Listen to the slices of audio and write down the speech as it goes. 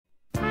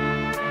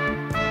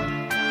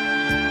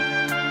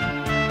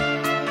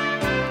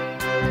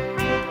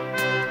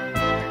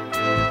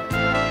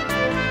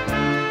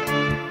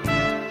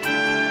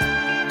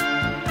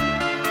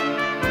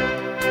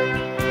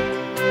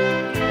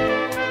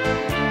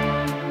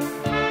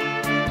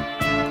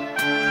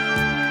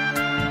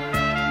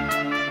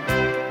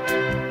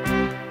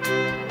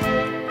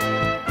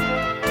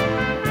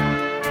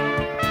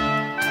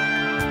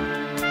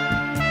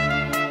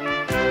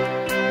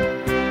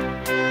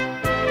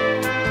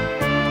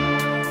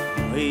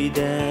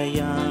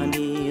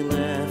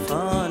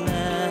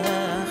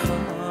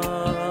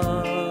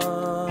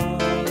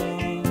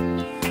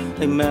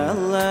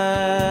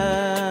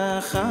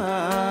melech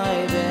chai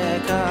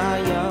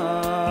v'kayam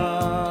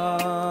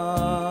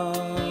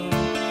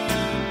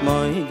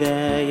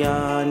moidei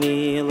ani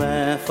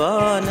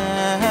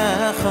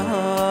lefanecha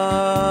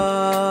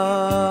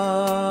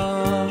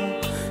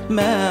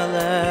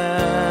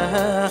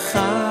melech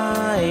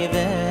chai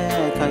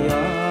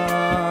v'kayam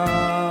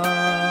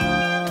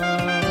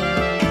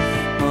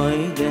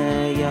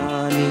moidei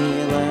ani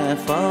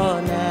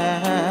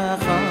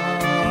lefanecha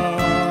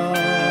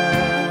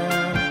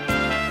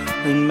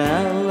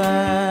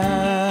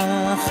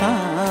melech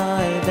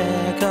chai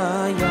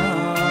v'kayam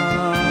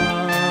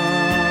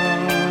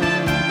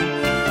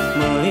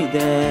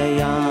moidei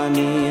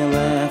ani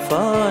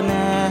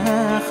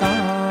lefanecha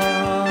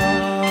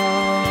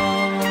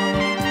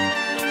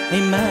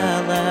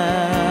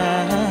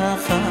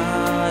melech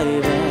chai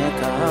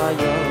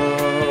v'kayam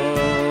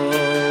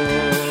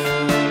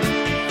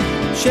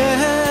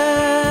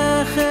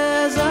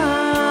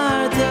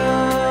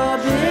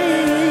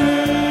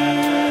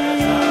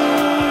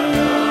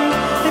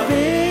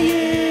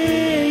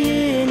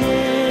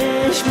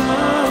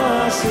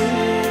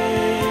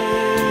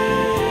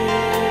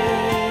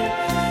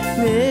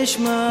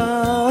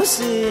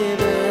Mishmasi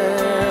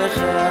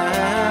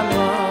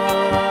b'chema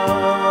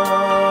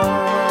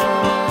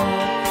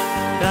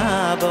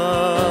Rabbi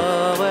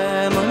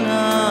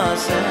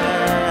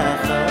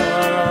v'munasecha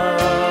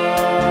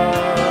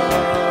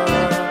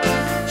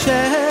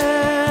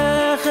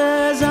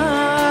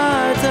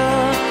shechazarta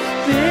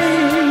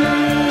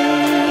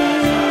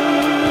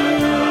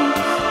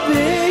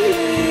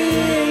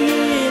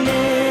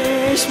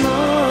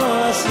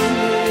b'nishmasi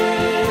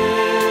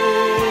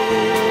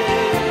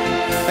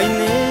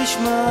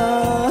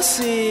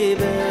Masi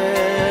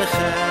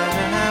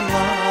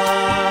b'chema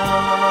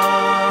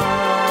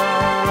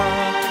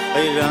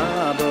Ay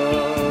Rabbi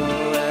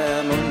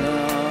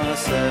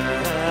v'munasecha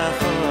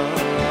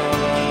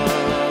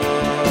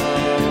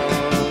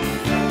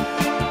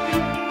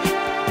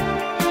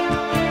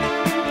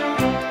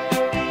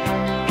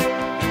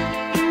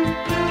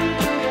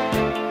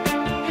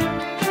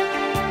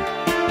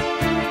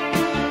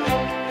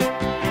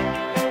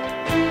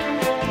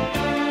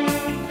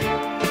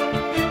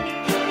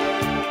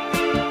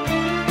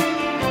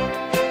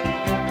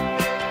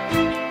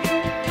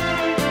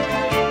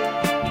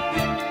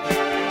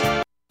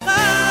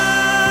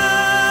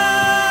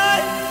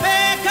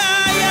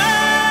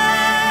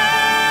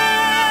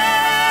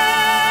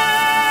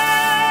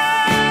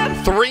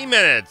 3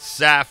 minutes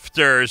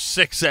after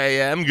 6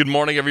 a.m. Good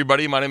morning,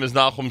 everybody. My name is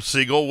Nachum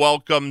Siegel.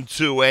 Welcome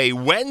to a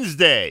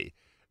Wednesday.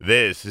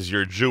 This is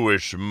your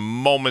Jewish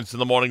Moments in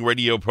the Morning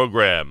radio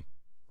program.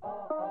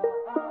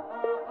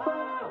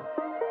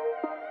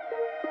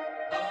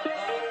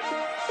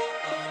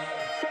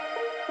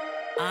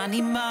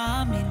 אני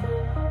מאמין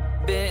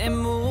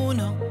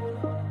באמונו,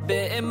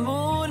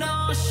 באמונו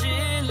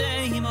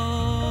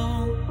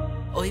שלמו.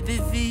 אוי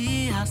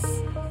בביאס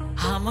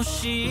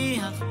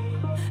המושיח,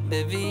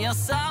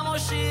 בביאס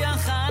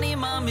המושיח אני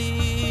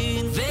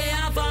מאמין.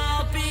 ואף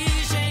על פי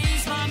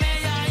שישמע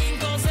מיין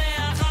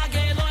כוזח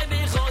הגלוי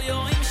בכל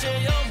יום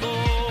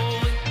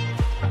שיבוא.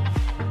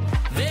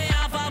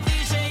 ואף על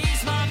פי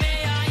שישמע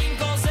מיין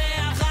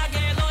כוזח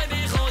הגלוי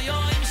בכל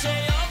יום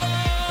שיבוא.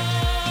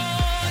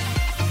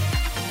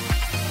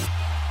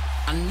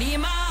 אני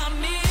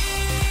מאמין,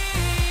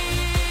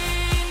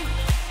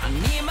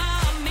 אני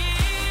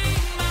מאמין,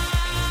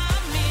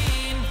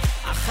 מאמין,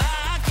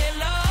 אחר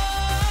כלוי,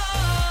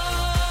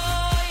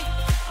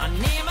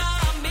 אני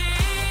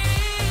מאמין,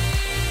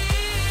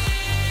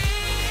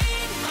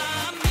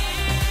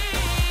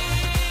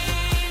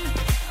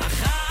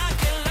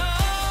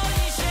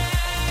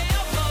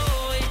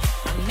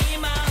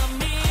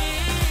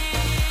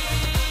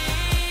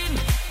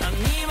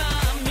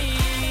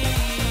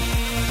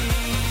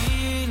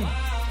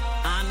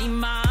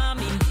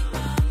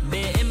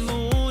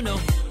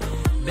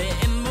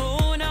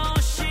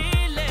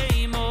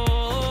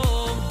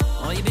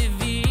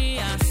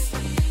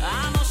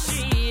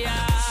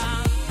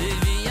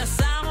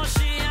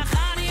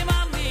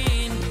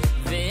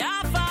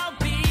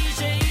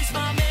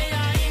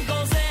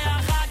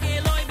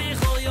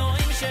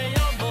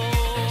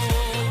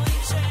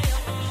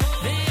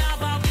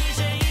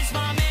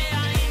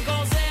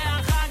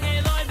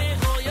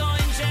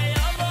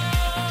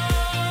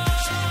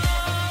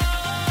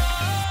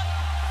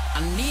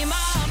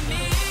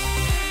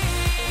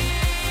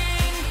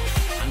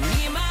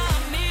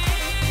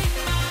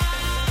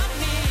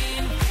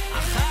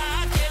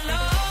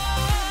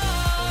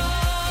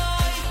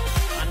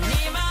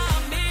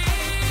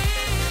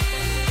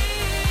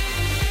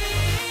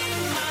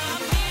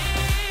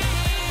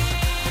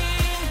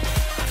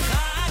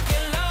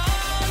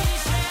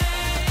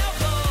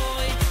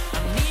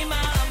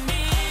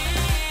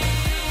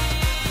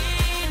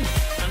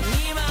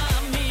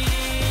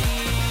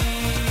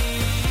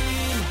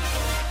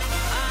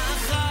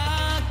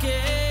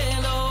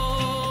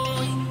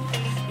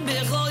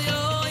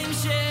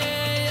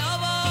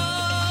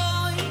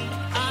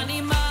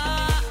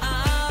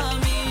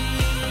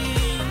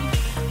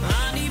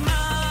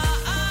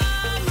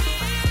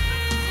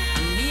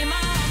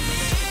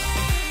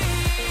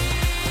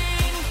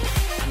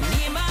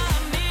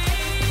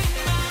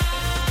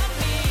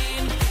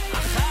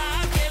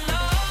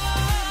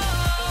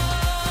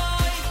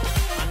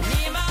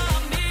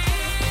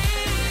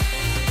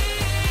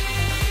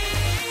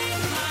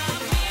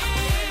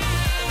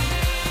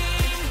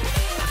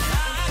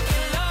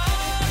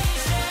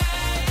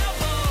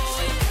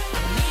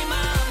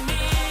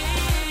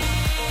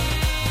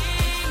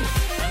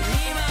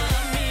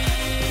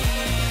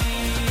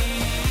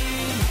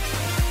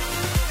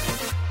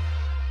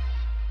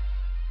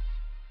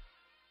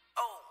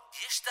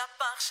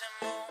 ישתבח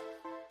שמו.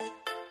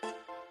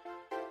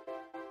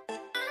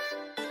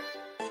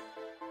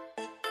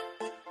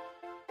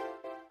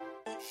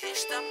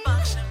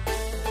 ישתבח שמו.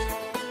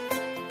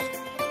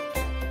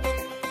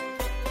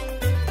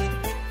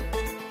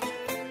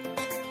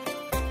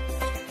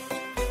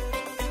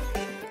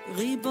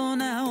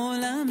 ריבון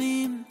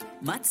העולמים,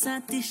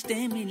 מצאתי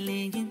שתי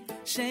מילים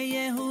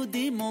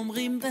שיהודים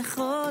אומרים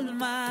בכל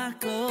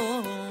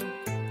מקום,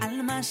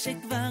 על מה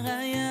שכבר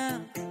היה,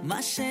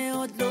 מה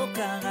שעוד לא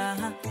קרה,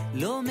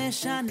 לא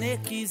משנה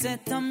כי זה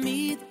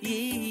תמיד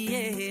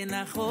יהיה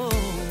נכון.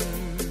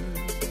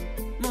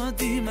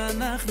 מודים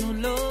אנחנו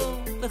לו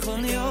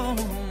בכל יום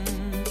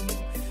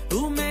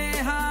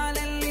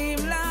ומהללים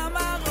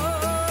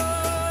למרום.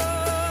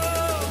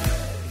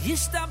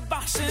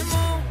 ישתבח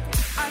שמו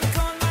על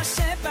כל מה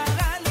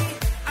שברא לי,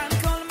 על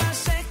כל מה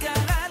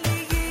שקרה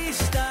לי.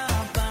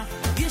 ישתבח,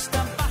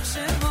 ישתבח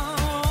שמו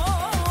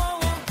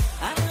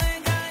על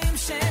רגעים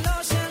של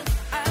אושר,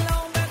 על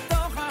אור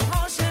בתוך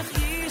החושך.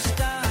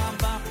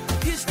 ישתבח,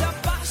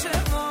 ישתבח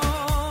שמו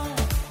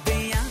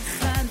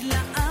ביחד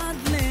לעד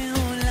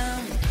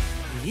לעולם.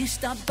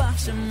 ישתבח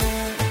שמו.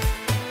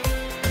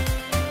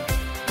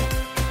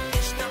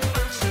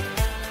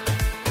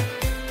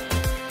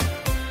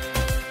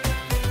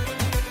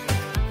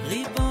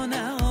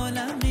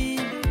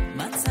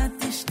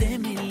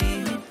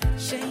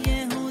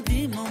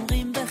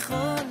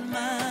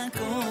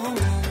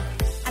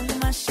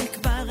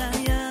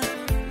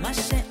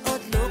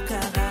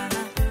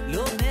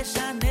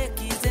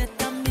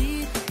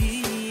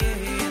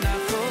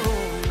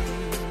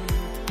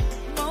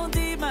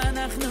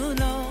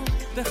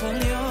 בכל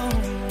יום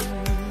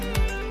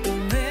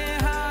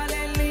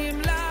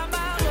ומהללים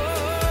למרום.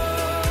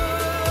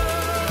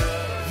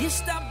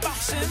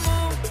 ישתבח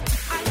שמו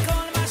על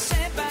כל מה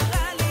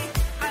שברא לי,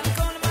 על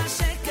כל מה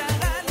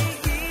שקרה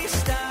לי.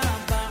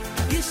 ישתבח,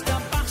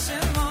 ישתבח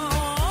שמו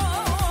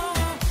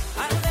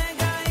על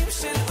רגעים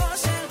של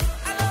אושר,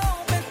 על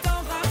אור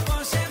בתוך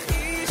החושך.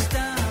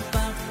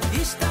 ישתבח,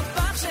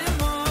 ישתבח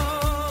שמו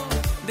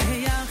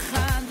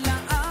ביחד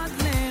לעד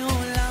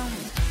לעולם.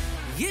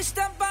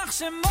 ישתבח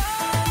שמו.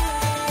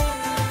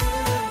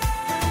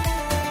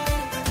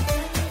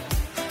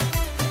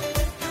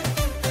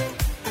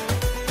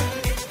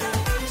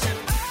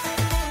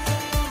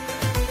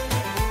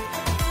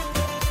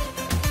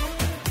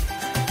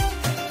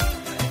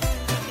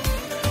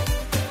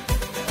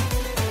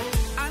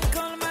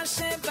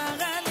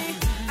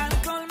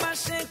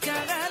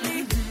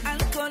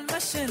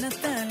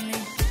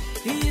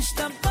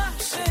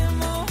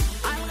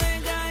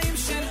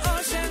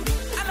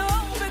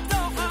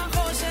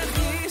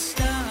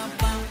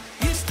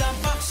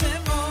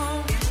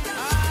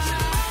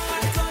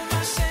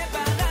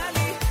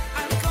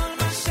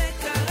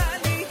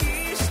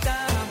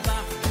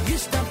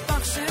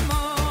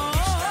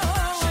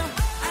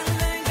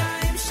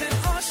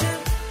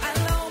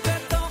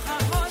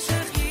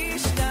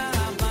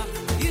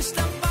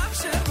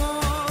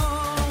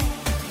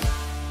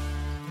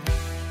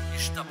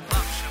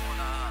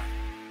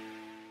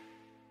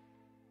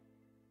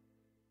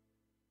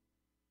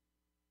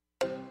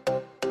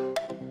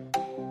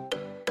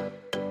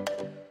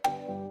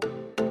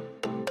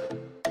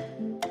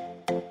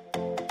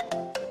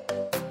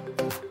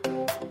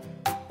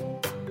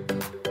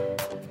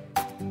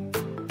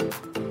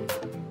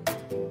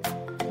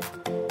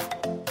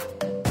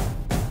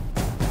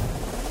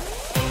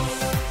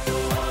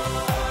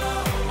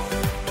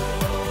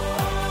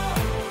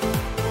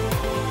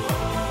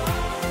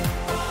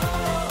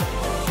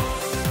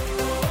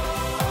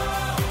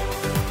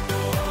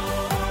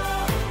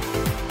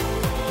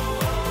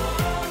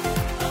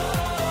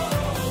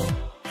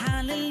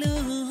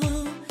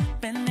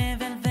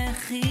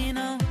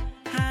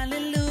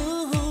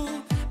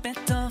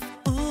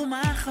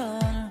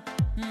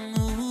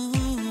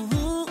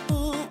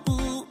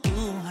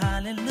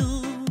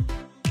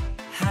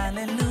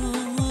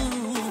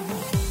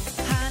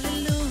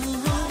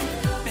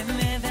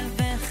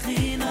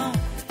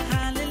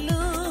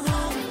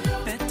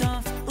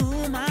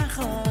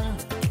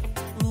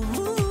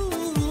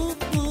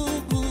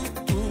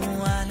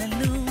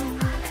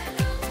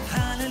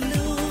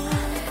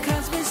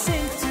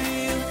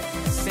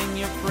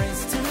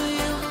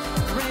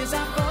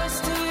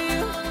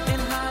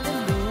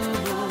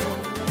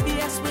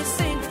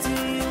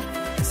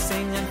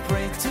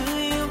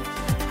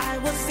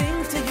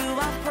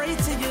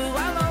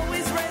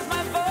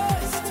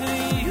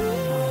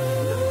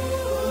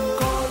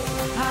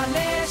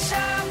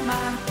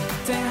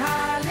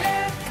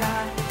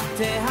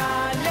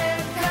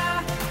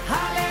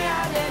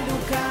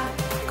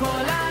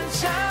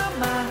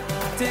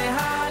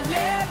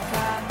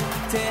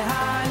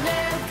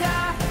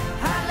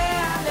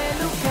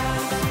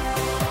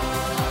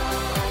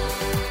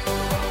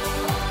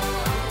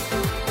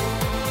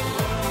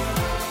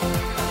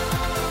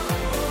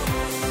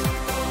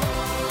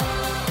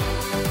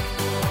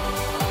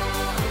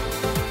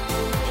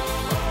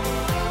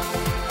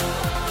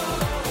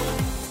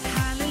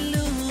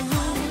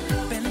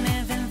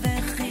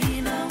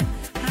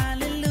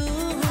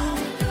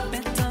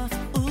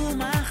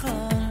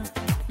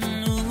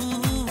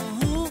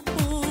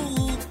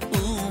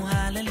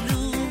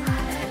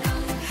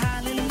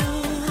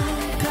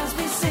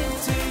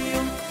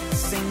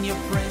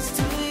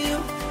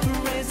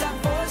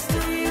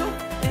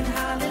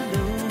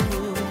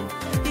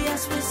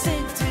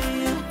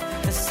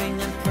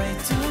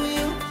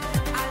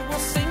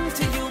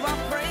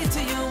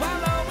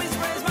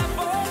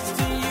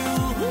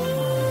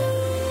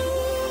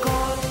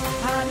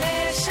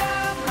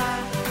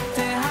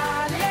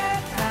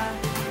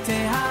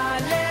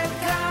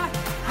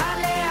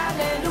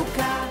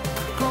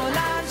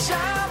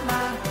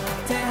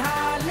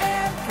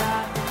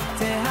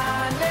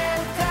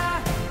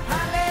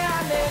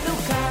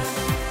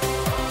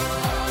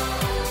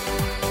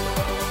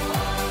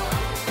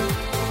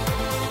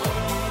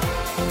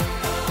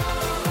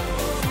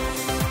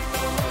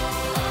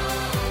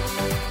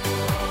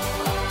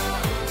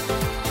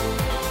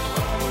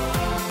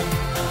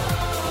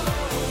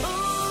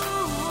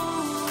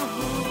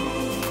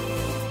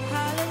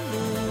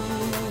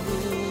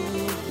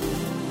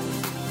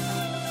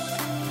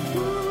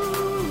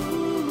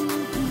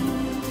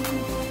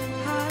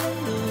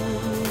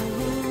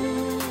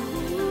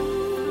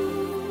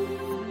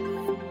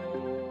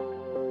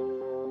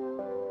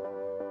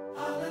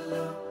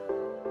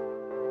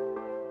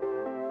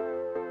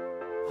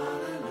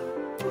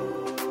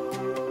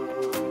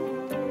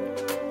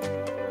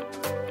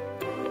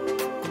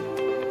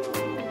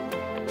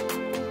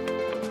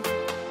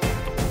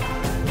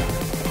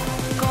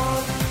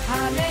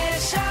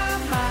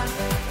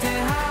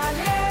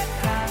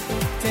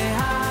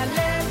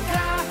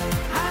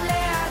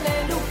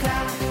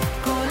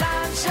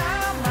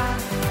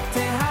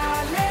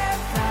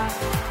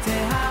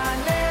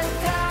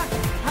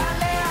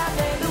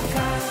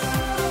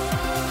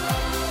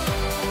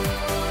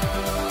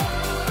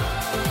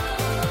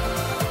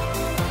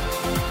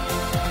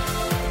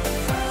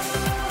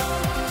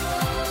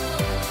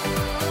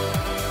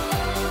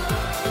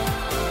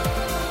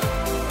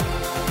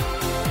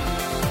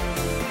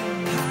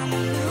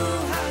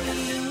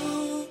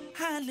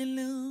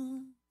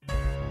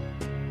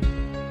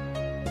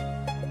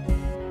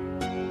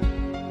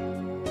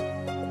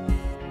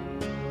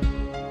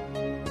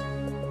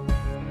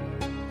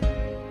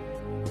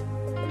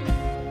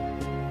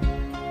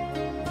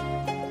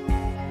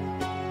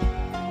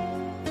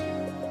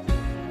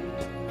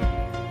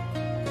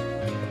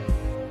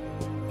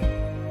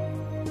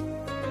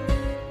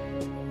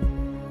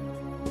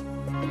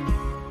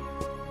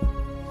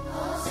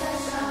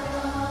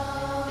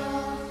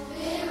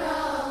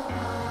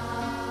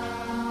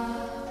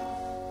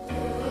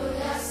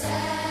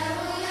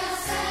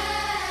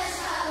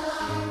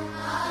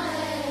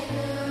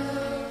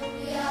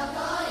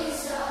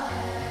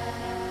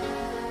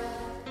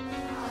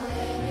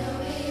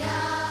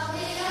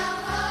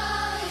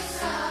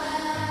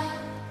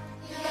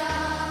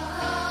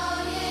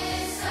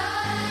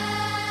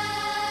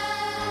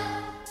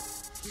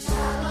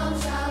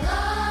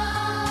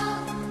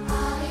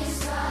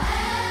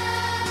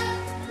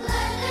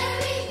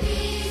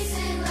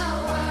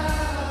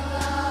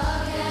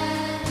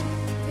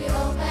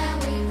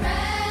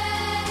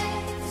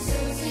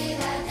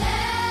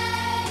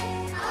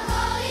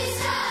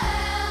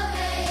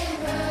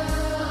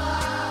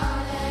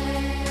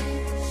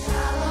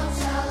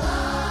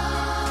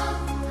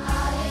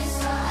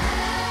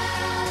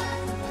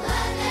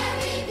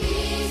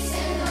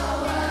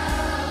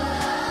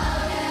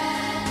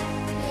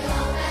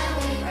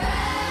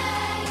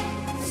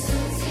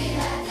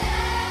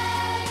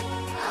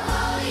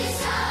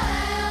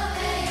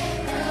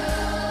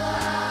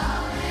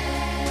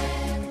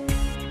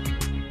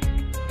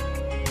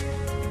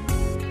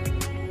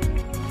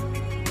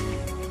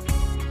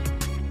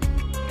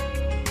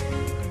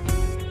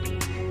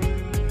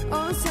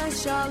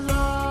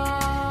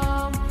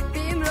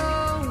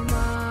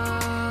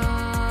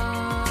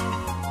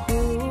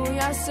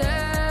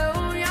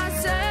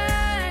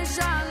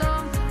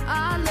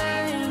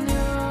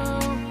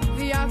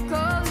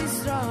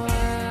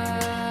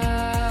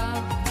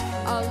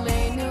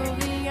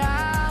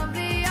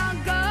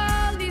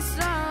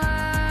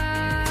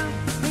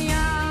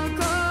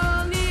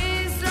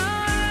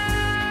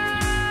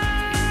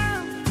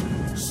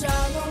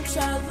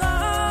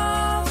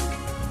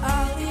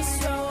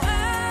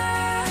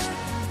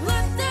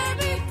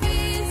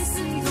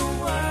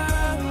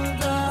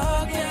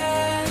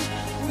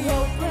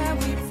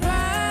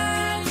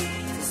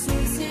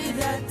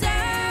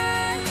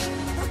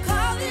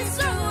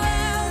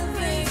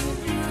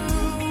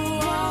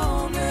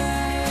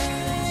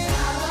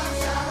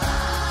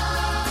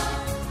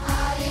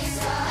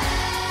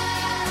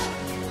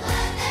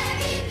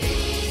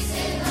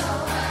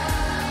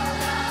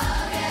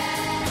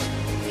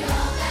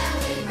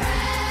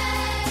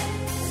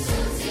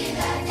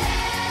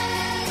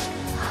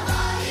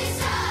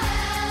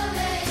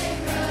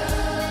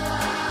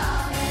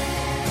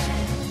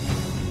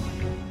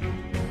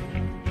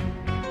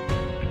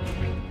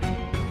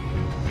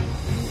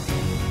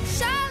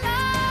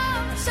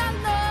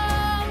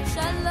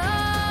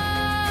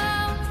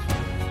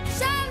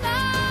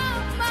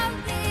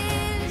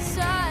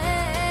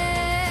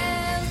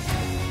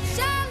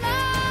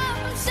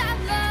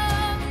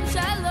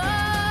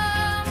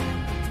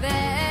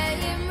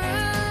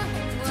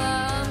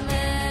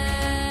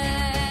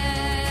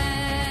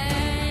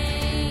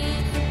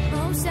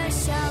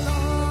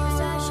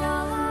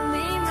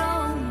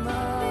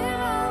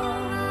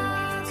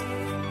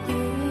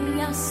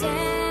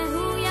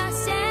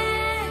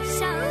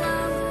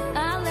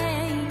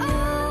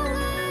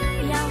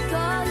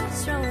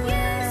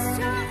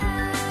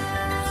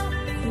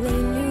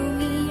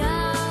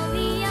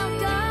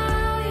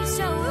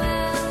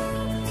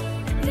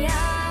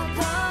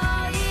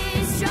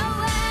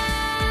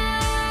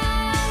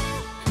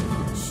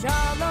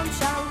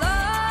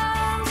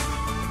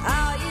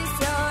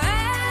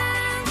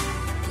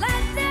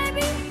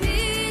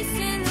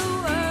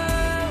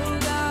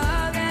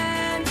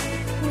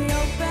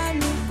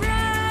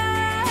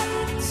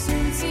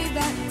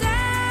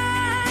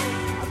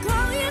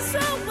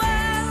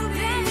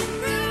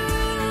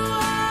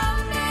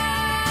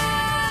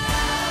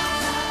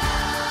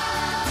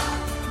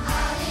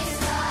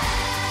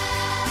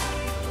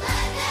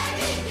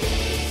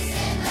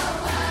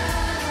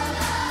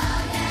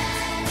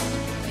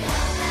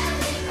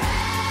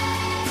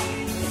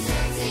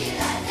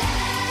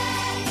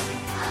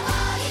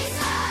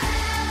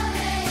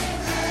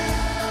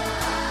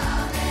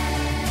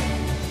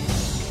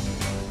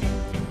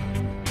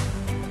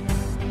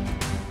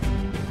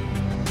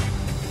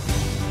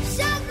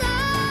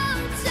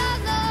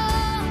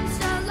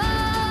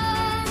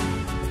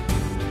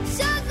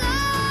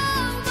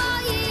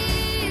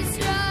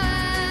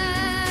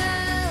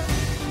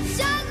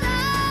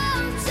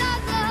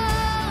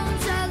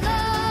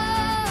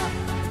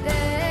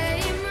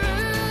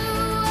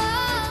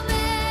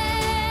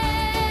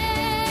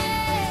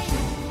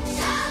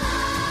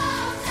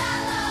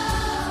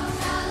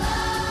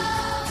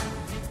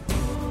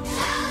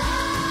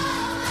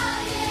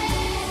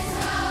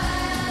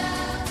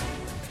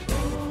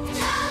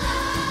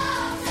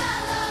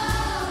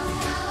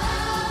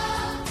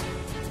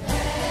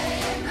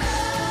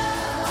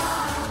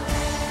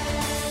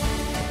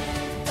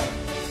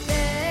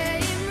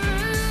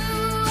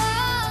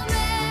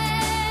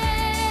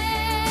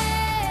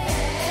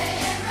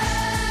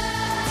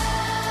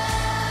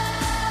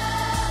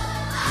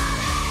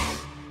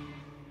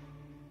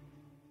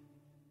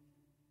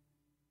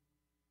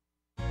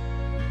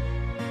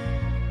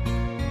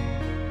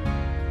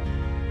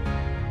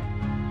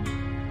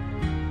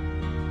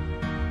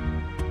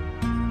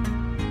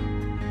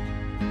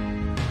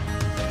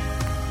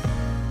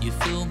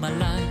 fill my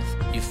life,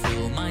 you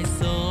fill my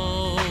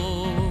soul.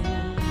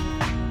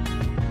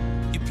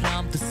 You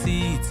plant the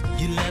seeds,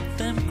 you let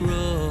them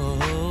grow.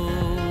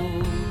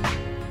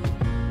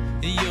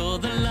 You're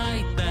the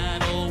light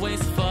that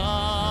always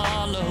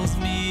follows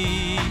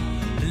me,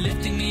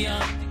 lifting me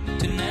up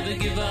to never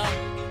give up,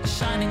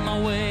 shining my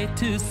way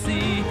to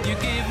see. You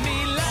give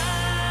me life.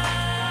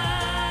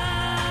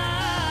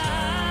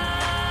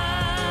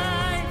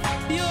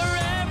 You're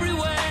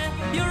everywhere,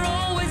 you're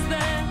always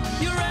there,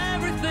 you're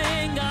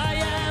everything I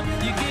am.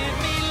 You give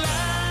me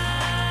life.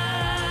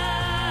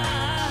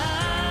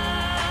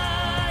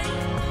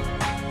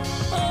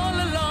 All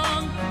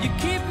along, you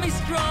keep me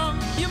strong,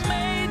 you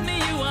made me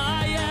who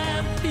I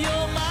am.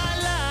 You're my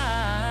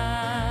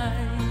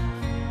life.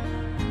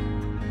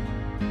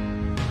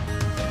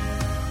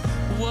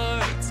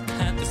 Words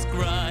can't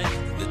describe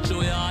the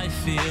joy I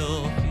feel.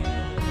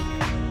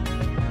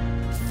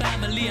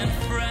 Family and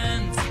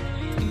friends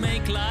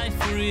make life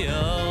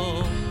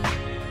real.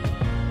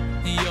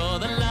 You're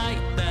the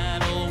light that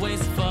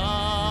always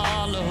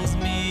follows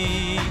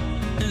me,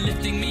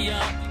 lifting me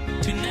up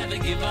to never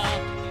give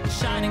up,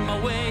 shining my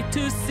way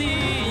to see.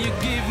 You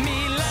give me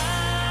life.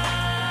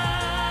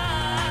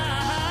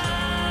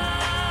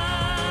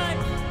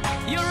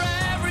 You're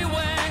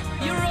everywhere,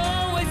 you're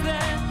always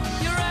there,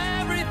 you're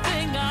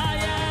everything I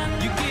am.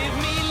 You give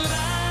me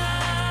life.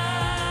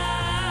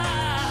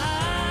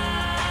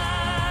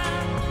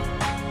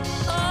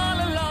 All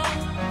along,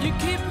 you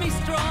keep me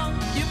strong,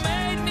 you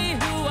made me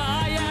who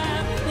I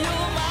am.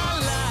 You're my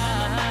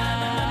life.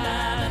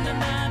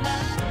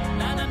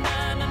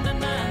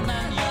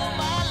 You're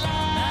my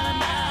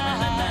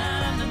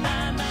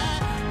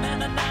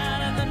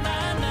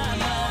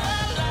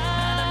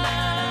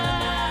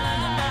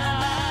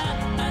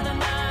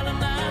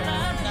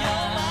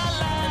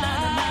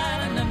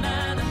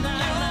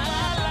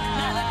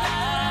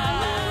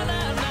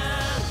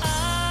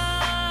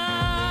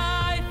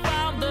I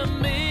found a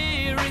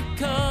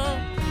miracle.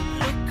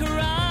 Look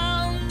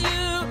around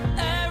you,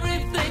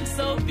 everything's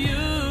so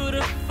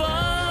beautiful.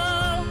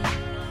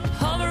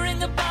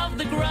 Hovering above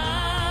the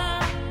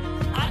ground,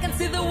 I can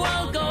see the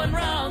world going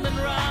round and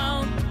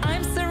round.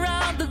 I'm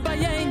surrounded by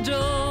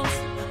angels,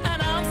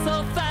 and I'm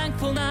so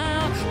thankful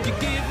now. You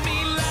give me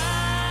life.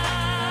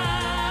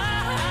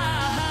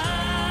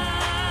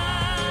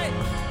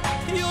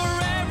 You're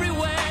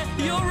everywhere,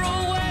 you're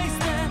always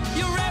there,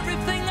 you're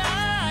everything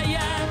I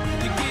am.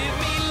 You give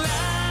me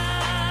life.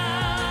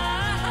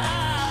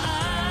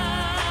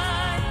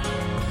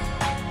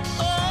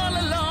 All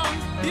along,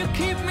 you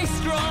keep me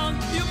strong,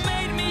 you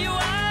made me who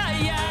I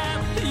am.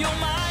 You're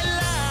my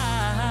life.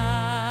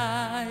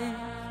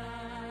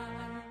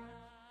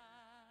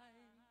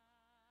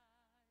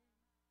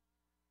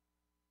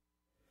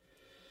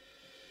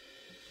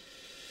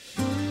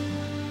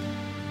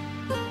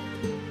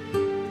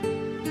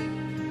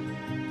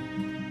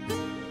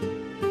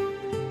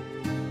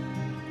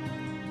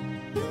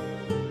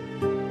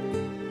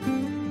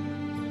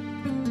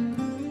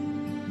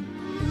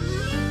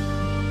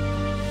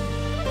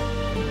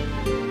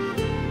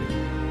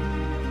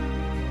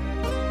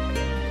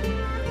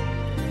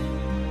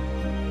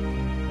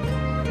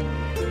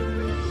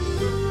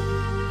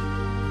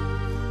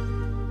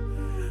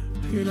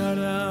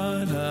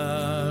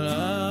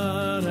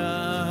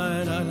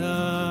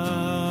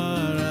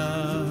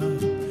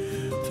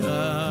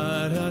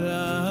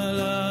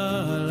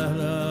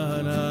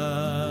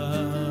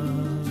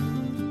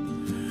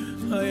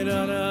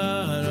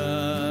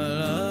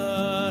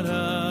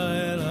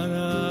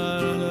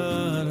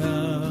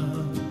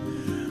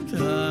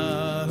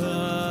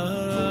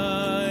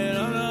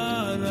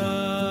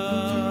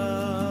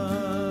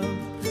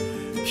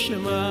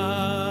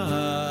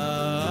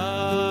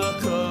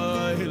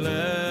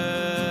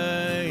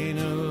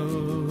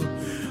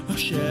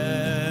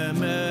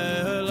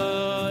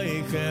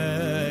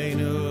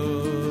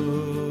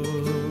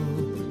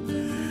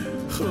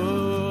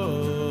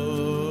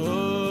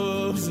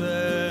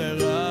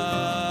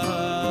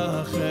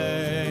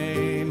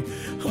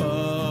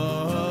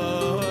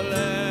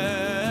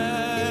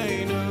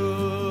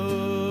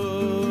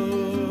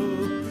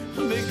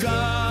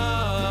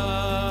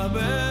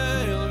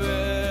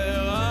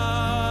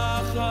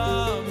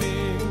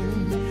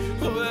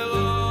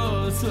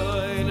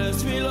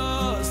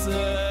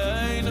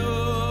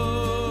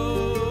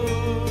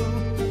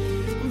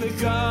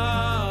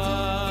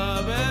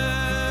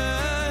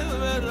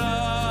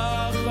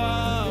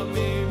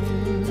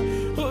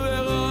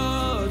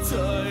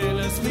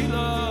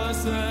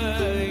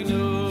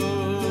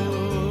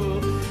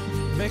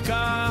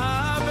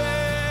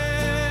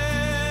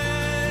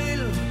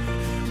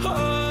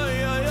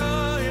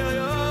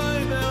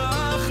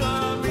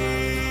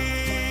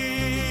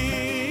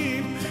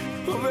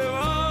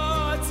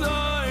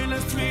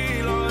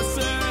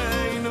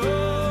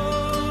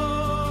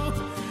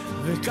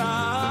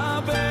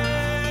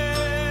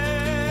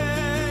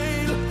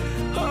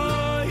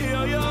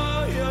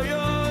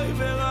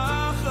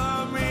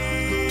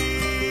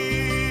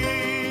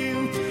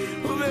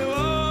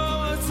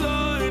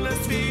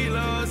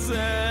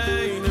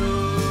 say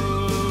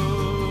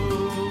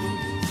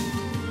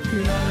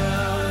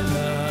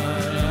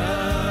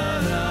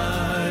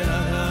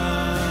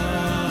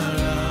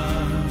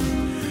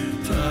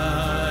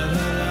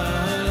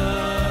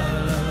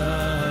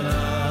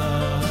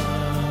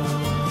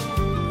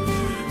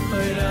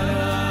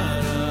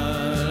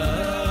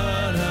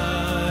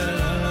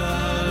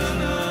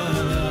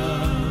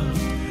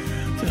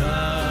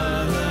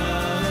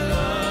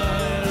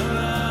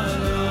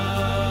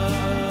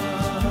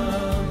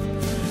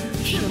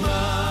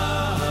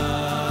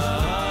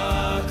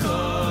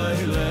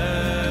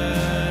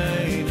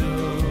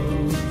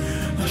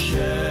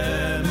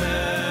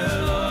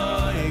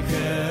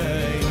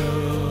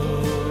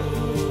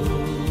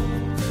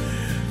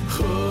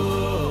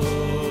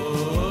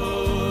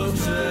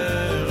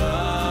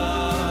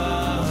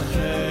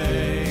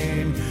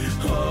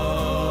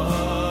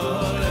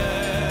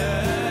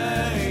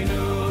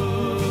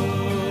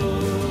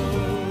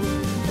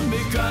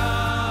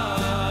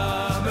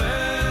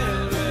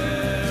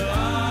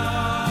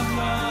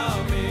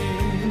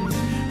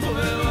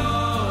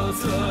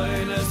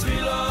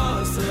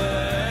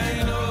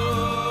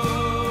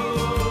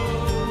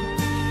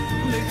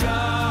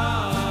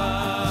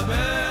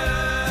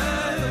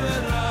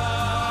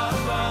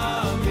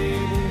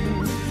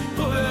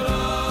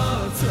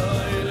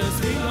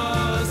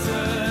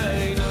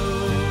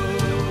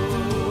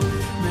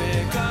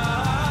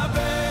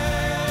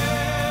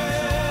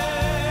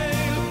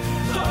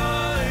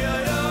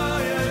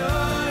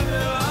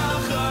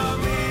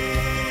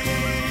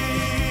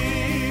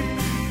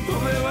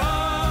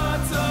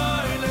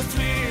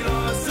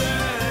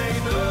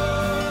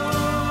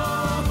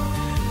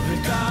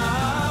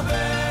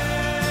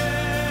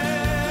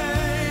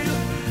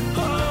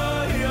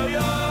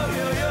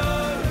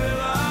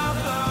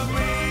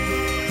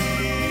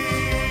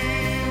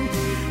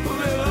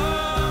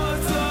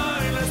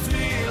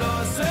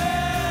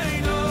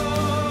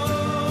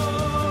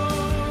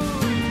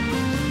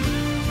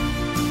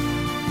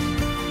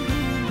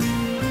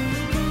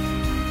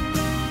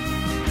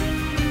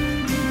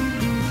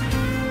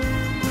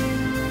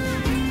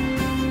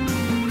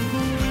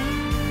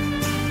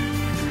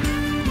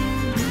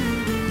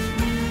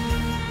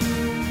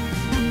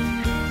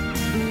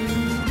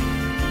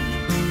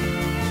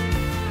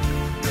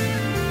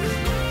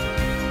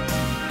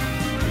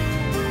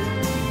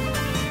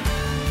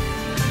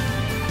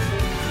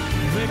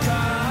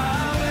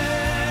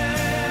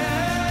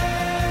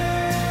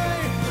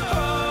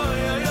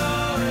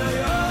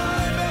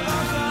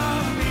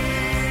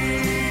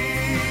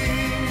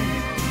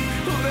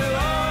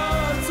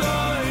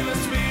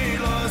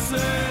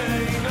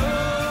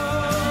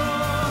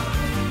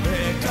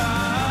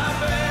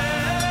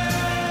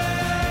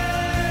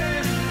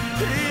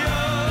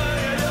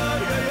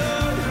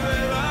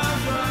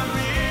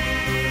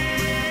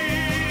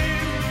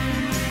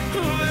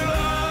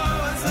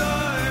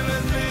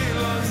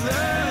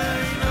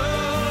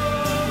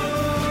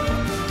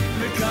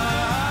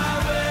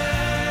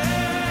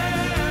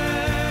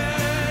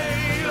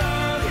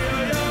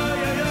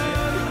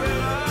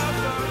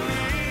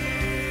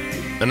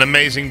An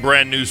amazing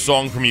brand new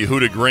song from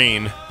Yehuda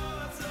Green.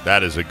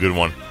 That is a good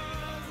one.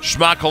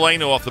 Shema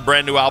Kolenu off the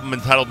brand new album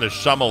entitled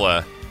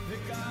Neshamale.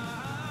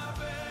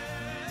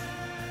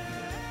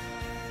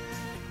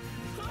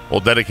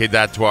 We'll dedicate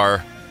that to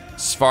our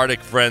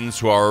Sephardic friends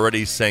who are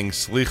already saying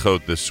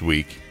Slichot this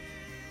week.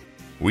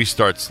 We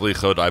start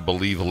Slichot, I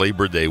believe,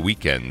 Labor Day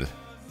weekend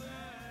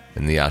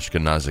in the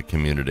Ashkenazic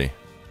community.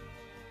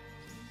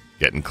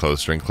 Getting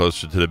closer and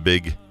closer to the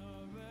big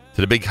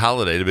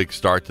holiday, the big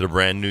start to the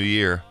brand new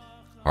year.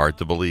 Hard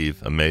to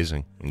believe.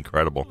 Amazing.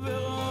 Incredible.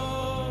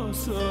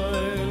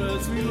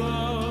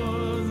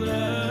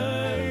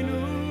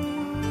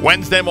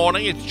 Wednesday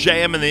morning, it's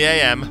JM in the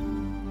AM.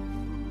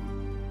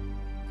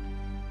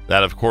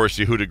 That, of course,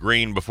 Yehuda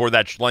Green. Before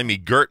that,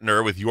 Shlomi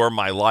Gertner with You're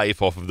My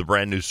Life off of the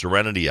brand new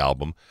Serenity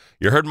album.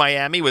 You heard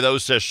Miami with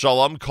Oseh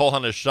Shalom, Kol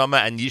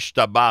HaNeshama, and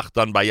Yishtabach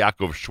done by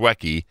Yaakov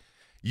Shweki.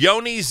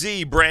 Yoni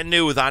Z, brand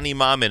new with Ani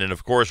Mamin, and,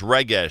 of course,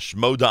 Regesh,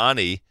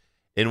 Modani,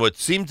 in what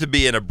seemed to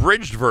be an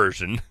abridged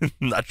version.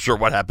 Not sure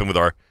what happened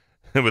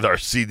with our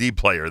CD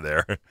player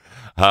there.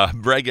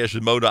 Regesh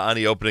and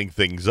Modani opening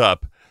things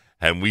up.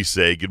 And we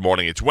say good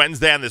morning. It's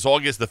Wednesday on this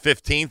August the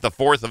 15th, the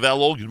 4th of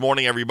Elul. Good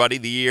morning, everybody.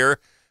 The year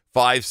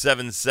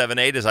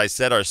 5778. As I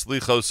said, our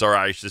Slichos, or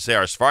I should say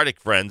our Sephardic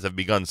friends, have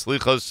begun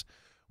Slichos.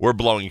 We're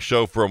blowing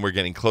shofar, and we're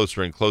getting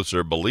closer and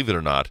closer, believe it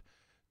or not,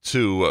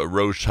 to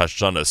Rosh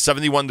Hashanah.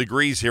 71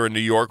 degrees here in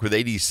New York with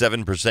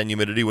 87%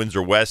 humidity. Winds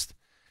are west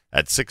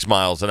at 6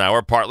 miles an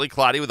hour. Partly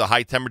cloudy with a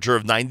high temperature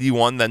of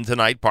 91. Then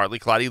tonight, partly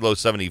cloudy, low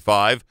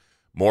 75.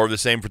 More of the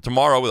same for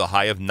tomorrow with a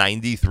high of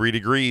 93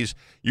 degrees.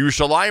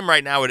 Yerushalayim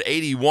right now at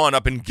 81.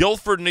 Up in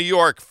Guilford, New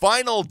York,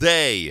 final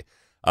day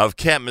of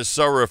Camp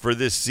Mesorah for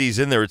this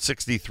season. They're at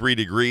 63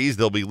 degrees.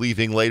 They'll be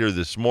leaving later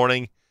this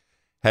morning,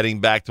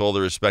 heading back to all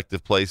their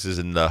respective places,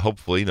 and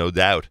hopefully, no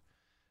doubt,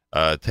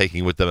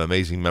 taking with them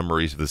amazing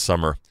memories of the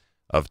summer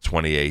of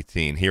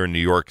 2018. Here in New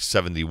York,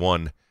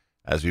 71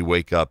 as we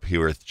wake up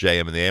here at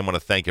JM and the AM. I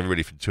want to thank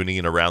everybody for tuning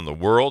in around the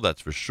world,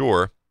 that's for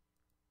sure.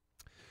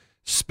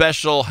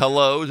 Special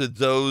hello to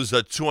those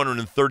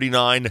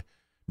 239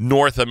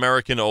 North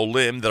American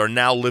Olim that are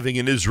now living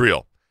in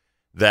Israel,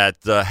 that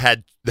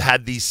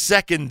had the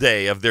second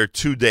day of their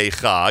 2-day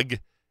Chag,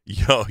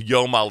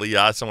 Yom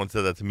Aliyah. Someone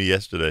said that to me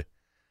yesterday.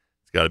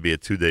 It's got to be a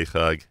 2-day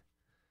Chag.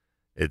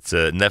 It's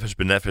a Nefesh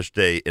B'Nefesh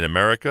Day in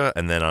America,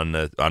 and then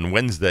on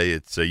Wednesday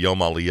it's a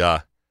Yom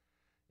Aliyah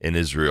in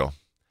Israel.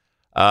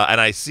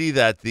 And I see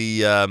that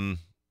the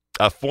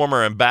a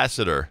former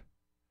ambassador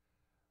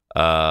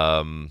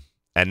and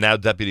now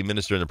deputy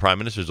minister in the prime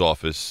minister's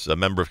office, a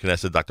member of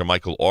Knesset, Dr.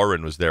 Michael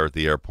Oren, was there at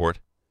the airport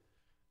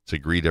to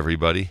greet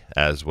everybody,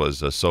 as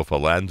was Sofa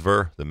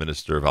Landver, the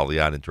minister of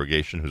Aliyah and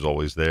Integration, who's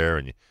always there,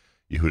 and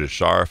Yehuda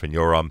Sharf and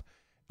Yoram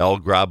El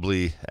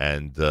Grabli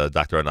and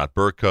Dr. Anat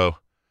Burko,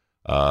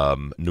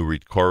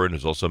 Nurit Koren,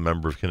 who's also a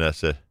member of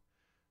Knesset.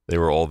 They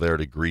were all there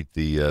to greet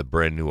the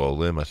brand new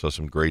Olim. I saw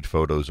some great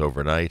photos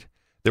overnight.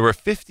 There were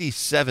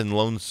 57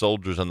 lone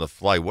soldiers on the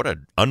flight. What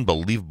an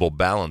unbelievable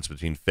balance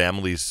between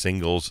families,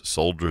 singles,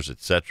 soldiers,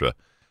 etc.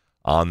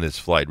 on this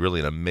flight.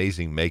 Really an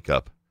amazing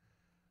makeup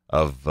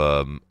of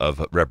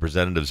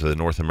representatives of the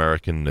North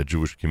American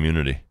Jewish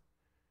community.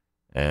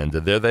 And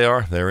there they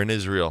are. They're in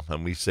Israel.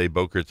 And we say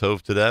Boker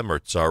Tov to them, or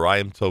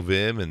Tzarayim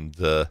Tovim.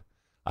 And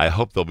I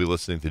hope they'll be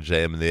listening to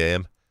JM and the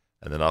AM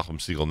and the Nachum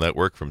Siegel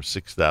Network from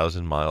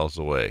 6,000 miles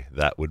away.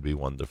 That would be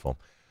wonderful.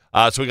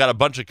 So we got a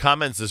bunch of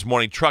comments this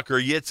morning. Trucker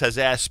Yitz has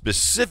asked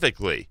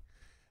specifically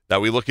that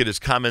we look at his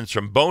comments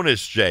from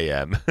Bonus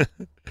JM,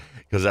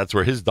 because that's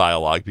where his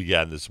dialogue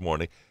began this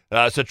morning.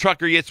 So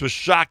Trucker Yitz was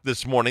shocked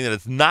this morning that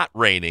it's not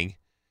raining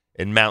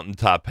in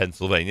Mountaintop,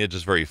 Pennsylvania,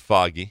 just very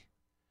foggy.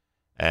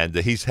 And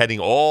he's heading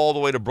all the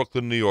way to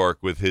Brooklyn, New York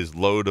with his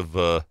load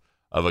of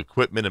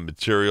equipment and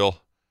material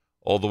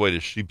all the way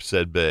to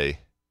Sheepshead Bay.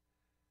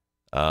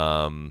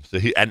 So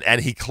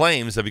he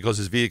claims that because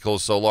his vehicle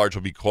is so large,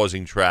 he'll be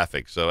causing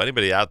traffic. So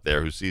anybody out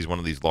there who sees one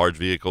of these large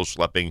vehicles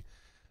schlepping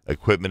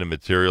equipment and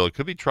material, it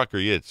could be Trucker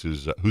Yitz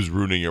who's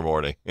ruining your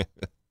morning.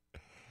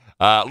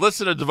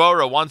 Listener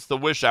Devora wants to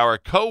wish our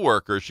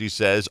coworker, she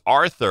says,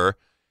 Arthur,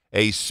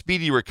 a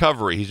speedy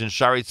recovery. He's in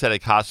Shari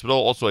Tzedek Hospital.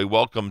 Also a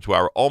welcome to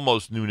our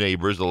almost new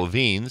neighbors, the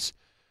Levines,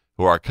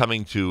 who are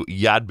coming to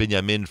Yad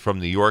Binyamin from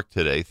New York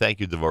today.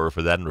 Thank you, Devora,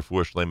 for that, and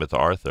refuah shlema to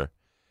Arthur.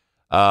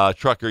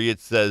 Trucker Yitz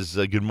says,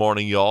 good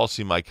morning, y'all.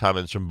 See my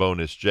comments from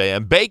Bonus J.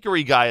 And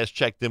Bakery Guy has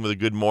checked in with a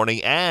good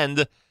morning.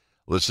 And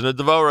listener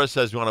Devora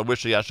says, we want to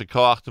wish a Yasher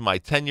Koach to my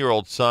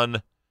 10-year-old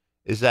son.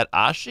 Is that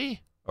Ashi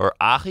or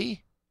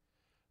Ahi?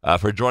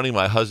 For joining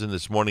my husband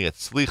this morning at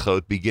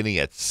Slichot beginning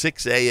at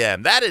 6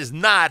 a.m. That is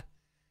not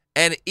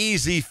an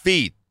easy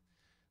feat.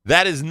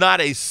 That is not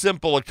a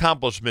simple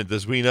accomplishment,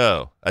 as we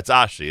know. That's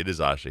Ashi. It is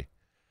Ashi.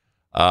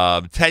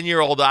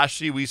 10-year-old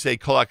Ashi, we say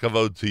Kol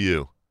HaKavod to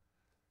you.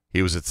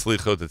 He was at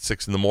Slichot at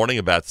 6 in the morning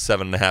about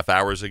 7.5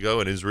 hours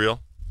ago in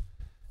Israel,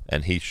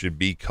 and he should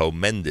be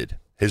commended.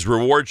 His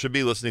reward should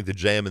be listening to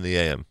JM and the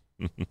AM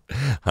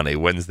on a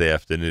Wednesday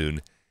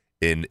afternoon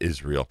in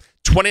Israel.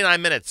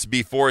 29 minutes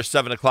before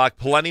 7 o'clock.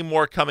 Plenty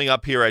more coming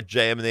up here at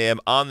JM in the AM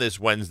on this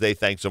Wednesday.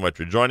 Thanks so much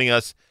for joining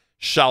us.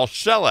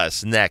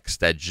 Shalsheles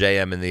next at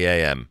JM in the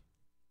AM.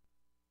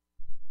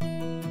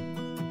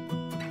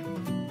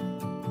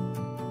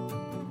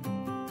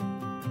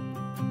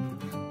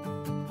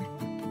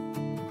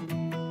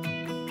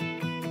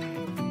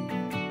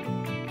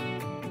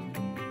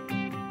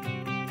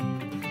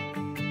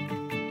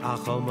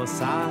 Achol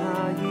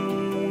Mosai,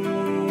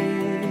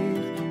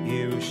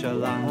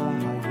 Yerushalayim,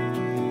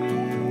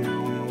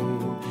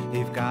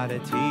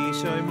 Yivgadet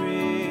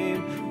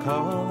Yishomrim,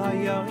 Kol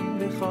Hayom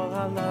V'chol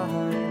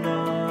Halayla.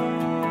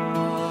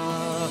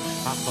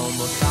 Achol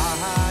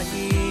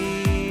Mosai,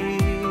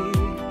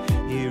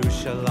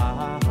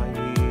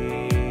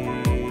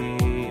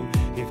 Yerushalayim,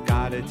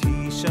 Yivgadet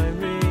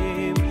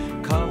Yishomrim,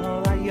 Kol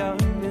Hayom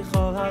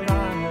V'chol Halayla.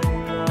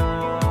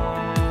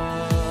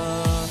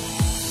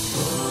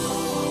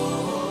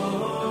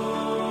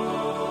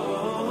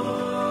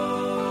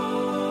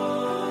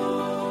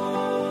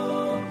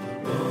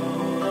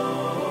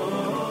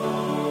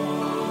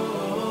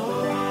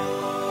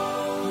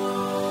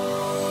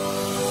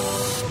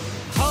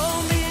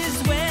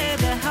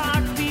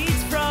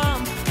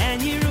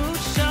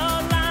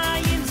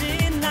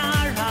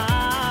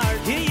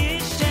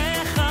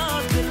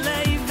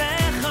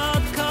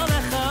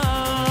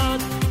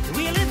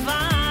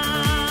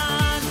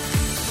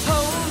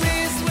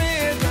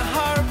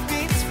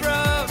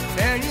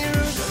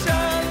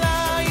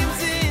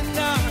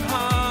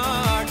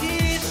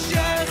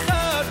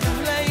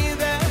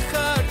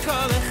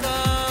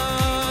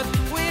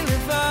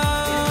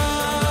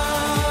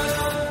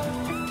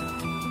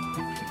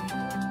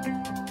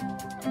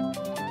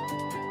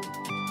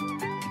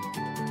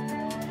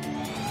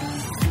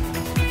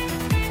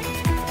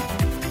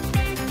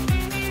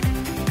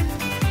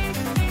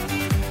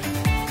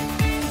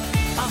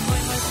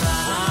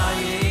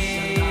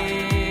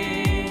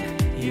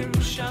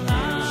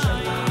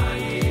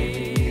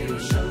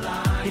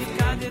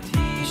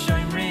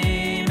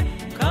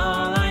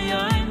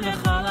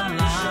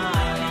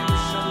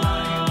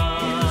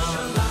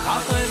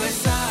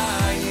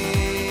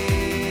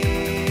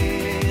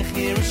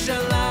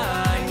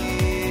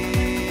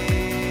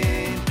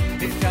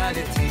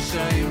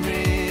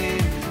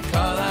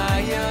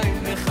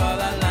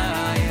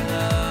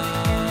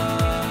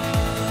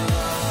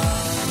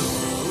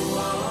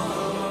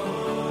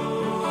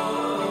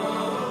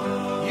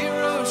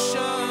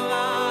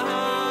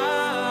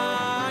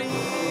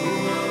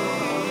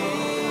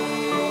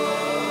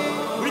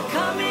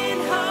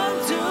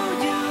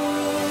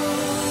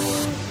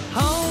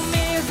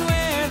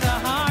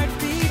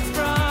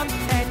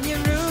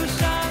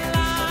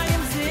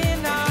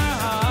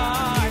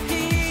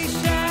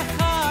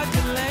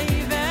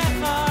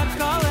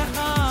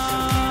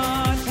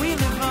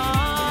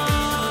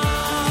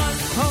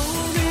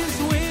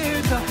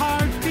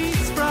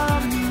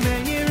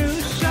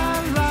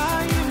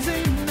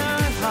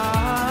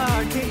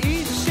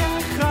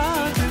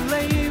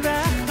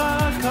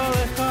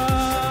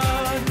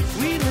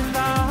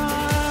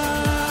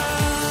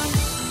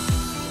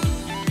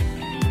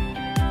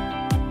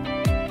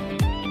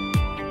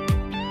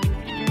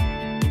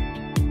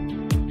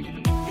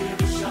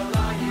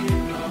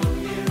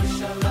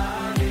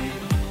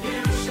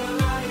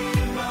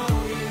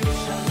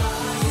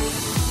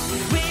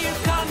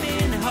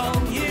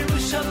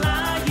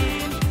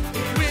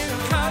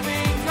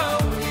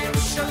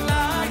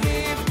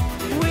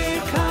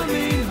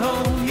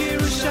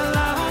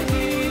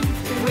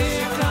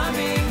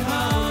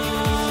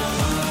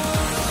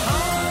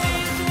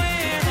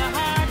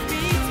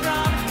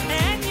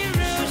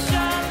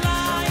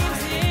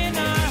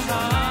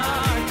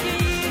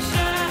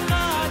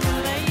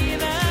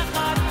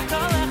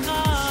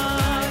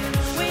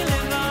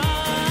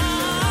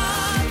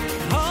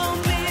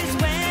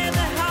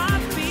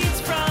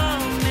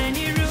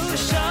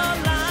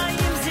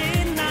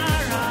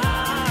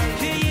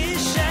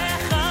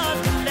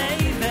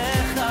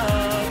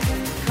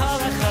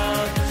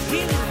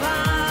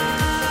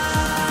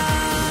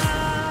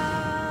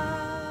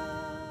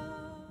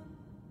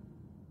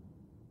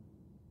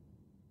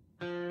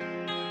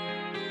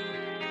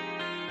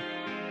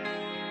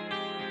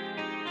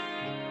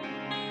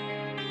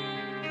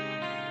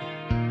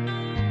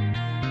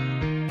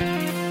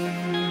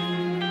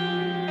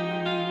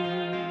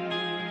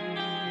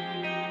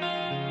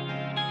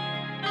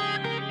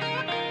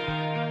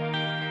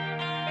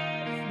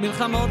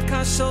 מלחמות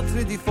קשות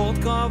רדיפות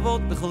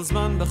כואבות בכל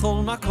זמן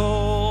בכל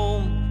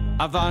מקום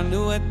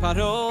עברנו את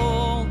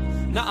פרעה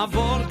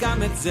נעבור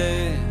גם את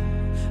זה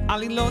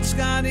עלילות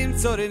שקרים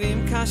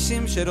צוררים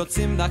קשים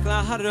שרוצים רק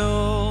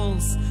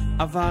להרוס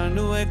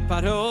עברנו את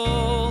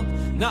פרעה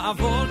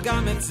נעבור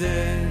גם את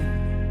זה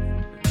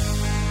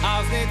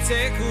אז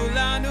נצא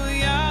כולנו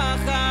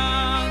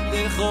יחד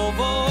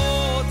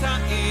לרחובות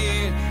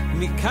העיר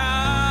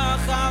ניקח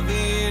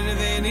אוויר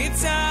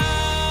וניצח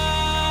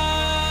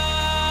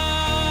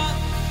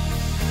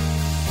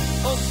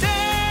אודה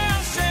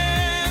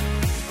השם,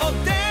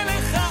 אודה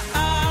לך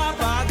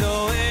אבא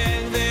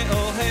דואג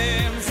ואוהב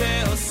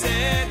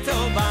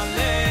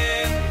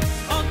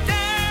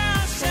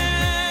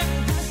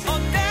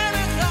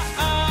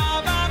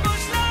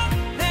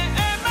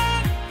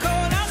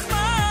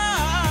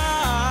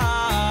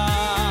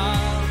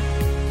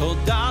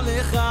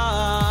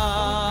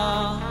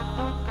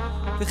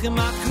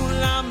וכמעט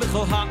כולם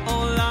בכל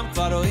העולם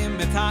כבר רואים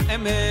את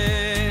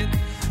האמת.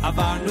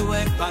 עברנו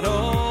את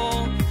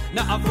פרעה,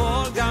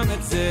 נעבור גם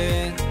את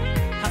זה.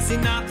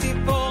 השנאה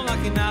תיפול,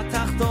 הקנאה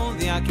תחתול,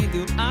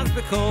 ויגידו אז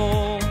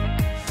בקול.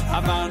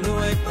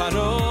 עברנו את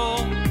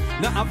פרעה,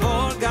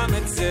 נעבור גם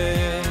את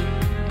זה.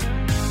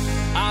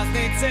 אז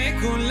נצא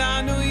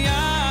כולנו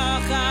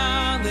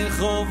יחד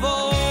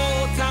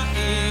לרחובות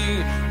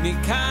העיר,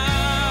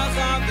 ניקח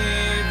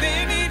אוויר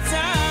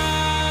וניצח.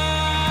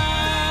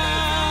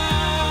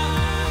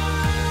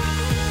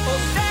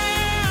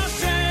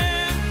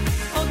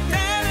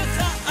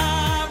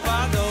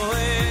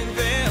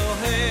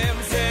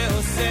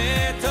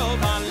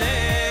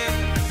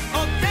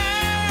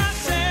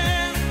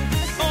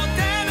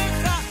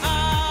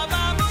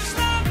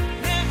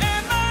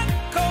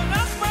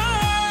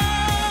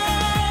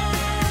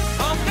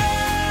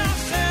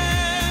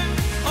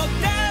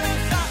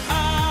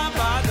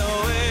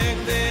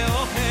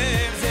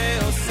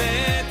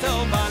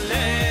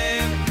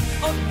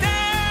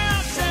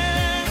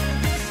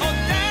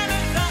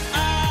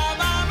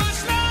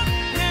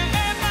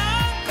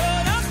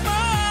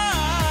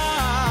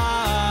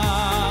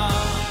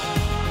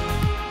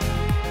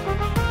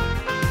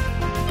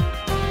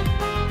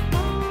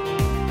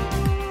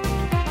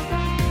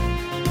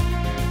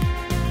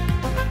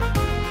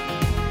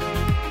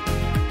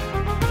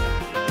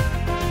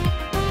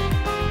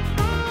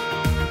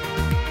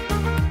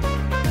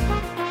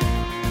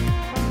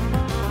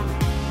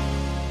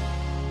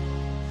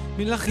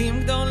 מלכים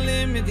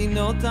גדולים,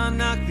 מדינות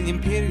ענק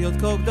ואימפריות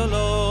כה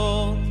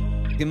גדולות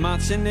כמעט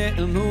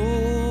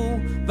שנעלמו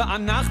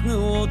ואנחנו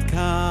עוד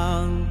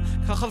כאן.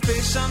 כך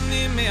אלפי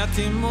שנים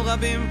מעטים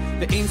ורבים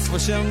ואין ספור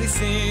של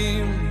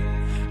ניסים.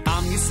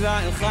 עם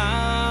ישראל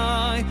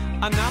חי,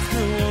 אנחנו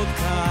עוד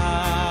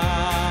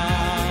כאן.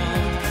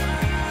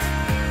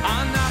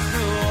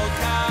 אנחנו עוד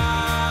כאן.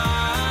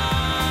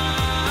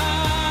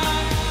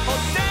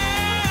 אודה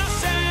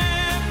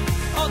השם,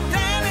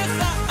 אודה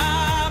לך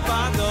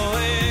אבא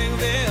דואג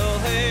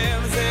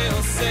ואוהב, זה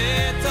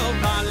עושה טוב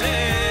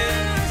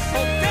בלב.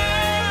 אודה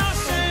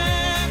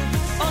השם,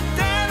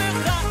 אודה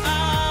לך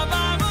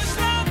אבא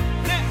מושלם,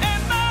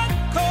 נאמן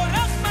כל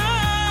הזמן.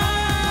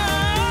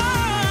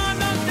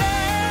 אודה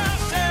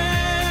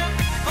השם,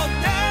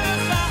 אודה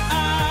לך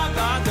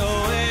אבא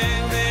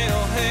דואג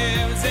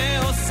ואוהב, זה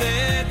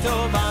עושה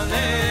טוב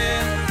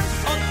בלב.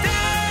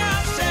 אודה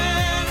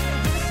השם,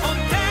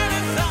 אודה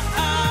לך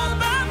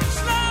אבא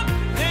מושלם,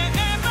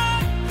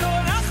 נאמן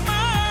כל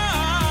הזמן.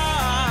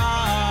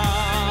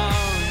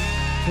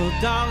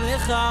 תודה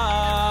לך.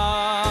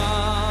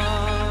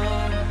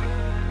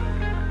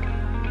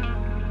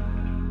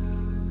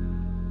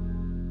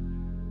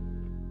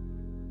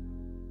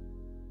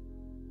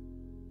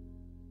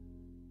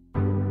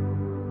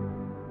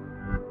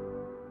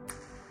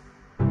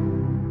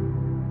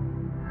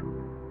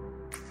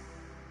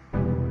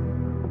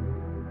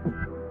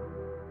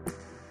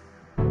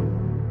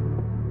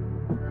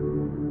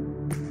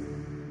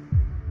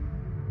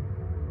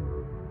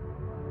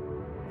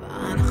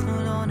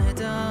 ואנחנו לא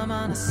נדע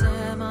מה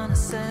נעשה, מה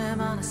נעשה,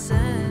 מה נעשה,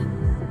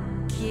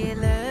 כי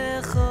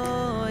אליך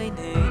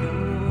עינינו.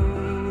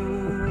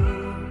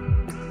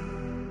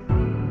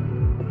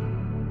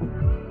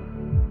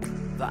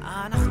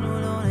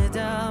 ואנחנו לא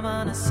נדע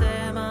מה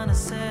נעשה, מה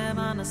נעשה,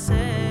 מה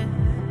נעשה,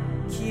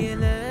 כי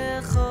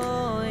אליך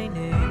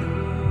עינינו.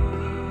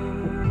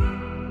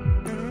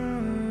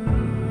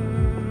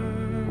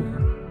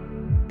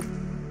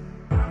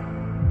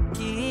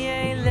 כי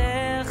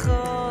אליך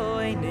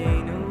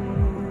עינינו.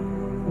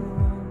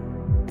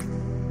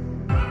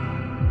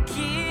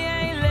 כי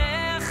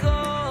אליך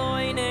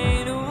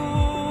עינינו.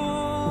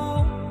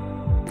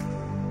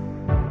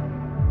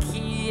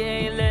 כי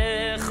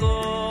אליך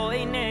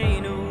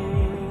עינינו.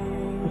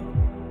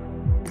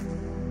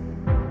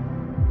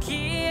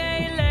 כי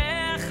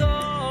אליך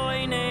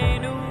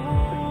עינינו.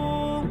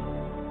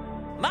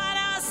 מה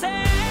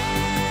נעשה?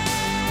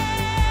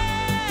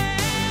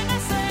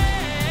 נעשה.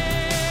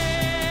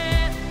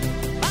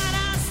 מה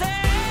נעשה?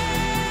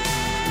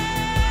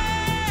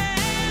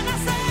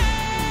 נעשה.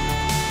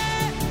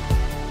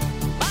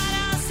 מה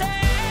נעשה?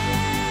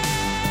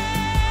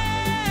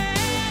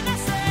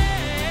 נעשה.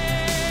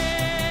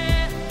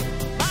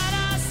 מה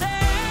נעשה?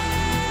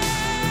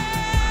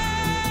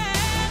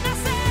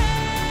 נעשה.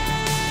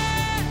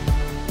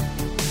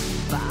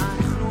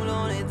 ואנחנו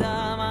לא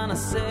נדע מה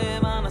נעשה,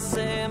 מה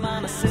נעשה, מה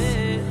נעשה,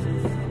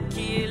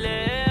 כי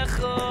אליך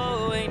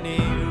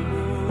עינינו.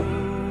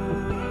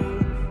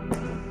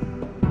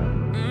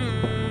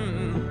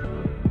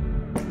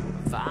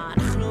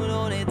 ואנחנו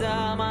לא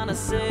נדע מה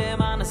נעשה,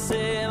 מה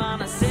נעשה, מה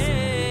נעשה,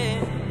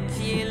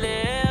 כי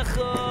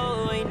אליך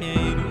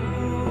עינינו.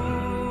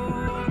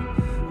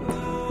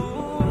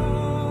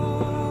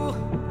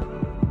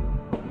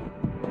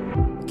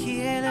 כי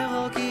אליך,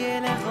 כי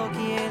אליך,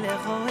 כי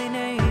אליך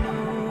עינינו.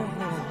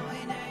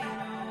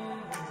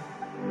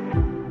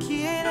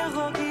 כי אליך,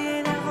 כי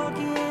אליך,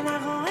 כי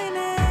אליך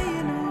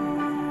עינינו.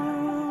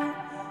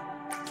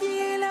 כי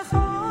אליך,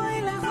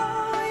 אליך,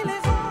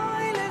 אליך,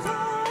 אליך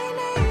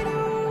עינינו.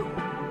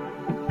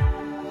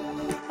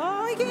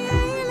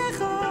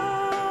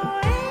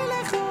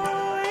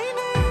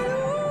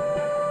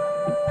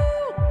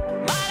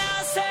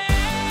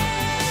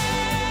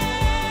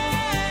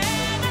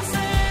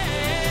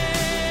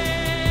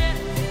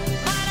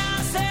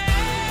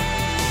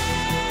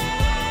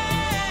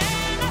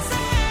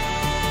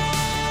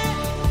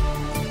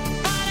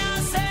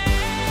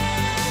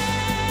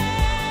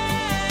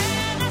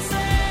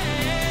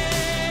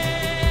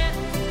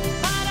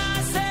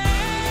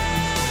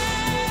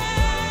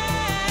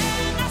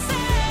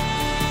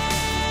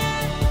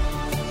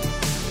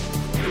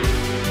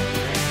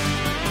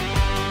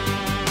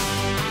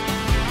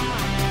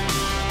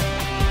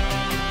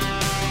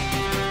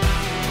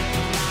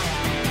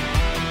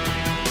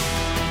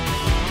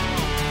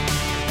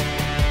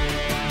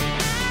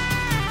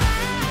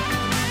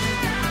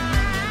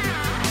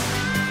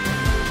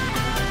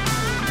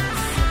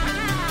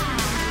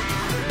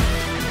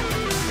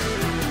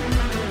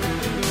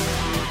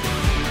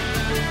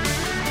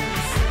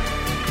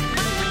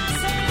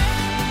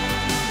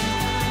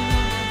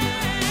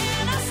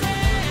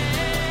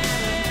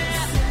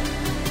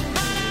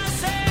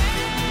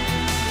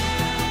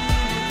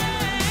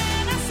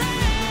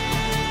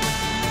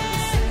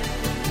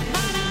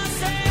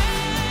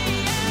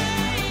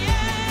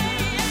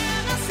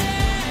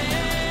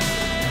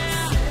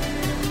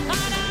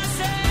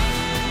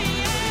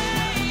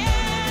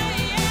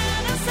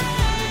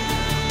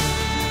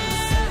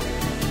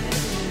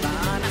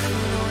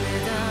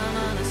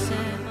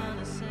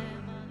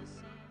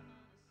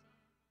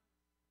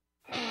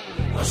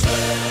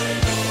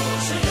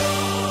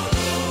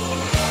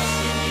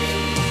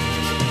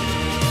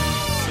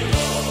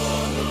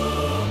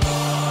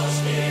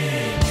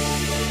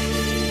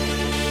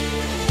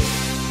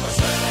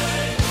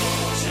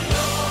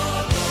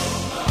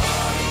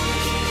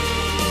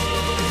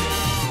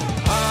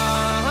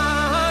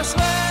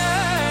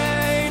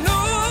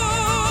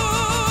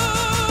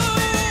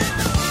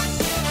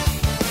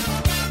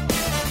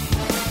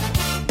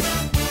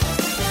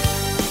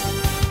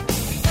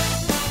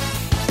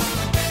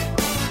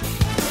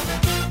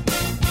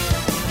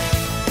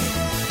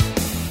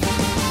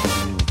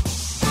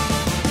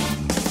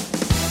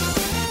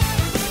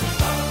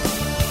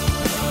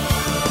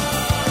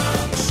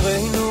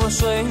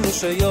 אשרינו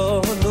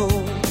שיונו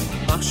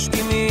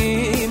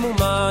משכימים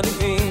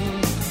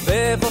ומניבים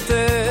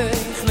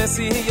בבותיך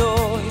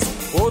נשיאויס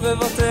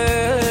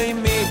ובבתי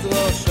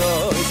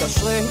מדרשויס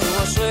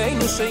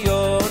אשרינו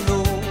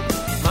שיונו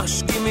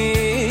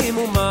משכימים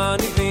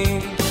ומניבים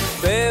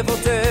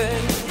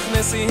בבותיך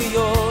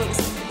נשיאויס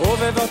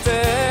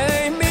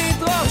ובבתי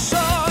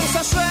מדרשויס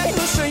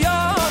אשרינו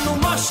שיונו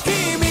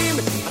משכימים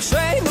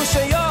אשרינו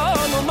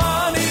שיונו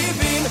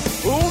מניבים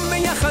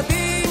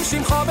ומייחדים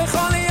שמחה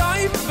בכל יום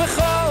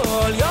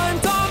בכל יום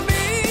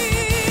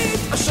תמיד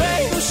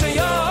אשרינו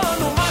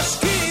שיונו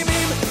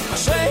משכימים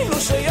אשרינו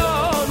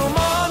שיונו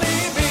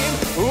מניבים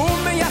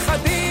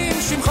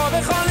ומייחדים שמחה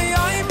בכל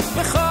יום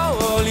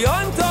בכל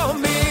יום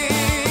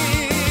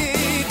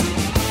תמיד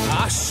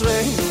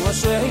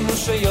אשרינו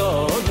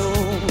שיונו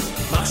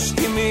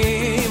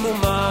משכימים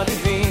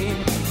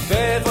ומניבים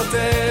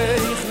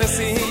בבותיך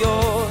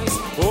נשיאויס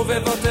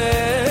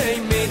ובבתי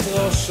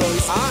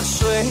מדרשויס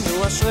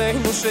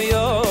אשרינו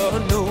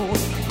שיונו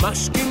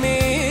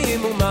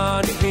משכימים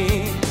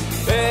ומניבים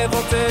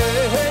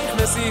בבותיך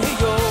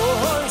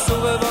נשיאויס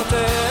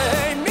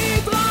ובבתי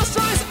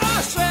מדרשויס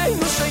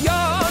אשרינו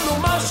שיונו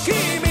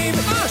משכימים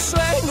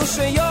אשרינו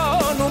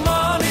שיונו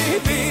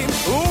מניבים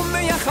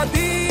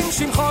ומייחדים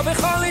שמחה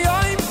בכל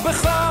יום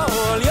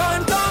בכל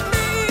יום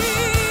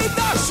תמיד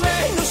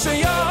אשרינו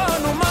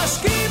שיונו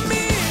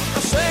משכימים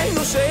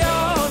אשרינו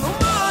שיונו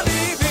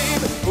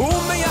מניבים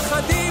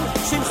ומייחדים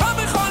שמחה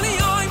בכל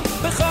יום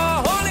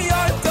בכל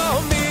יום תמיד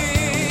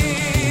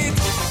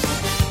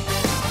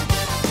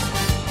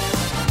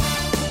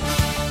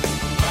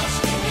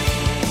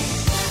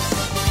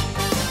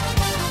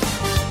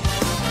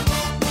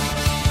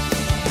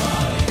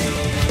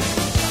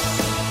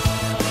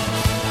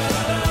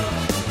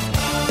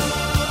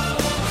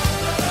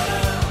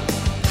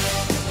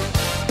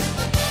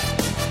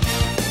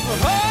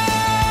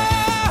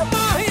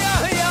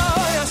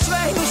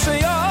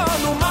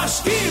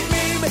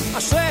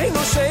אשרינו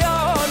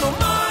שיונו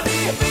מניבים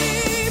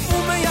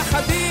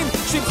ומייחדים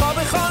שמחה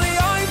בכל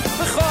יום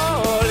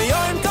בכל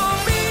יום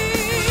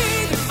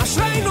תמיד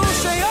אשרינו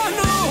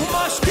שיונו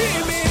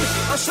משכימים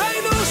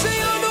אשרינו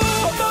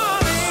שיונו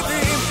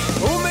מניבים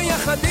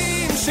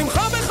ומייחדים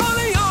שמחה בכל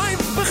יום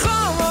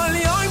בכל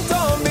יום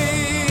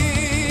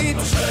תמיד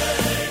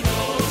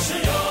אשרינו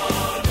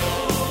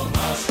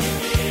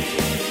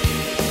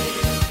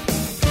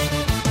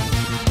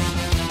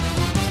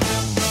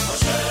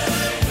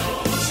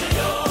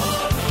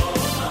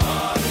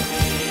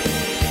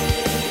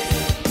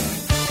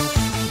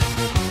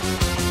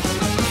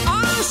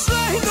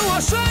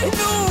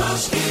שיונו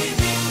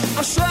משכימים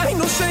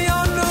אשרינו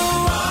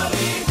שיונו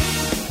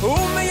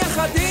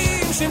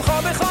ומייחדים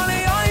שמחה בכל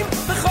יום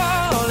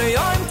בכל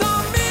יום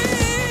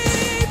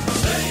תמיד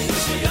אשרינו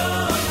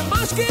שיונו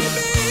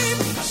משכימים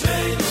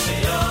אשרינו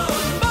שיונו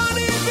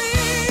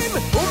מניבים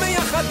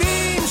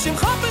ומייחדים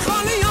שמחה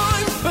בכל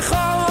יום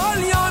בכל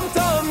יום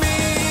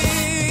תמיד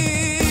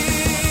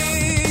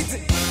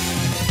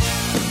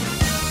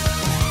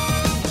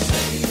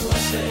אשרינו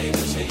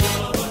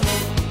שיונו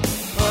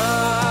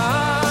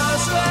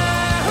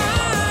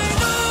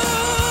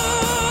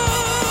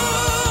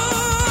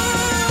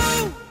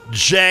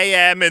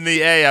JM in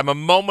the AM. A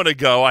moment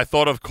ago, I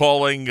thought of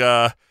calling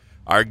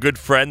our good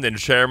friend and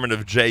chairman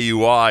of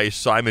JUI,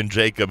 Simon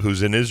Jacob,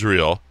 who's in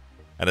Israel.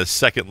 And a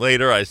second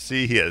later, I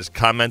see he has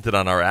commented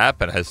on our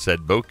app and has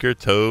said, Boker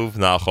Tov,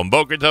 Nachum.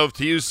 Boker Tov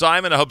to you,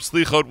 Simon. I hope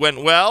Slichot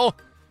went well.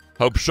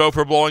 Hope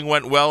shofar blowing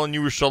went well in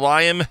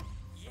Yerushalayim.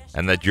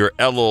 And that your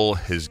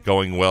Elul is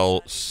going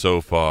well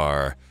so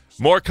far.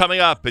 More coming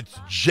up. It's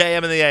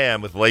JM in the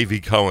AM with Levi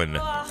Cohen.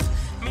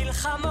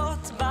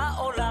 מלחמות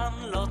בעולם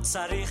לא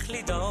צריך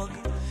לדאוג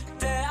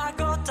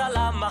דאגות על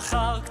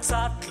המחר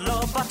קצת לא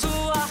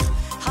בטוח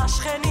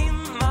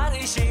השכנים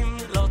מרעישים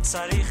לא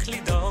צריך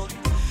לדאוג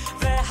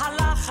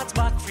והלחץ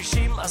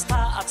בכבישים אז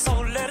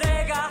תעצור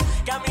לרגע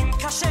גם אם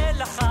קשה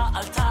לך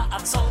אל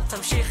תעצור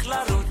תמשיך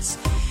לרוץ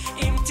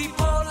אם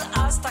תיפול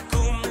אז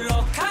תקום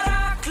לא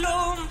קרה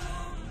כלום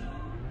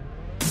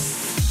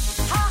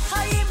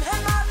החיים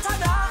הם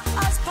מתנה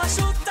אז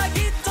פשוט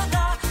תגיד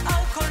תודה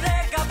על כל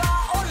רגע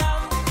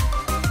בעולם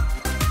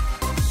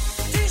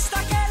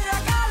תסתכל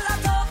רק על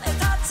הטוב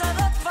את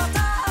הצרות כבר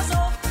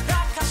תעזוב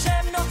רק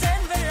השם נותן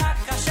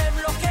ורק השם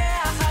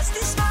לוקח אז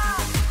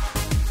תשמח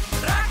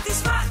רק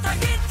תשמח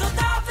תגיד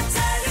תודה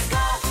וצא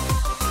לבכות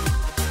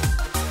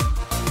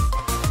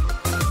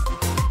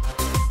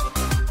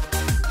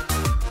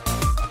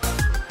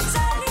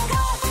צא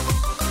לבכות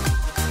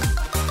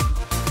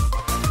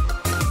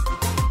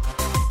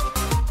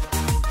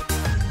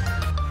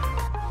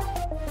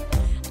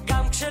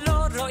גם כשלא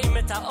רואים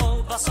את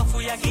האור בסוף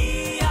הוא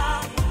יגיע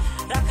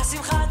רק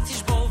השמחה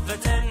תשבור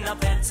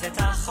ותנפץ את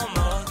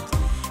החומות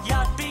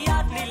יד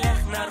ביד נלך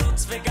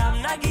נרוץ וגם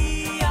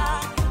נגיע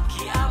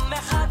כי עם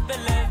אחד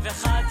בלב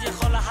אחד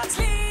יכול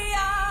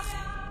להצליח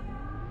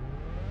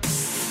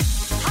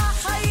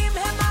החיים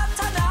הם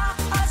מתנה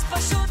אז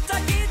פשוט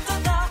תגיד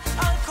תודה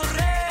על כל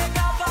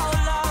רגע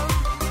בעולם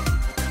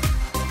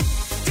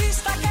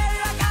תסתכל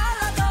רק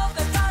על הטוב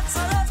את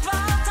הצרות כבר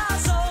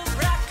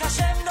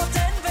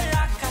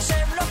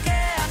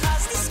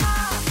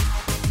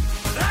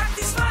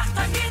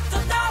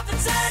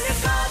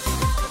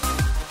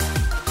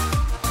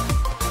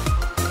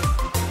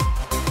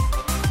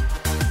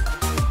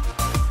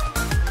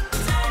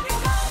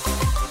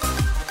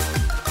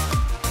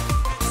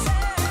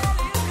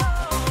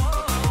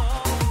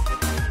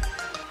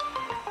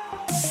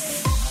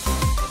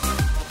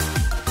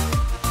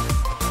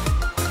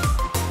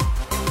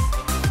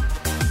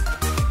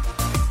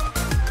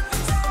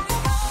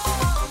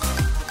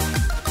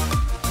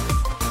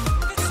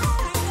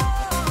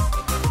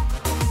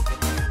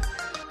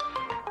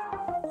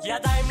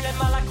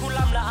למעלה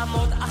כולם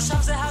לעמוד, עכשיו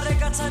זה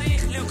הרגע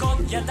צריך לרקוד,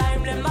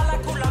 ידיים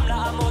למעלה כולם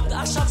לעמוד,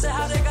 עכשיו זה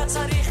הרגע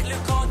צריך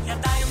לרקוד,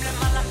 ידיים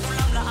למעלה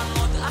כולם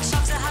לעמוד, עכשיו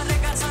זה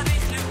הרגע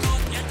צריך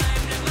לרקוד,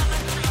 ידיים למעלה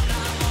כולם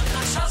לעמוד,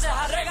 עכשיו זה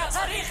הרגע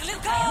צריך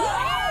לרקוד.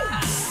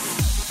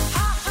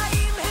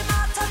 החיים הם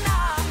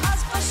מתנה,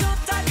 אז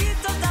פשוט תגיד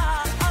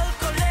תודה על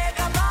כל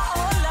רגע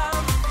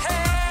בעולם.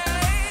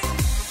 היי,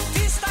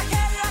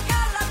 תסתכל רק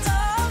על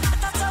הטוב,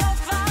 את הצרות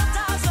כבר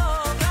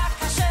תעזוב,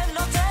 רק השם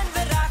נותן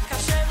ורק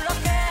השם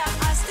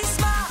לוקח, אז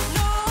תשמח,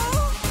 נו,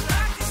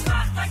 רק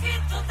תשמח,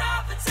 תגיד תודה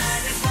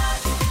בצד אחד.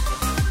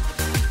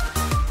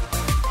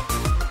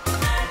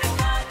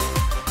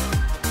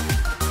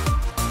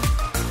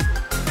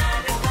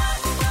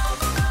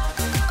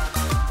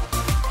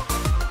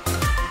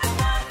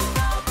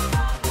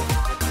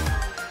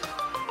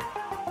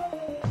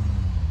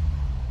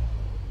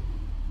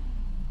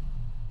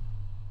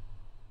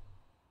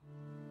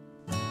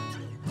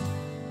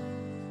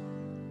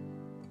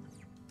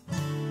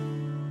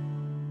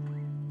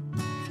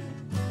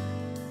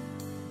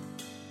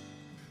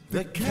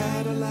 The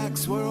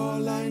Cadillacs were all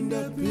lined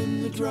up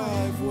in the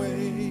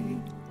driveway.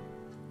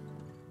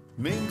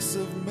 Minks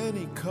of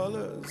many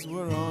colors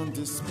were on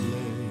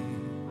display.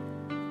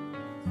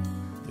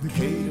 The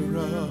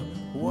caterer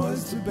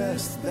was the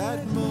best that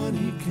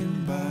money can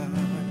buy.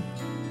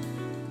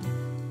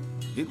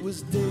 It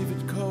was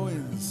David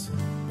Cohen's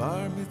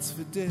bar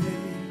mitzvah day.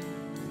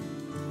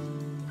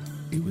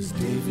 It was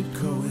David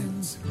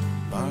Cohen's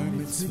bar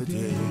mitzvah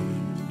day.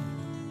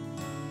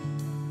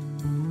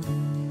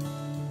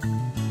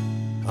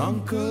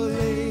 Uncle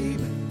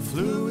Abe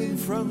flew in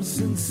from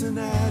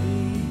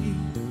Cincinnati,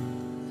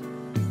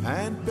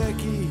 and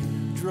Becky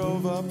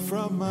drove up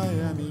from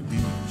Miami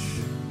Beach.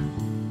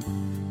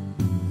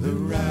 The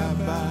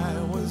rabbi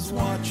was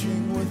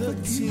watching with a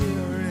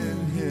tear in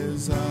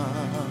his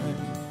eye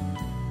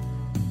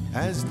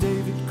as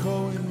David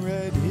Cohen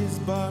read his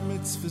bar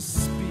mitzvah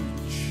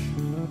speech.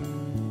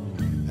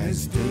 As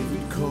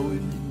David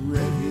Cohen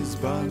read his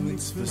bar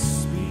mitzvah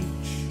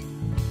speech.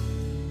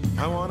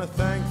 I want to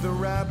thank the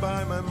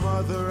rabbi, my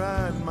mother,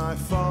 and my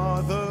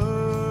father.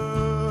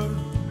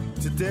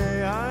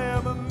 Today I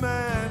am a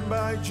man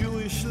by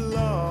Jewish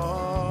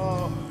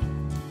law.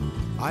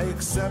 I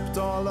accept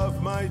all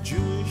of my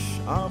Jewish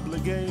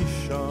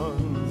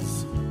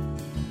obligations.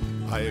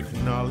 I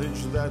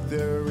acknowledge that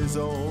there is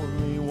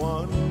only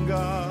one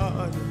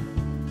God.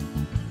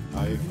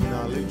 I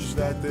acknowledge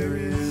that there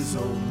is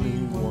only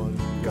one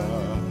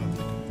God.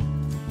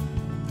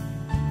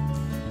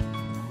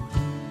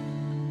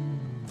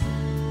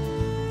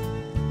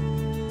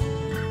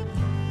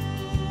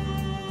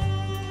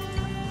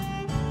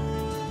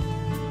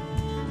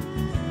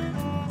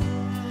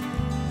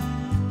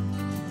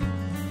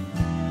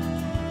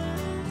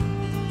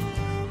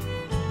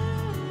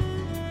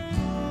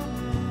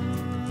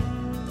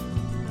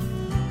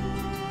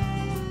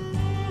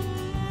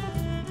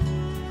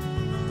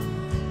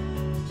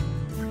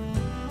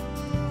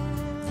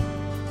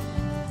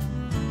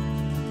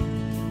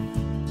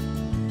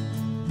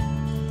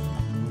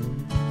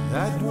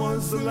 That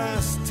was the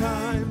last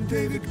time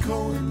David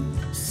Cohen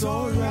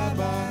saw a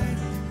rabbi.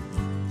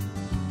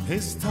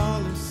 His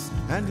talis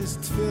and his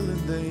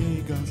tefillin, they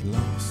got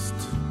lost.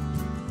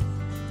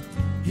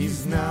 He's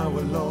now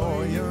a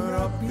lawyer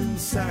up in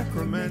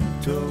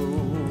Sacramento.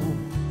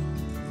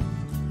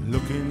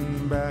 Looking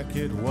back,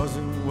 it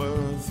wasn't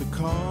worth the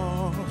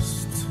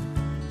cost.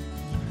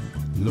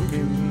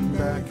 Looking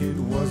back, it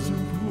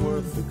wasn't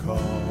worth the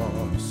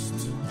cost.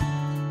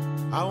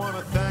 I want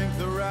to thank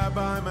the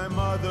rabbi, my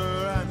mother,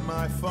 and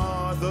my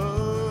father.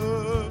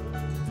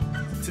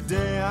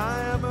 Today I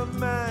am a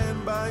man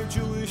by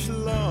Jewish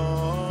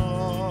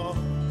law.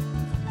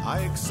 I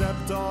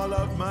accept all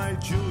of my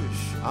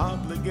Jewish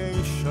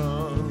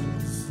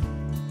obligations.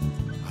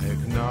 I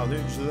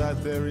acknowledge that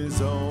there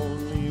is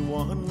only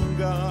one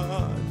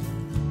God.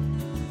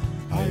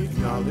 I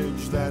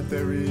acknowledge that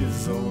there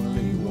is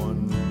only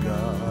one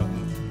God.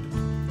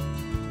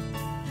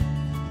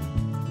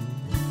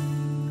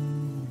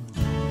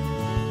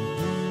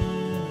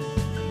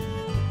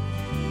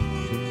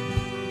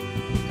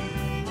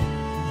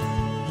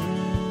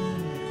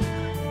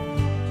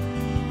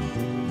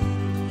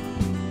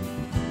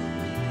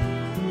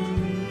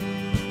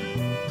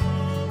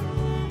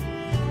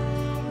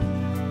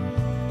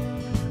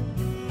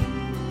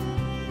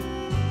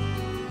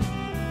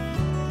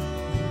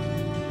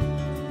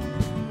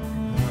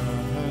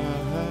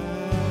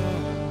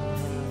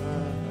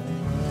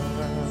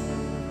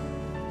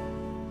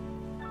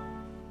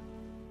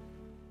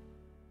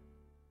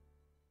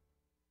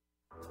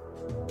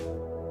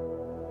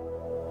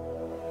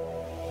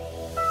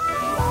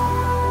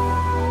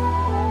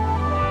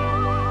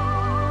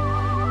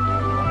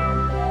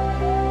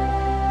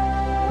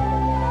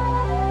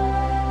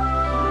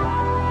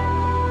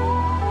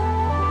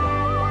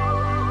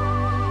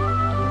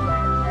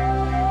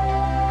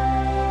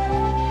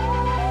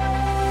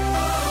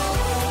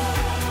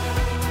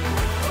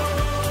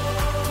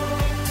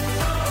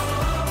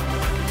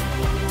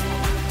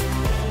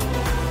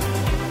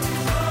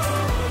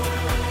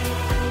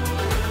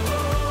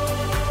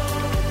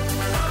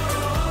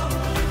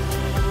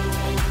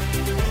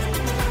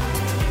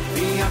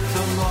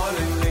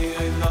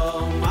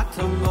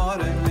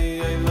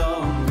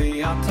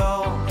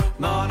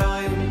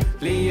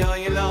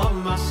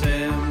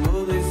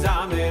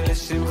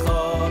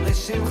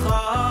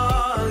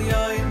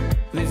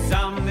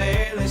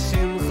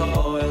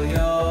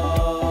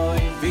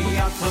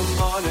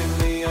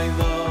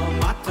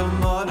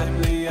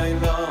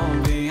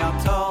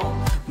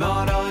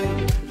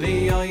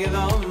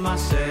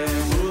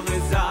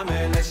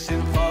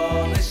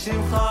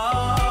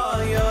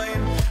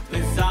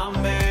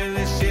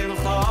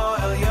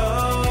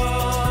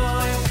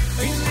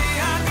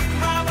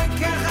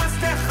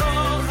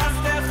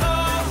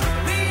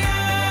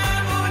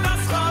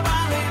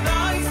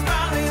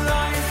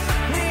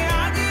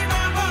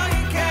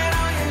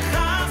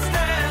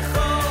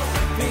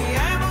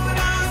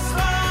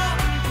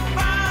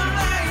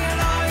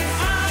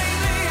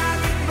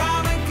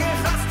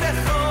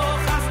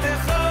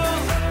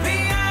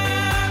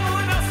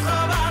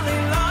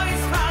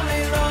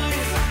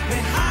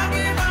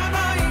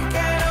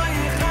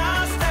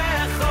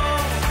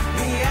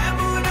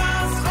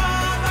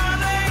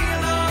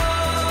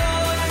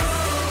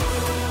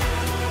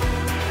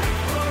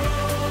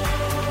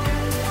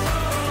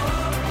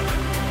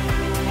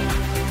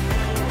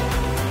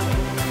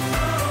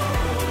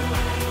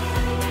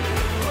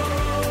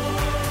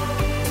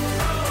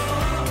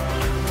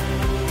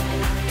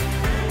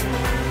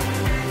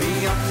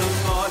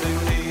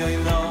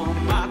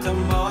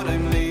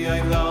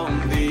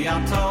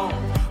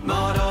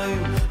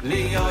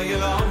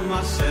 Yom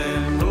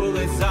Hashem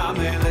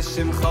Ulizame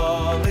L'Shimcha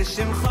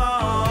L'Shimcha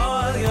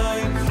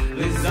Yoim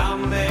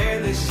Lizame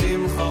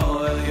L'Shimcha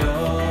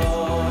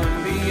Yoim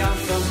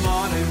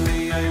Bi'atamonim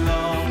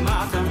Bi'aylam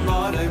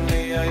Atamonim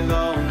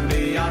Bi'aylam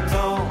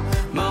Bi'atom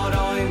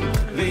Morim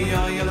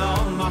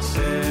Bi'aylam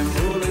Hashem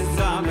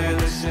Ulizame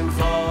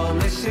L'Shimcha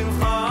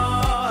L'Shimcha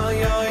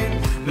Yoim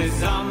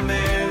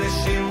Lizame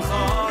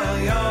L'Shimcha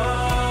Yoim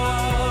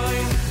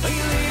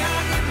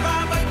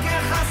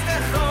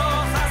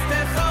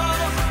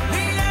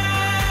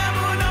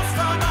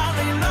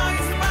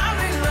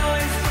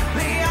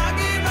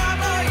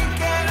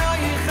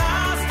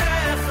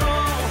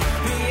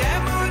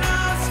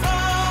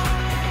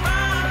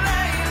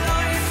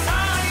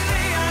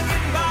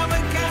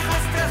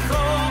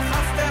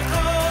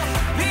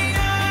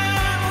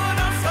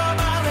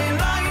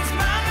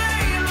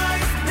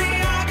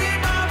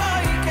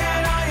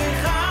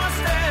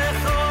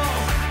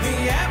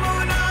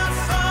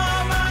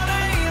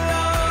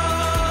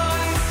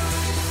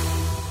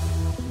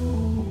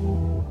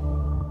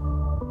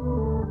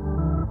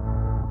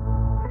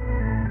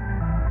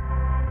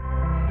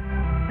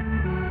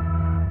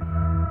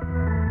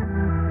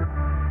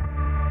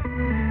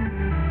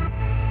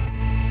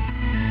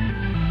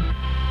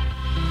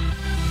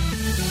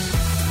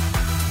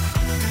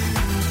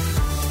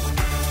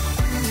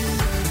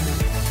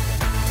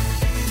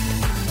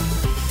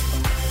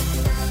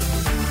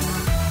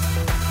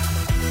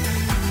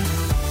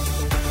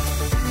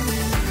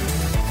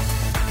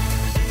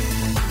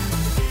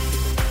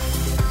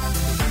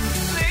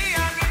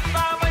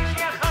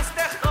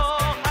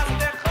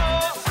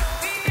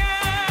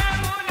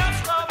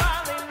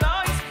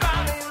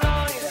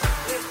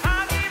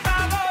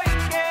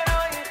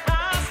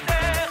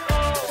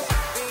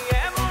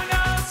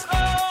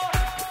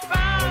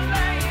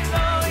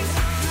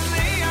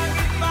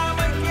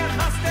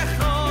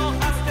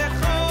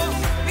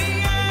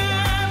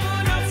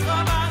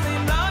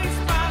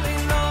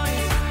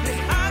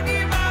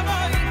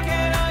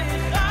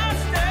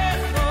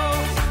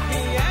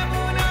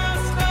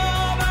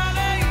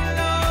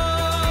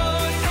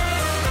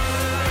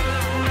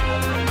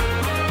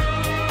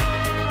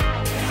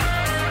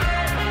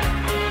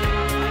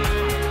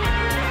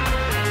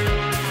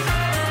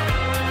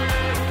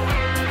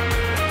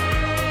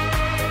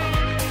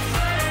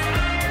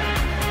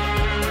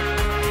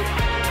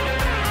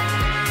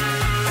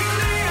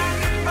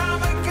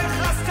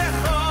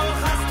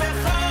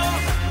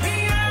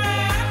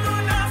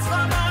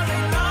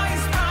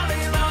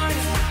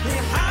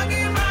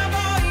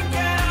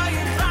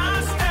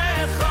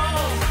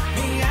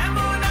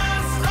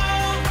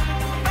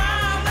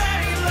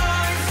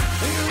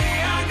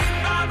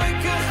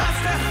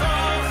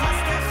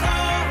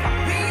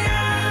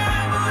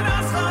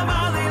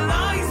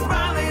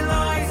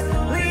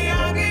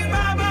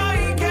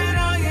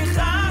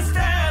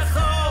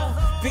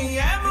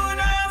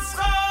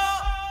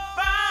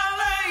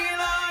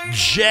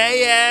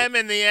JM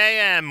in the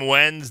AM,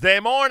 Wednesday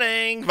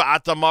morning.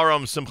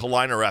 V'atamarom Simcha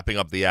Liner wrapping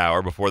up the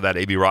hour. Before that,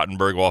 A.B.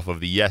 Rottenberg off of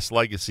the Yes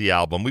Legacy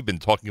album. We've been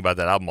talking about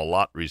that album a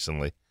lot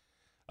recently.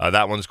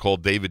 That one's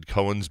called David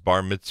Cohen's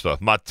Bar Mitzvah.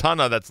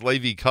 Matana, that's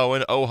Levi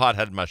Cohen. Ohad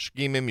had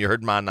Mashkimim. You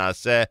heard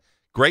Manaseh.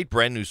 Great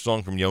brand new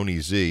song from Yoni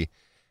Z.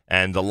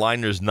 And the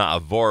Liners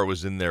Na'avor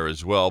was in there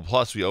as well.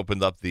 Plus, we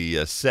opened up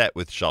the set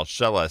with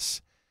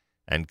Shalsheles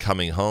and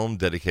Coming Home,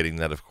 dedicating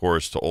that, of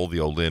course, to all the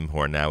Olim who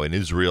are now in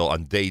Israel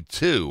on day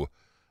 2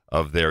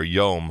 of their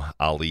Yom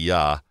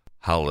Aliyah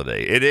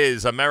holiday. It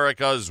is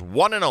America's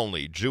one and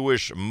only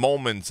Jewish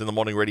Moments in the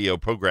Morning radio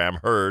program,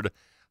 heard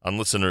on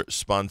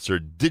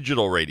listener-sponsored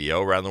digital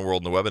radio around the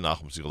world on the web at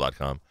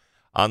NachumSegal.com,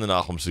 on the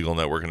Nachum Segal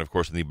Network, and, of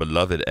course, in the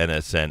beloved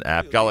NSN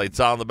app. Galei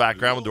Tzal in the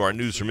background. We'll do our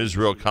news from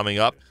Israel coming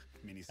up,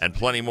 and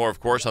plenty more,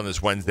 of course, on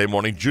this Wednesday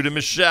morning. Judah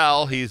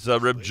Mischel, he's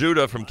Reb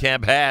Judah from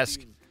Camp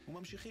HASC.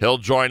 He'll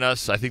join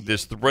us. I think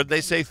there's, what did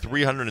they say,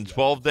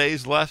 312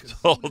 days left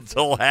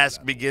until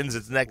HASC begins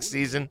its next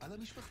season.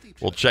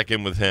 We'll check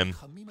in with him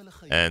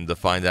and to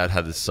find out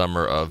how the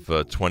summer of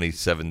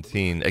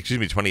 2018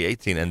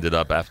 ended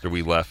up after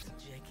we left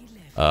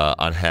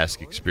on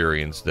HASC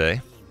Experience Day.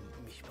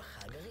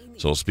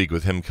 So we'll speak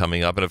with him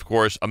coming up. And, of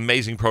course,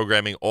 amazing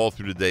programming all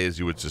through the day, as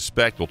you would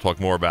suspect. We'll talk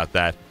more about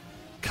that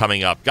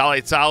coming up.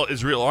 Galei Tzal,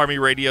 Israel Army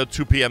Radio,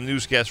 2 p.m.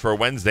 newscast for a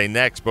Wednesday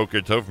next.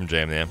 Boker Tov from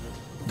JMN.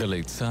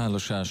 גלי צהל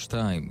השעה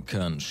 2,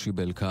 כאן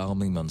שיבל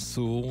כרמי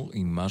מנסור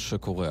עם מה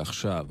שקורה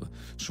עכשיו.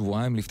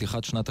 שבועיים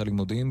לפתיחת שנת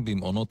הלימודים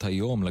במעונות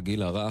היום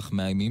לגיל הרך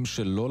מאיימים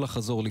שלא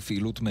לחזור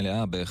לפעילות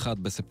מלאה ב-1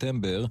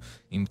 בספטמבר,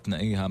 אם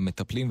תנאי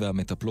המטפלים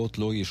והמטפלות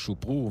לא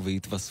ישופרו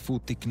והתווספו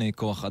תקני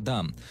כוח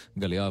אדם.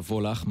 גליה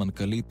וולך,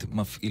 מנכ"לית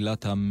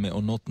מפעילת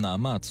המעונות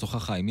נעמת,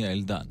 שוחחה עם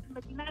יעל דן.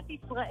 מדינת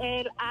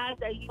ישראל עד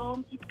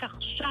היום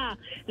התכחשה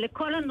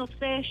לכל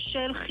הנושא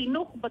של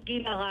חינוך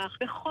בגיל הרך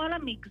בכל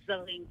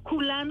המגזרים.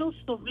 כולנו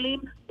סובלים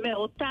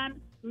מאותן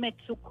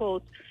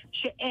מצוקות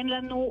שאין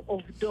לנו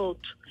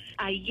עובדות.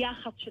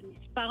 היחס של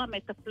מספר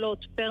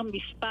המטפלות פר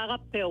מספר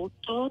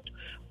הפעוטות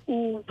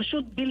הוא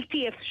פשוט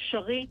בלתי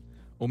אפשרי.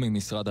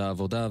 וממשרד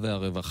העבודה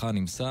והרווחה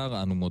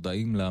נמסר, אנו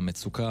מודעים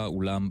למצוקה,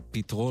 אולם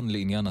פתרון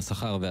לעניין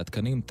השכר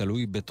והתקנים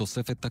תלוי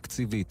בתוספת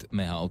תקציבית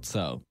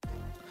מהאוצר.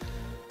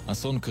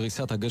 אסון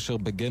קריסת הגשר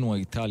בגנואה,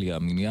 איטליה,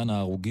 מניין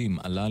ההרוגים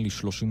עלה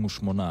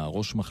ל-38.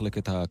 ראש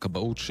מחלקת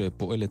הכבאות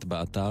שפועלת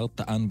באתר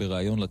טען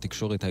בראיון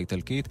לתקשורת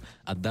האיטלקית,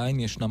 עדיין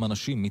ישנם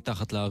אנשים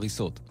מתחת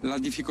להריסות. La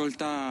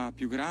difficoltà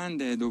più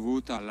grande è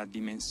dovuta alla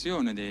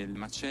dimensione delle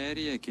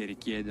macerie che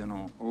richiedono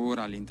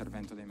ora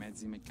l'intervento dei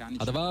mezzi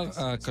meccanici. הדבר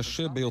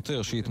הקשה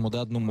ביותר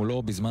שהתמודדנו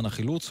מולו בזמן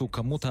החילוץ הוא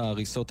כמות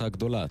ההריסות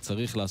הגדולה.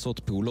 צריך לעשות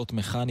פעולות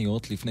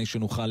מכניות לפני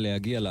שנוכל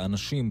להגיע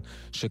לאנשים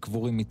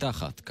שקבורים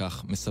מתחת,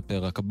 כך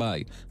מספר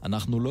הכבאי.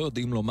 אנחנו לא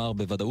יודעים לומר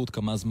בוודאות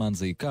כמה זמן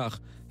זה ייקח,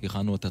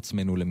 הכנו את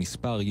עצמנו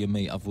למספר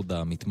ימי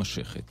עבודה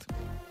מתמשכת.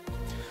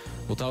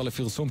 הותר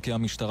לפרסום כי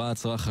המשטרה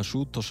עצרה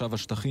חשוד תושב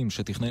השטחים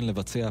שתכנן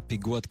לבצע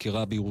פיגוע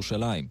דקירה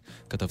בירושלים.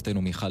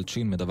 כתבתנו מיכל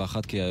צ'ין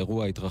מדווחת כי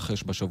האירוע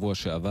התרחש בשבוע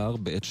שעבר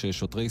בעת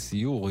ששוטרי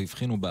סיור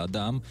הבחינו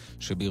באדם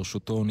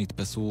שברשותו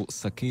נתפסו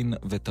סכין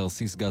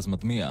ותרסיס גז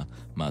מדמיע.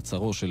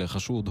 מעצרו של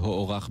החשוד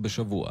הוארך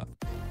בשבוע.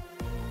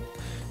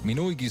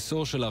 מינוי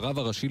גיסו של הרב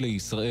הראשי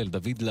לישראל,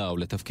 דוד לאו,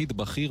 לתפקיד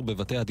בכיר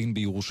בבתי הדין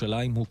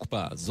בירושלים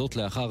הוקפא. זאת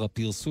לאחר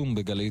הפרסום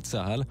בגלי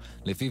צהל,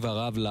 לפיו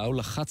הרב לאו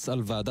לחץ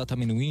על ועדת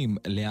המינויים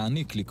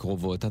להעניק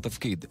לקרובו את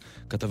התפקיד.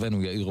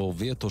 כתבנו יאיר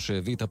אורביטו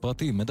שהביא את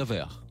הפרטים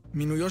מדווח.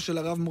 מינויו של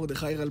הרב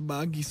מרדכי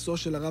רלב"ג, גיסו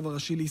של הרב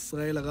הראשי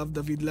לישראל, הרב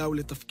דוד לאו,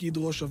 לתפקיד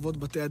ראש אבות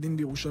בתי הדין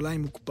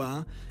בירושלים הוקפא,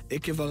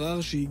 עקב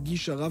ערר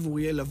שהגיש הרב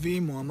אוריאל לוי,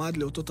 מועמד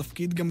לאותו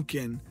תפקיד גם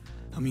כן.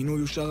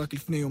 המינוי אושר רק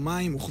לפני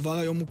יומיים וכבר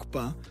היום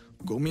הוקפא.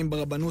 גורמים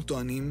ברבנות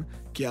טוענים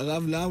כי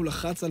הרב לאו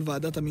לחץ על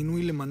ועדת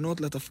המינוי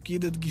למנות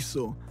לתפקיד את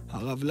גיסו.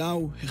 הרב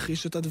לאו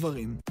הכחיש את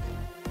הדברים.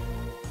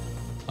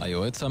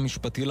 היועץ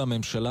המשפטי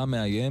לממשלה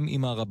מאיים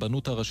אם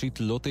הרבנות הראשית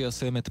לא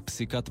תיישם את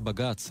פסיקת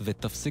בג"ץ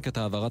ותפסיק את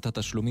העברת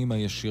התשלומים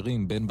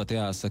הישירים בין בתי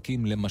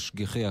העסקים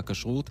למשגיחי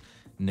הכשרות,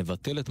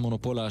 נבטל את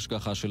מונופול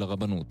ההשגחה של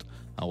הרבנות.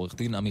 העורך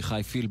דין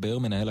עמיחי פילבר,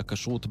 מנהל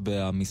הכשרות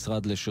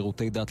במשרד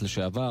לשירותי דת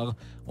לשעבר,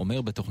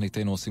 אומר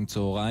בתוכניתנו עושים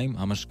צהריים,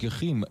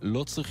 המשגיחים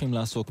לא צריכים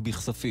לעסוק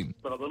בכספים.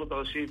 הרבנות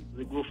הראשית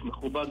זה גוף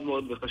מכובד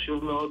מאוד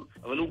וחשוב מאוד,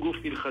 אבל הוא גוף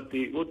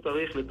הלכתי, הוא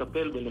צריך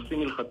לטפל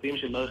בנושאים הלכתיים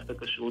של מערכת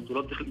הכשרות, הוא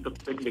לא צריך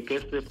להתעסק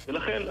בכסף,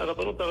 ולכן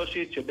הרבנות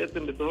הראשית שבעצם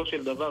בסופו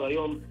של דבר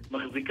היום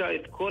מחזיקה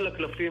את כל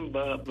הקלפים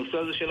בנושא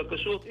הזה של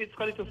הכשרות, היא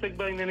צריכה להתעסק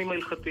בעניינים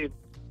ההלכתיים.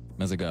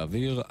 מזג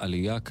האוויר,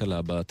 עלייה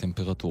קלה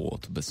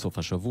בטמפרטורות, בסוף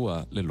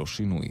השבוע ללא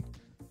שינוי.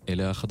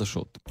 אלה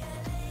החדשות.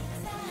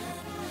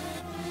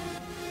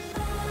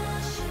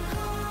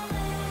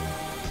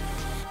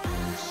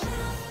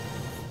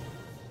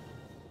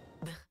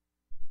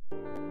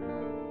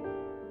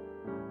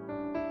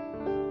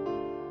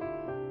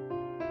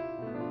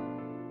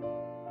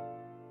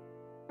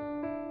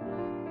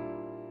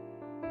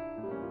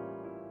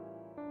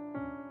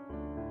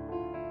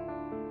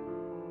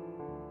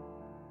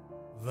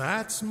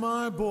 That's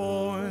my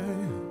boy,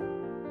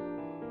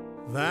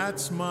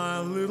 that's my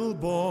little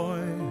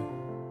boy,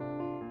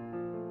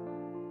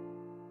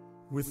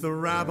 with the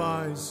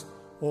rabbis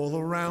all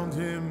around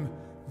him,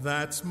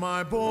 that's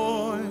my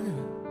boy,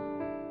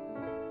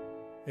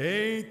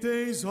 8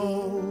 days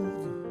old,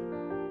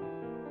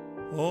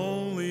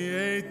 only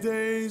 8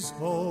 days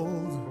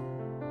old,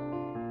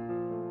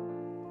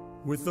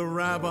 with the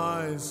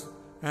rabbis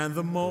and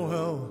the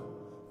mohel,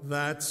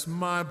 that's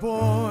my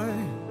boy.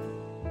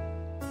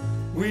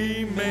 We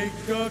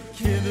make a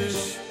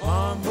kiddush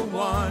on the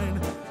wine,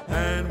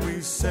 and we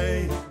say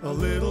a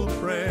little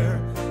prayer,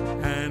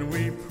 and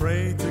we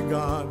pray to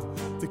God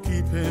to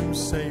keep him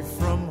safe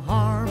from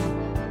harm.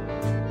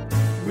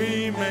 We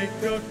make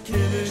a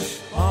kiddush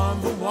on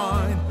the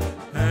wine,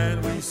 and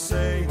we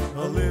say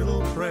a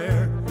little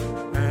prayer,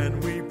 and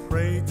we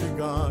pray to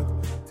God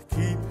to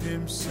keep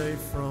him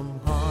safe from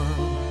harm.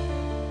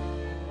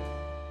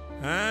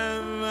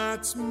 And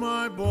that's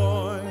my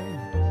boy,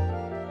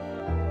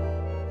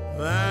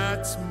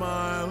 that's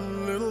my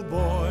little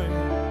boy,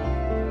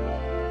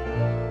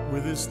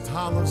 with his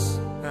talus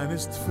and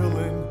his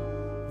tefillin,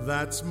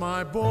 that's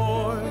my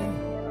boy.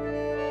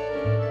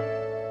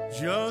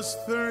 Just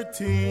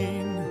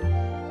 13,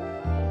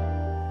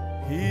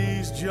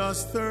 he's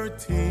just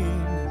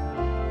 13.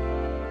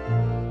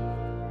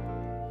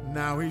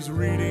 Now he's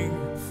reading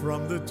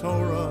from the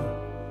Torah,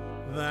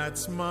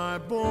 that's my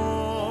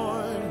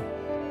boy.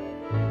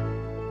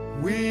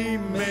 We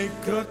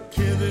make a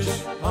kiddush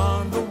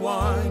on the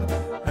wine,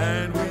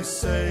 and we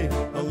say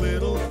a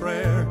little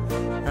prayer,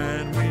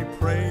 and we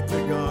pray to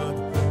God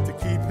to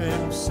keep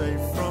him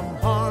safe from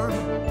harm.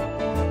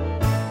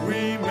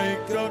 We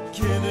make a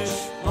kiddush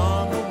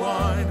on the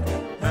wine,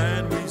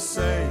 and we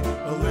say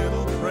a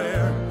little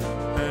prayer,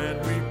 and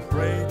we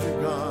pray to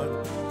God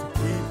to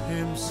keep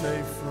him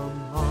safe from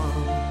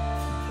harm.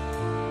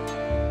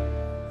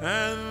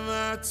 And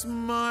that's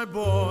my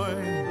boy,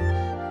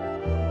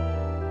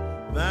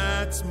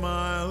 that's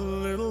my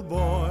little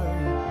boy.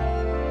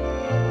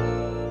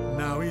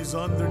 Now he's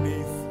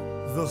underneath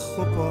the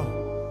chuppah,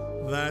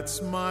 that's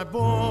my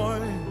boy.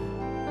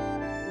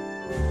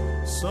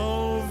 So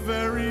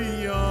very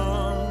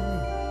young,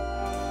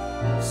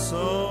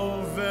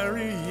 so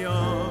very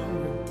young,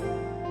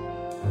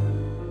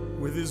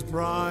 with his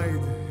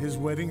bride, his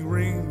wedding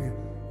ring,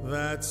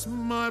 that's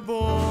my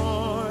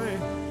boy.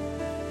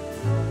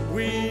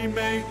 We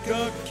make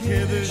a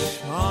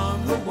kiddush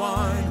on the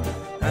wine,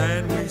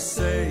 and we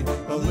say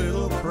a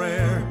little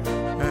prayer,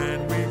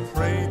 and we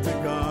pray to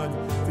God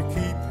to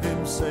keep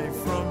him safe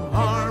from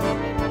harm.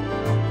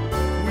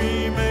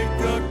 We make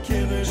a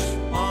kiddush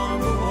on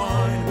the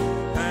wine,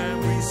 and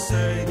we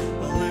say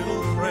a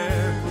little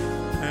prayer,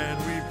 and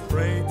we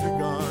pray to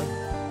God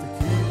to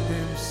keep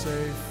him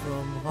safe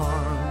from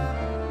harm.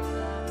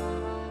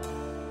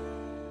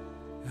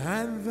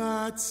 And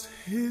that's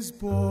his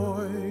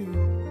boy.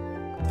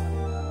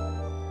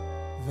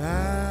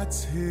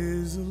 That's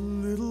his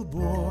little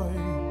boy,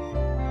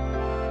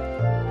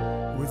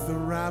 with the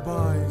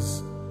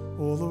rabbis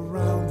all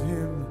around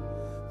him.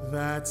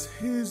 That's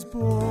his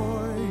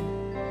boy,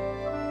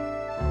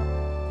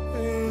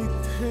 8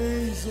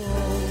 days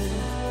old,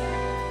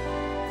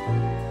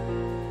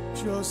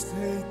 just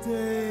 8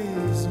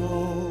 days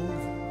old,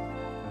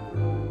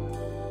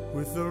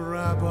 with the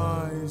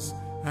rabbis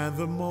and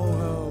the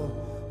mohel.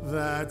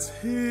 That's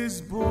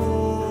his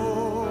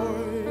boy.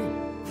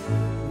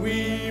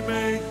 We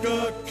make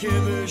a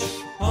kiddush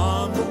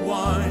on the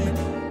wine,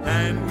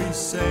 and we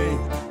say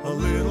a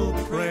little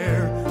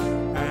prayer,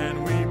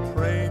 and we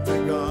pray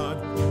to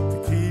God to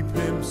keep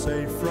him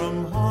safe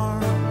from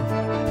harm.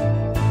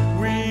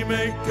 We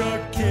make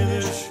a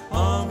kiddush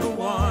on the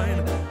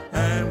wine,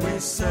 and we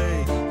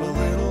say a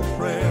little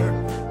prayer,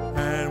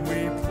 and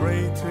we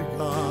pray to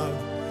God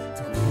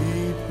to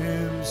keep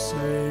him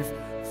safe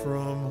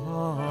from harm.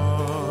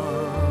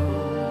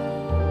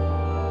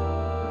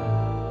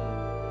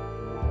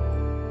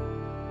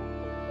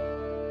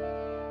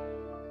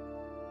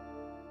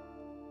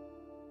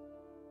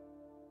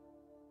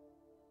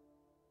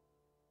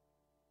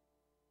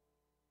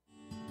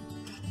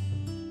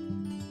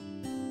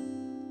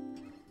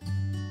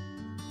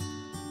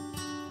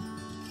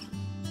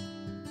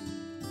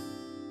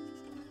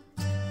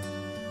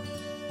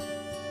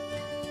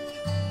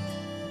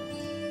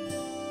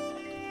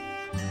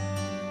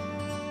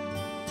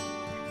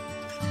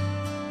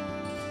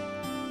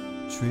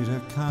 Treat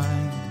her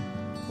kind,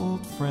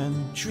 old friend,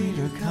 treat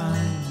her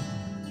kind.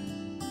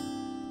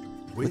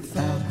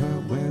 Without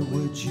her, where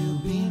would you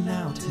be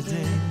now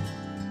today?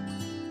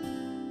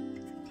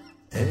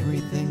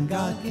 Everything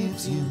God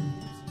gives you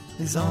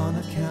is on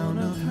account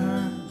of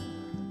her,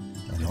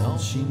 and all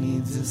she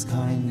needs is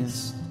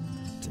kindness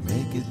to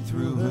make it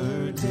through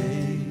her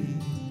day.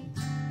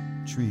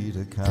 Treat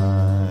her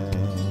kind.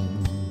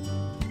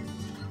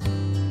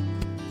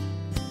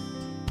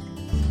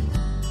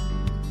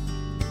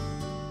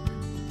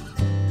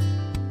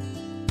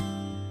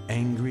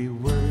 Angry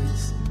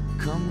words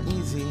come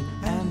easy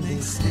and they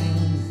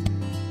sting.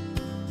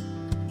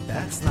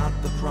 That's not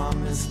the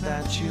promise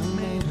that you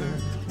made her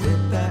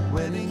with that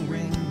wedding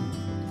ring.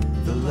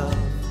 The love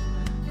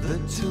the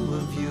two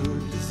of you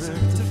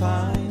deserve to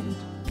find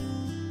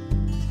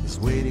is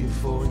waiting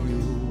for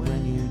you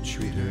when you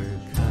treat her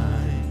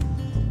kind.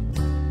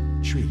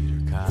 Treat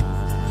her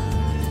kind.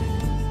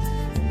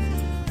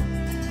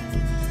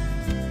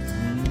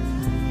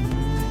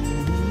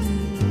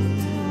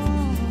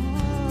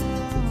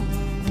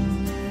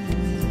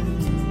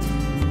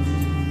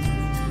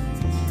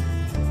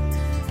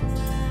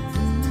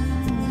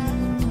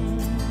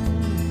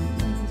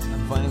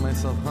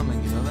 Myself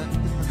humming, you know that?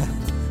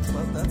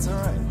 But that's all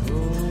right.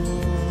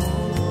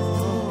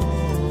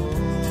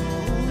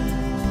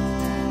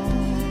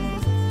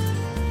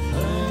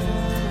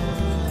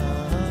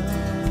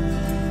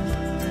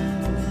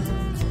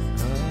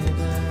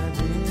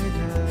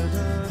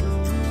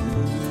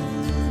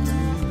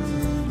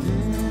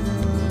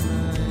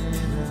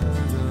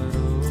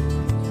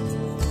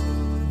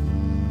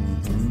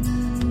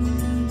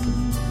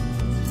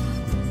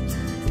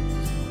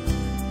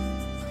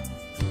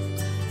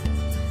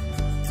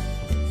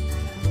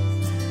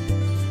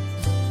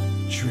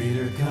 Treat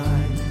her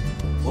kind,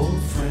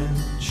 old friend,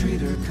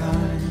 treat her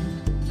kind.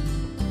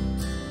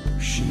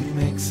 She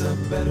makes a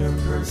better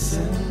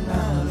person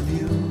out of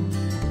you.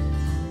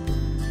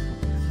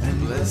 And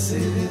blessed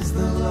is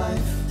the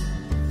life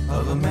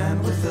of a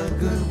man with a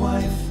good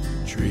wife.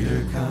 Treat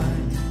her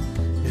kind,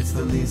 it's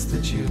the least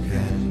that you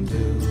can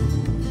do.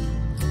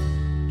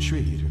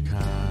 Treat her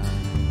kind.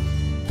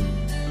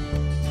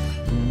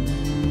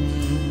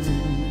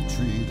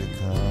 Treat her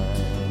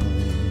kind.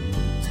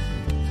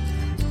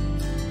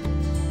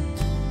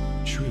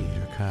 Treat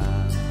her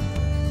kind.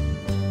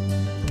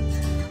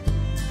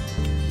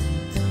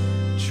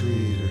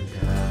 Treat her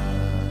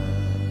kind.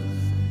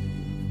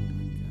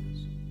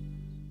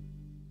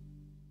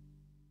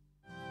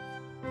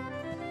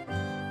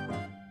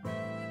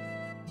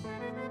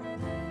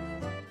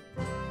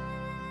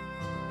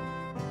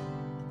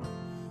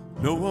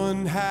 No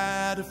one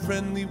had a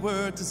friendly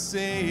word to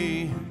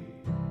say.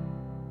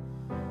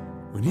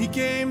 When he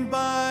came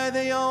by,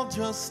 they all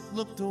just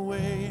looked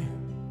away.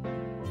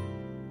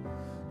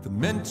 The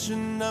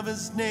mention of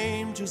his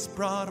name just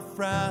brought a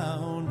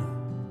frown.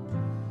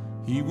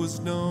 He was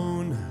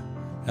known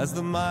as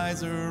the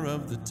miser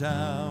of the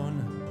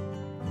town.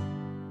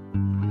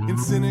 In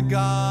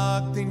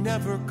synagogue, they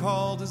never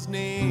called his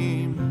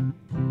name.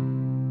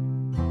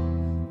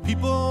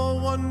 People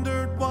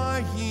wondered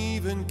why he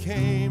even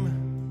came.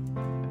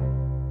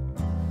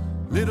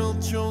 Little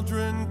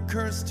children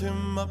cursed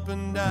him up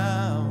and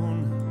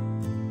down.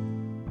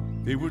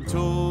 They were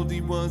told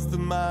he was the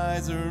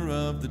miser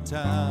of the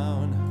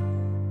town.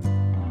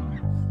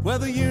 Well,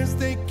 the years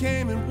they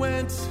came and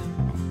went,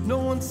 no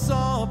one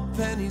saw a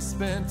penny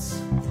spent,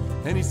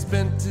 and he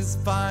spent his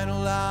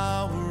final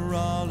hour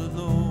all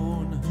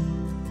alone.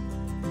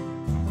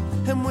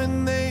 And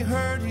when they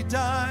heard he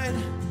died,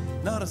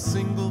 not a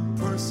single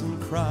person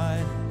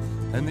cried,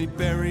 and they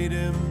buried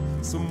him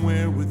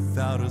somewhere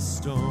without a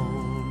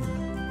stone.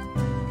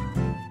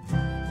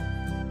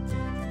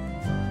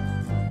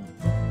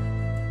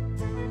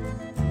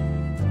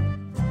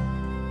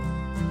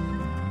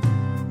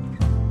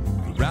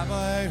 The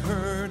rabbi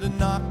heard a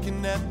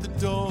knocking at the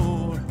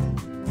door.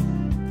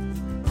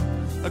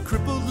 A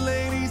crippled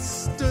lady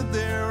stood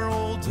there,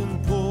 old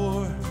and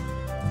poor.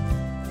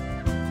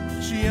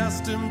 She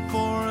asked him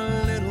for a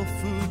little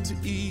food to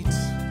eat,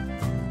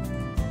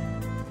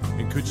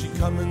 and could she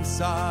come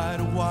inside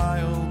a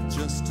while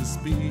just to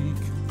speak?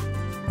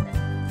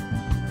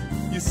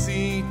 You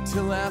see,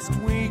 till last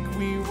week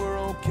we were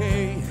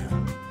okay.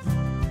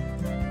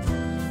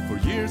 For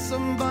years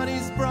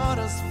somebody's brought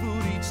us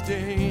food each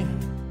day.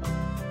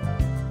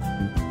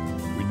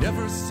 We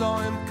never saw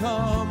him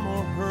come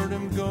or heard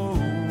him go.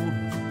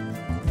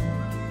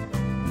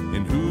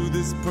 And who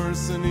this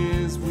person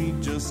is, we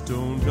just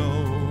don't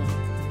know.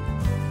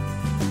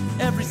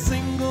 Every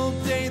single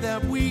day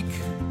that week,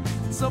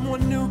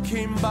 someone new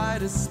came by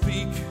to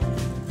speak.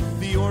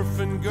 The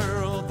orphan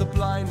girl, the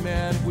blind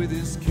man with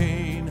his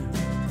cane.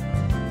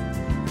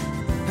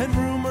 And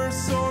rumors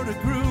sorta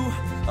grew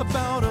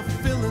about a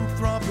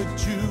philanthropic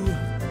Jew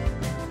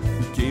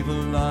who gave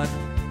a lot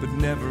but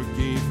never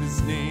gave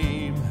his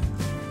name.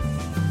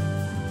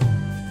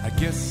 I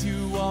guess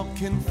you all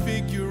can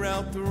figure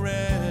out the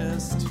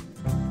rest.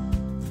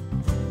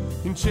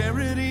 In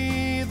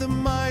charity, the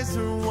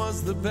miser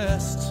was the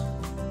best.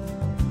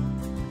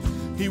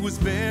 He was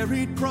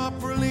buried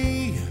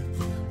properly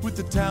with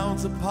the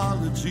town's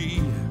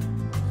apology.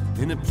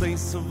 In a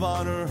place of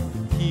honor,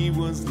 he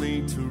was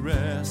laid to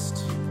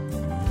rest.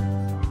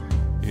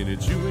 In a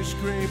Jewish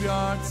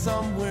graveyard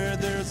somewhere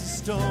there's a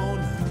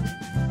stone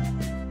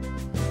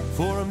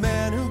for a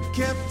man who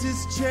kept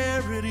his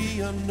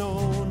charity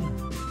unknown.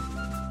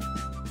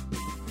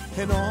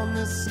 And on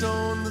this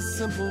stone the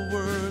simple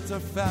words are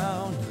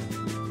found: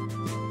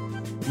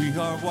 we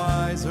are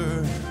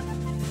wiser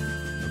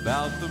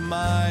about the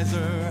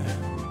miser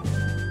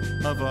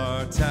of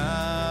our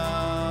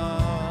town.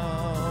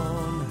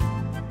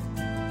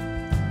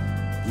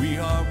 We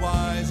are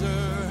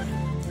wiser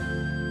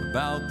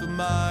about the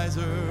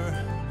miser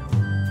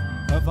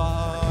of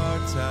our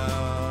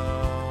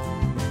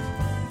town.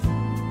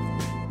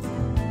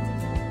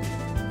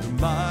 The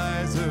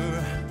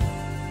miser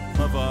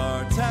of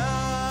our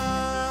town.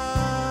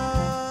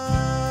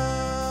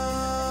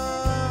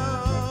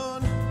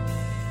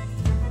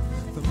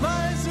 The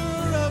miser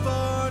of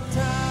our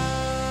town.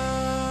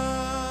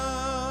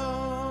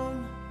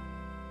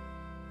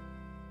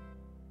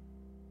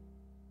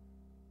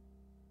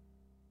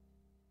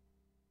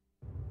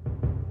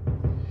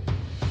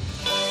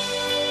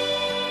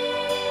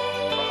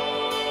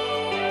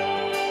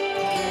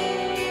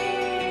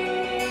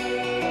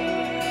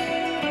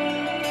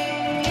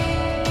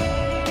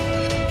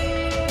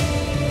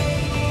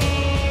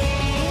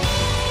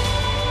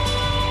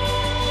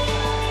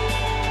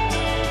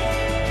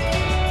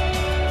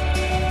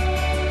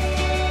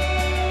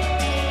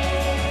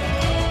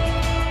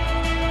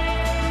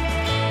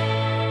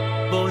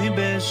 בואי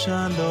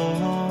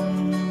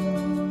בשלום,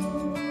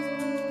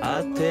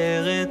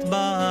 עטרת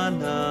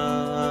בעלה,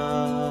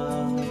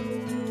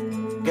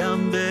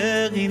 גם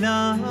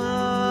ברינה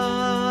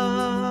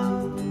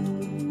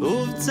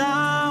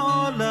ובצע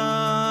עולה,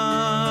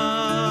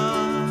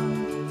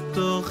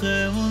 תוך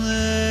אמוני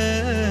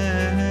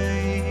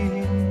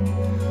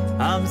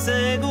עם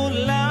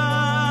סגולה.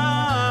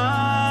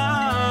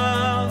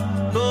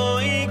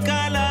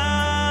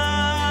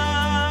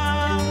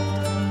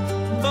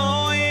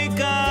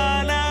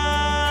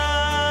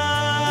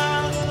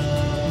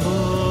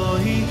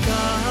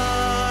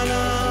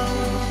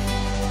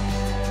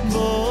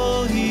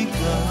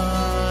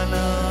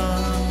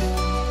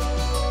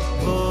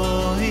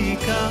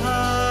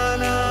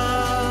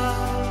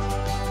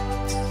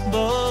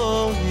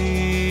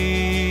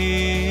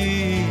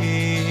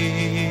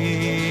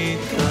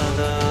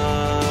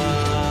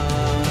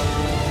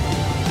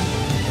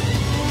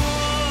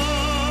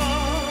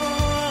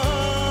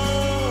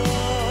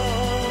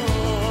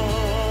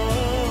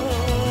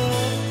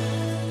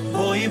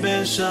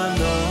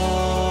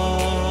 בשלום,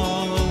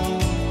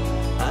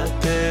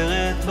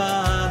 עטרת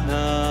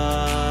בעלה,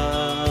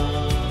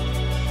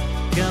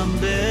 גם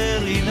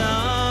ברינה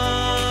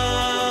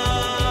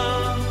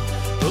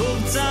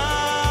ובצע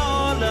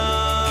עולה,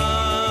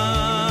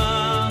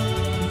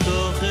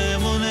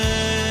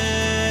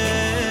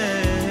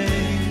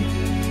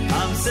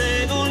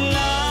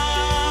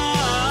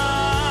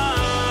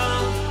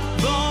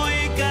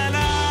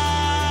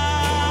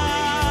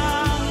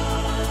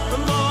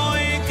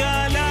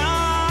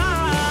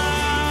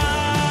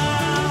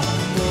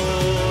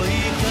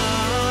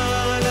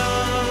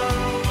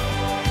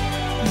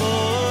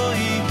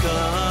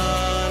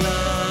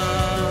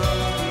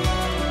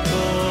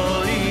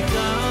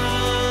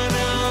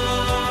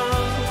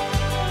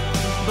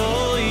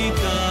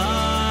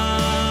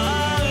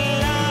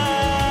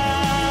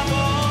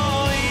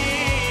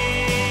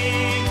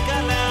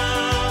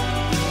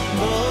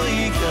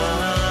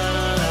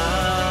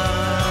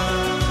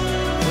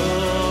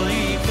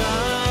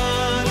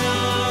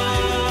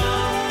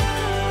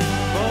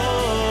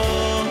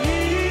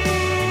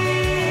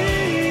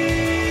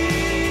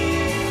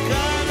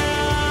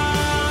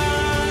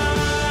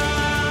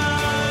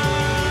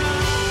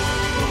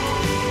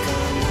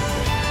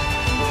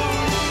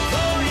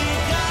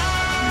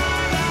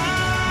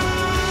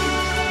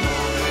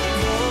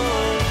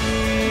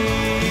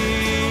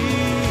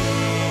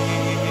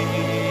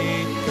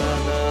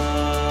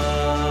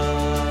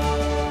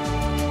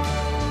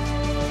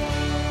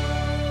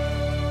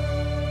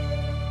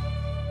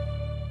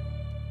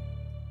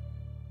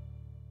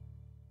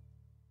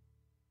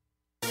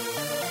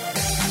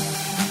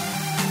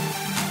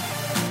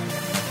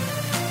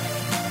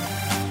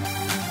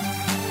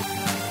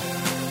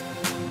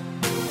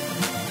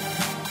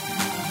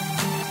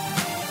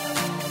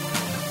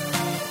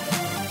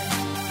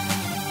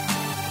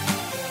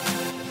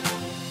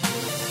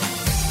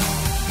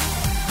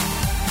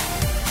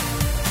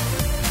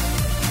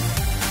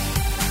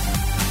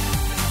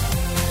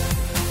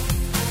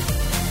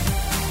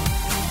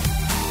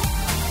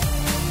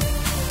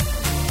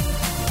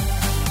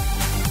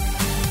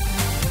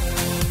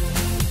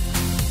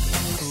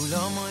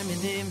 כולם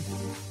עומדים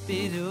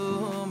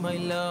בירום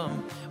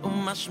העולם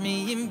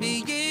ומשמיעים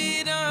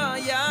בידע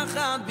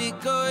יחד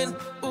בקול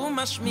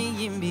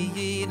ומשמיעים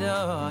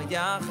בידע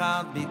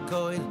יחד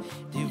בקול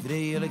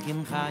דברי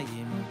אלוקים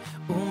חיים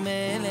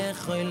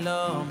ומלך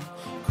העולם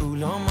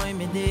כולם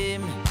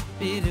עומדים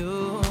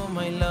בירום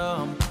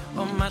העולם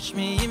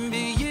ומשמיעים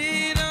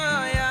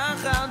בידע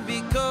יחד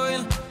בקול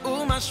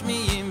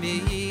ומשמיעים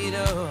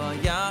בידע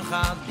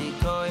יחד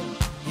בקול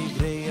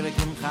דברי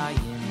אלוקים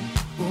חיים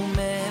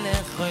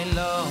ומלך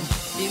העולם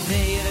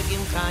דברי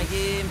אלוקים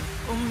חיים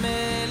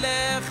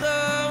ומלך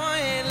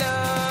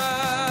העולם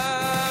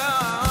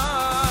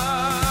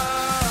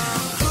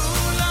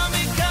כולם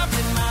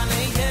מקבלים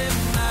עליהם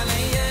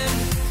עליהם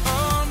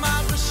עול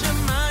מלכות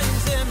שמיים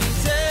זה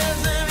מזה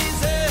זה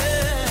מזה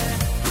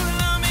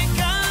כולם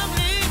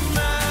מקבלים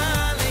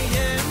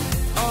עליהם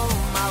עול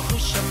מלכות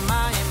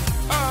שמיים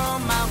עול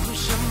מלכות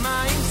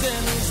שמיים זה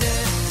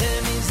מזה זה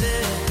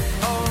מזה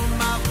עול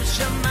מלכות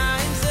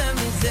שמיים זה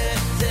מזה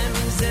זה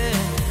מזה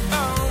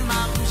עול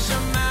מלכות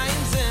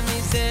שמיים זה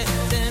מזה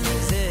זה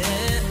מזה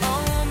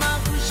עול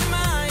מלכות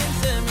שמיים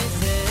זה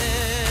מזה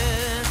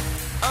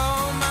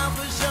עול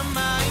מלכות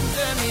שמיים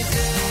זה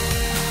מזה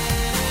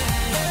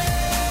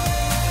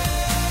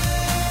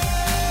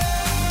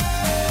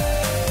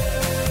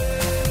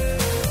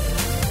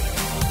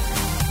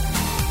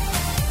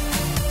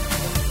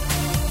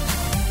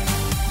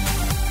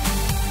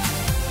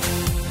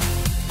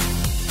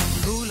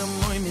כולם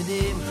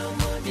עומדים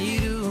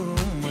בירום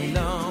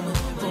העולם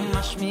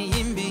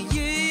ומשמיעים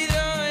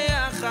בידו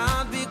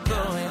יחד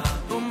בקול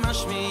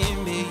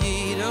ומשמיעים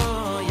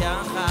בידו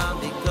יחד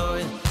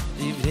בקול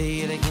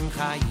דברי אלוקים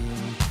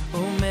חיים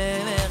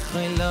ומלך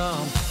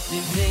העולם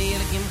דברי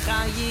אלוקים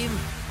חיים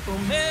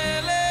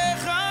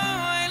ומלך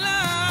העולם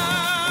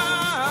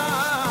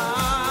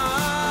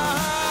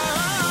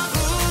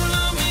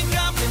כולם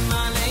מקבלים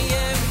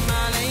עליהם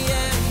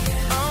עליהם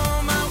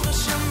עול מלכות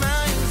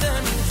שמיים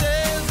זה מזה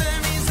זה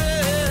מזה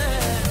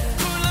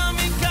כולם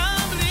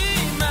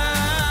מקבלים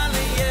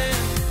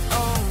עליהם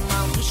עול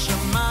מלכות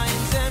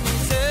שמיים זה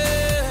מזה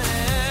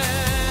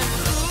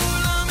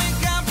כולם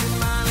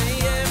מקבלים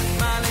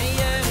עליהם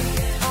עליהם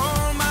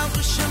עול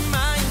מלכות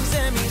שמיים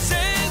זה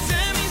מזה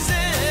זה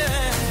מזה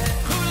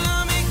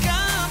כולם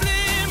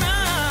מקבלים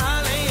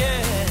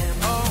עליהם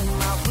עול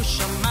מלכות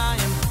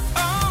שמיים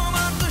עול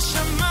מלכות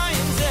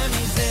שמיים זה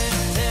מזה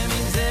זה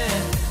מזה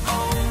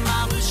עול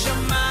מלכות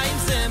שמיים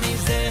זה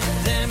מזה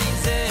זה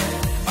מזה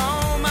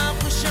עול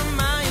מלכות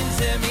שמיים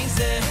זה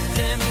מזה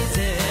זה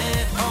מזה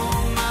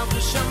עול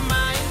מלכות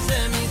שמיים זה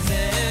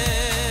מזה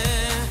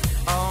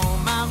עול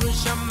מלכות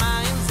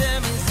שמיים זה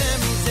מזה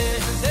מזה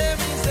זה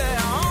מזה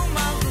עול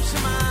מלכות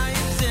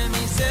שמיים זה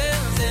מזה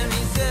זה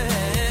מזה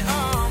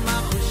עול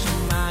מלכות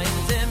שמיים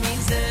זה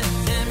מזה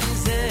זה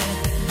מזה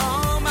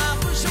עול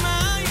מלכות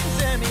שמיים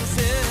זה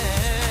מזה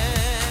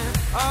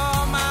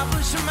עול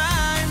מלכות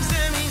שמיים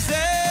זה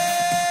מזה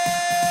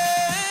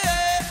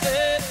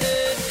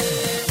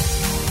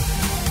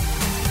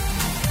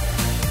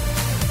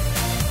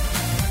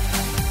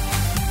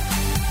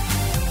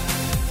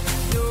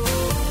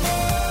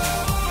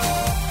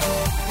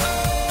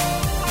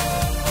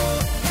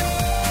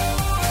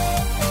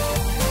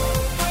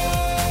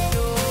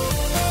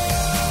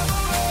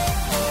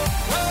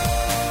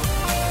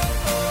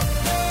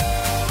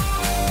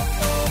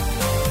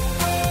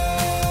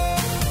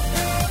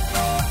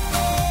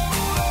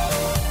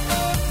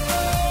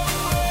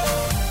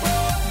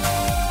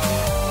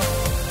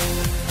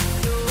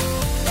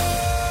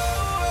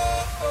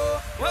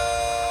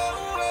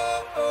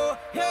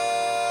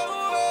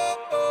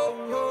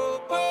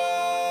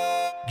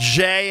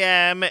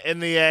JM in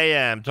the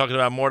AM. Talking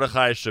about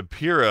Mordechai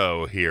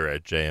Shapiro here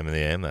at JM in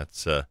the AM.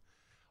 That's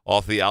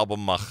off the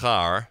album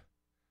Machar,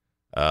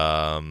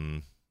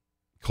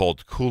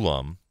 called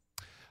Kulam.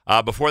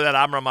 Before that,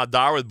 Amram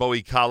Adar with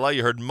Bowie Kala.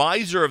 You heard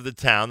Miser of the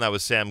Town. That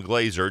was Sam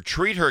Glazer.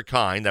 Treat Her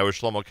Kind. That was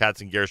Shlomo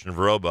Katz and Gershon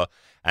Veroba.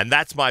 And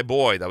That's My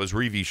Boy. That was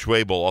Rivi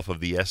Schwabel off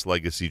of the Yes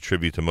Legacy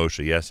Tribute to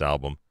Moshe Yes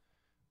album,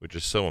 which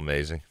is so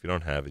amazing. If you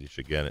don't have it, you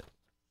should get it.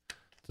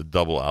 It's a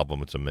double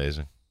album. It's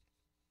amazing.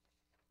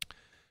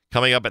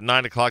 Coming up at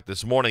 9 o'clock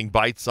this morning,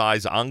 Bite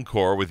Size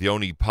Encore with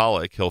Yoni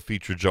Pollack. He'll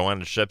feature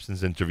Joanna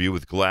Shepson's interview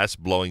with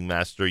glass-blowing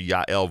master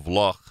Yael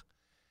Vloch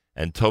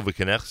and Tova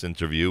Konech's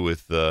interview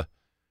with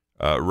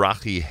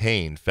Rachi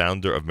Hain,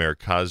 founder of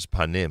Merkaz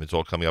Panim. It's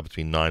all coming up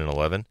between 9 and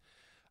 11.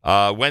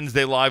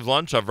 Wednesday live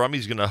lunch,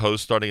 Avrami's going to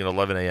host starting at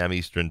 11 a.m.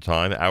 Eastern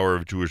Time. Hour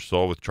of Jewish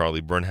Soul with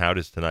Charlie Bernhout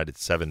is tonight at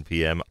 7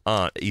 p.m.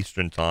 on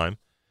Eastern Time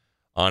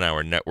on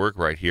our network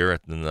right here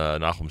at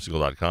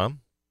NachumSegal.com.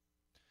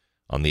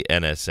 On the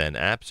NSN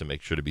app, so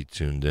make sure to be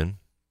tuned in.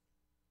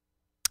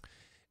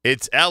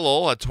 It's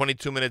Elul at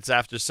 22 minutes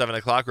after 7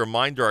 o'clock.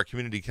 Reminder, our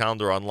community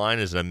calendar online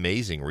is an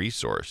amazing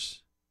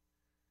resource.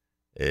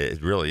 It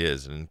really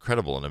is an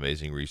incredible and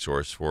amazing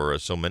resource for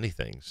so many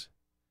things.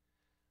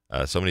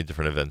 So many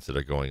different events that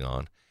are going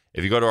on.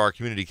 If you go to our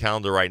community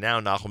calendar right now,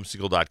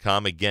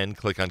 NachumSegal.com, again,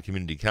 click on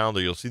community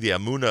calendar. You'll see the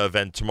Amuna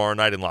event tomorrow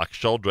night in Loch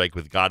Sheldrake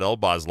with Gad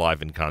Elbaz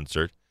live in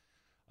concert.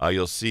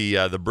 You'll see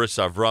the Bris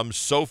Avram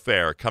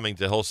Sofair coming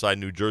to Hillside,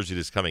 New Jersey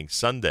this coming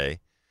Sunday.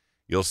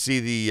 You'll see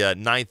the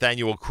 9th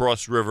annual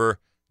Cross River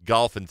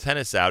Golf and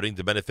Tennis outing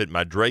to benefit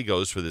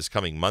Madrigos for this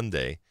coming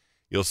Monday.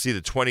 You'll see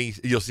the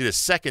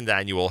 2nd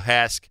annual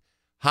HASC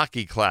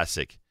Hockey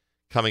Classic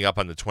coming up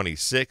on the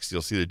 26th.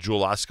 You'll see the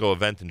Jewel Osco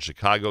event in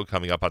Chicago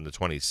coming up on the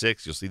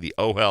 26th. You'll see the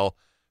OHEL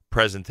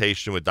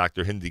presentation with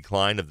Dr. Hindi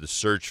Klein of the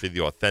Search for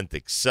the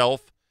Authentic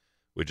Self,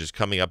 which is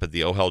coming up at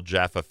the OHEL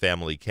Jaffa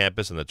Family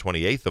Campus on the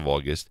 28th of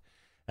August.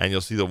 And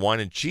you'll see the wine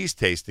and cheese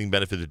tasting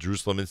benefit the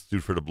Jerusalem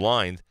Institute for the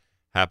Blind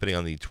happening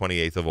on the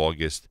 28th of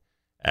August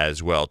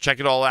as well. Check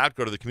it all out.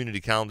 Go to the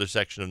community calendar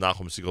section of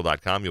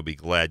NachumSegal.com. You'll be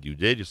glad you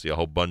did. You'll see a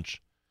whole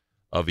bunch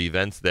of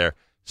events there.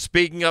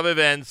 Speaking of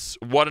events,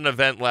 what an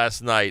event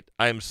last night.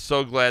 I am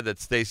so glad that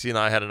Stacy and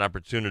I had an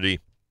opportunity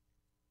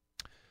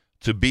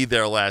to be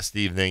there last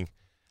evening.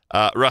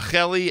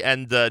 Racheli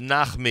and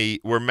Nachmi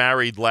were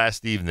married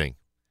last evening.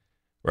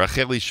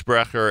 Racheli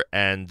Sprecher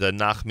and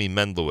Nachmi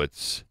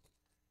Mendlowitz.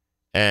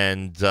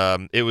 And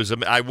it was.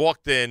 I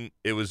walked in.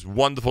 It was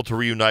wonderful to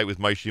reunite with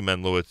Maishi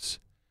Mendlowitz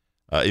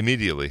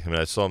immediately. I mean,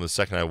 I saw him the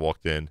second I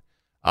walked in.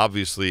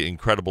 Obviously,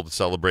 incredible to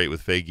celebrate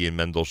with Fegi and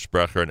Mendel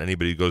Sprecher. And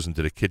anybody who goes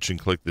into the kitchen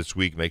click this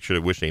week, make sure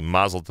to wish a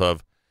mazel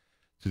tov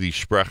to the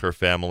Sprecher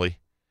family.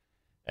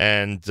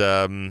 And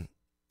a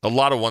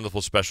lot of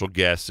wonderful special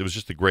guests. It was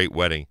just a great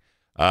wedding.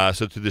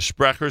 So to the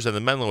Sprechers and the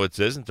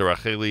Mendlowitzes, and to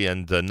Racheli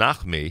and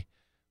Nachmi,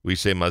 we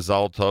say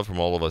mazal tov from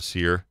all of us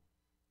here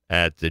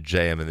at the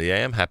JM and the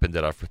AM. Happened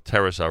at our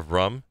Terrace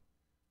Avram,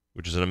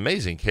 which is an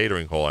amazing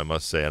catering hall, I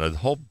must say, on a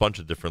whole bunch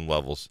of different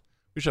levels.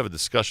 We should have a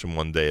discussion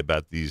one day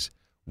about these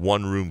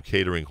one-room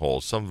catering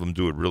halls. Some of them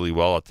do it really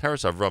well.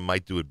 Terrace Avram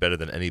might do it better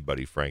than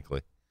anybody,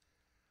 frankly.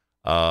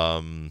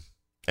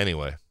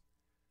 Anyway,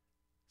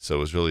 so it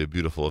was really a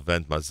beautiful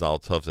event.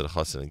 Mazal tov to the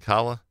Chassan and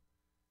Kala,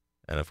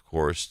 and of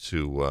course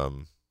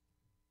to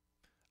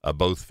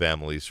both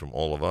families from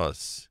all of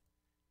us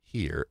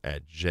here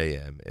at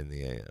JM in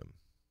the AM.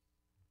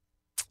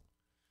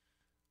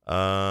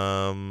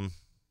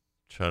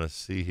 Trying to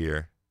see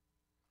here.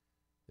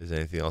 Is there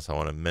anything else I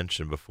want to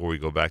mention before we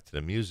go back to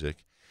the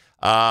music?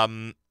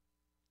 Told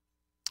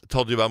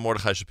you about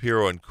Mordechai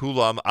Shapiro and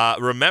Kulam.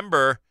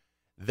 Remember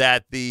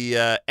that the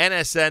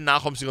NSN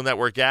Nachum Segal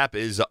Network app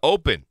is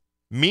open,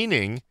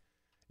 meaning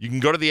you can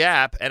go to the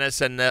app,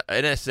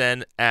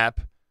 NSN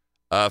app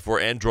for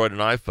Android and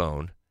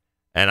iPhone,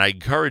 and I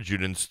encourage you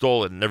to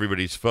install it in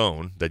everybody's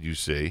phone that you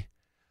see.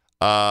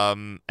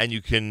 And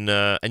you can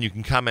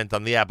comment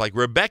on the app like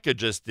Rebecca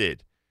just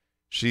did.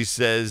 She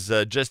says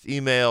just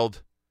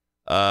emailed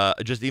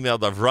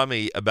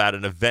Avrami about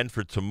an event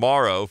for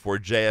tomorrow for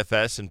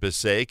JFS in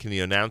Passaic. Can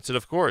you announce it?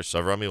 Of course.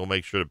 Avrami will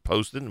make sure to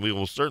post it, and we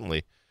will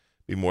certainly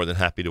be more than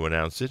happy to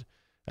announce it.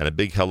 And a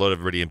big hello to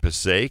everybody in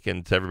Passaic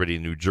and to everybody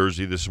in New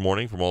Jersey this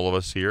morning from all of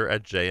us here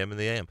at JM and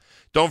the AM.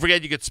 Don't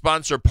forget, you could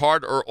sponsor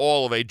part or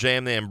all of a JM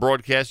and the AM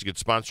broadcast. You could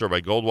sponsor by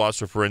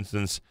Goldwasser, for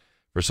instance,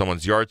 for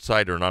someone's yard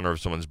site or in honor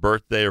of someone's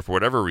birthday or for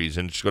whatever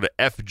reason. Just go to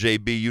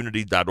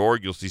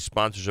fjbunity.org. You'll see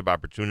sponsorship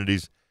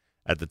opportunities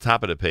at the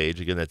top of the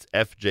page. Again, that's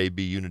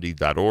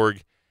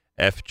fjbunity.org,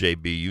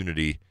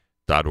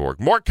 fjbunity.org.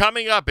 More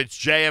coming up. It's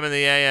JM and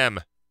the AM.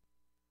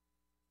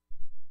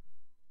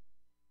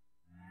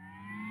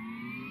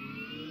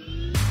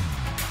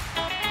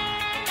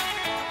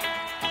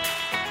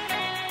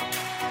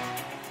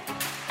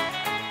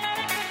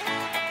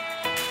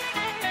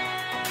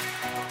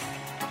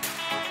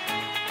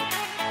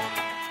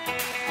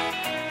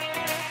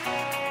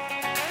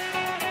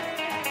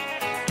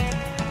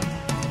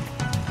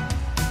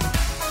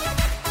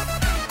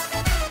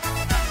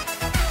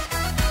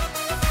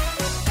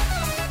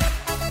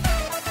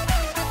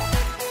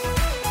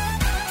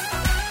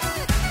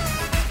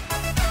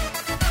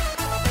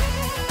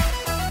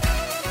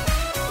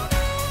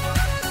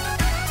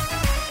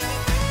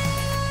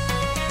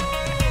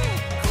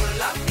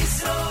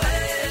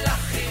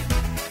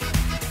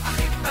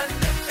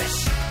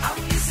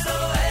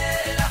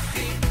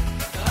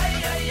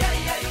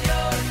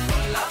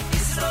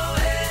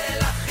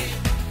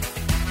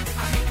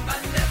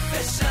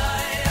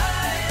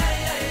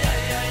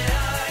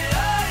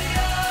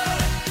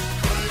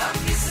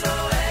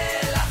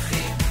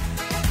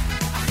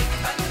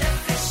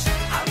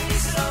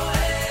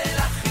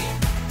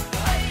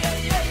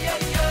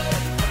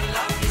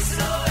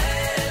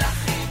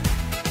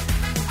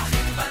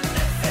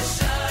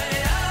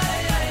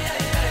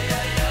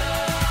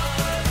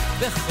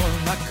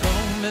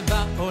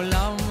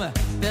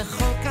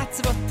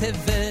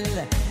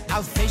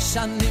 אלפי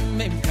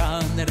שנים הם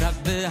כאן רק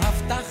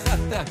בהבטחת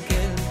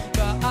הקל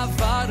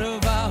בעבר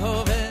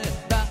ובהווה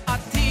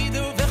בעתיד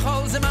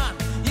ובכל זמן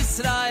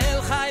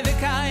ישראל חי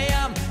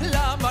וקיים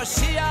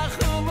למשיח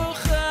הוא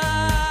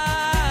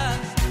מוכן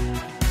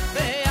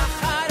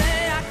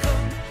ואחרי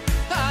הכל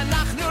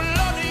אנחנו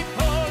לא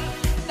ניפול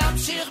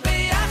נמשיך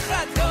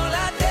ביחד כל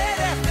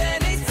הדרך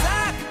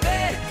ונצעק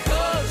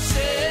בכל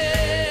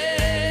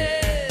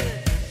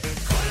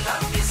כל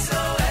עם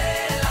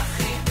ישראל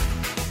אחים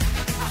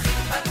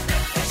אחים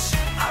בנפש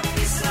עם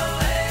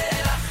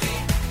ישראל אחים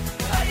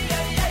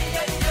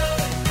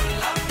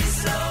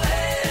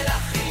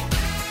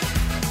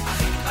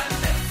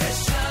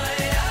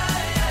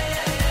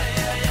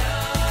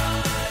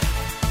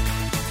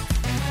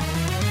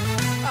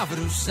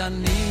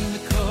שנים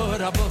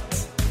מקורבות,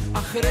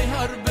 אחרי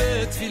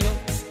הרבה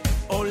תפילות,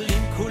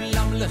 עולים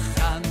כולם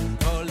לכאן,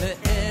 פה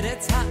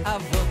לארץ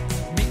האבות,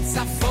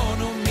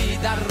 מצפון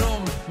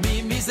ומדרום,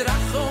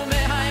 ממזרח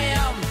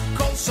ומהים,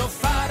 כל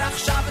שופר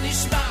עכשיו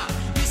נשמע,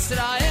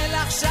 ישראל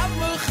עכשיו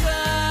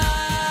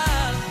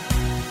מוכן,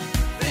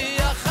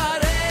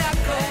 ואחרי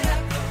הכל,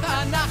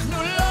 אנחנו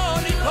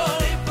לא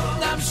ניפול,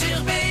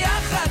 נמשיך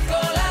ביחד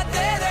כל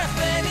הדרך,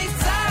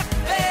 וניצח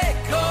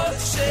בכל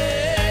שם.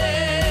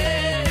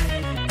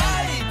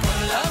 היי,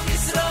 כל עם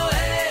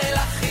ישראל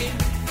אחים,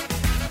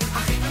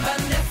 אחים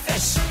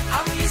בנפש,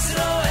 עם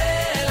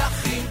ישראל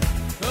אחים,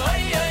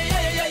 אוי אוי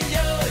אוי אוי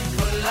אוי,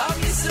 כל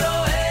עם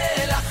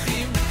ישראל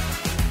אחים,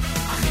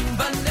 אחים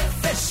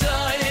בנפש, אוי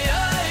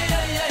אוי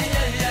אוי אוי אוי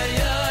אוי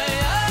אוי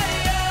אוי.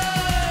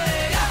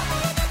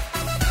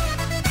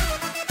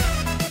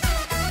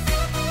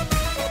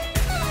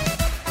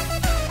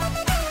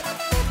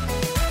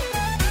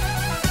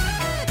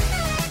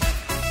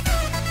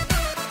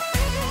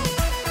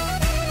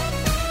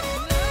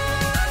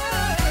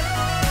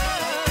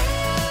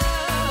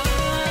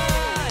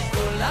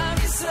 כל עם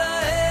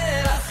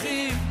ישראל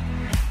אחים,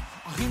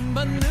 אחים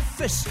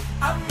בנפש,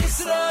 עם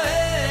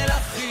ישראל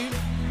אחים,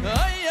 אוי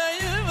אוי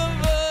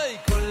אוי,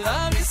 כל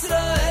עם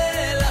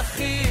ישראל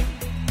אחים,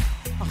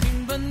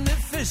 אחים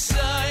בנפש, אוי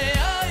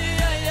אוי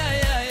אוי אוי אוי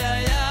אוי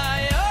אוי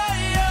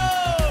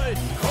אוי,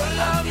 כל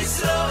עם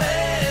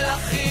ישראל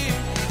אחים,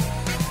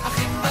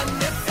 אחים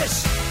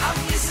בנפש, עם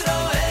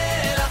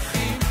ישראל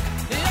אחים,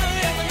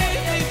 אוי אוי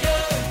אוי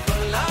אוי,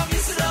 כל עם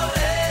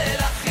ישראל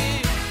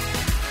אחים,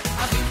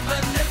 אחים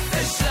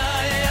בנפש,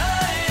 אוי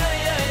אוי אוי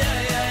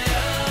אוי אוי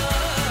אוי.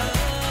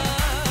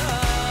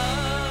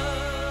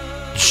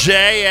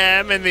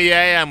 JM in the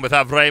AM with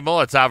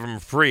Avremel. It's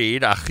Avram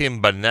Fried.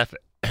 Achim Banefesh.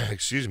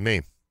 Excuse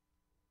me.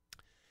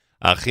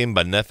 Achim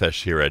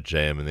Banefesh here at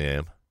JM in the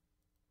AM.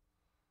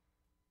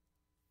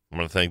 I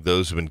want to thank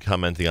those who've been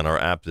commenting on our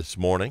app this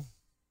morning.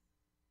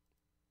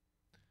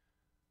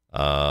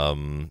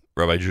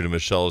 Rabbi Judah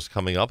Mischel is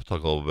coming up.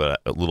 Talk a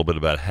little bit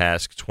about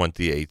HASC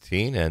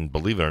 2018, and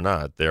believe it or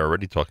not, they're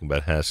already talking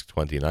about HASC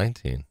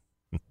 2019.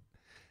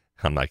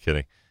 I'm not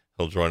kidding.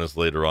 He'll join us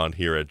later on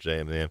here at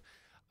JM in the AM.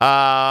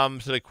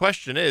 So the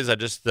question is, I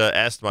just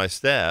asked my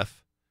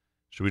staff,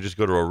 should we just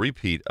go to a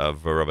repeat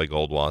of Rabbi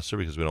Goldwasser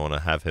because we don't want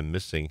to have him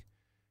missing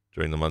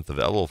during the month of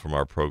Elul from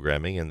our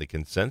programming? And the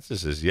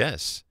consensus is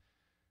yes,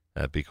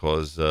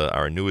 because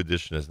our new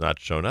edition has not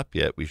shown up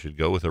yet. We should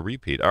go with a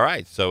repeat. All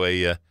right, so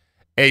a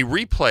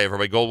replay of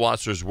Rabbi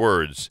Goldwasser's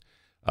words,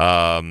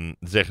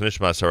 Zech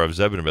Nishmas Harav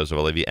Zebulun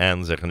Be'ezov Levi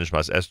and Zech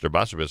Nishmas Esther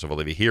Basar Be'ezov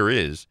Levi. Here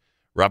is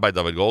Rabbi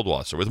David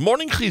Goldwasser with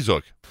Morning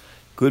Chizuk.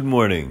 Good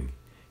morning.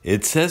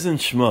 It says in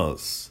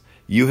Shmos,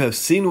 "You have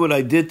seen what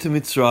I did to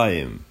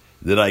Mitzrayim,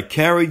 that I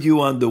carried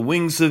you on the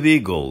wings of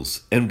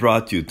eagles and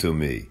brought you to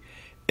me.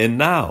 And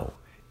now,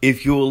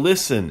 if you will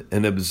listen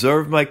and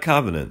observe my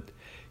covenant,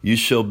 you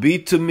shall be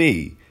to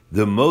me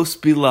the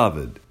most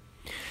beloved."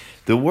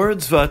 The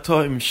words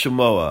V'atoim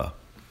Shemoah,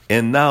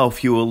 and now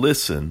if you will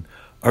listen,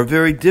 are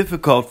very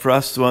difficult for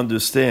us to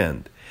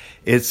understand.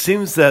 It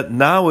seems that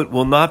now it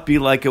will not be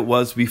like it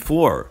was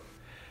before.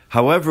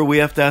 However, we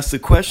have to ask the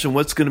question,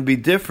 what's going to be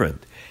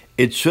different?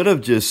 It should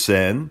have just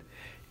said,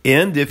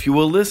 "And if you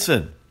will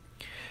listen."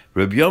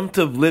 Rabbi Yom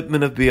Tov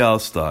Lippman of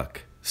Bialstok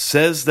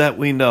says that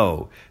we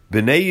know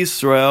Bnei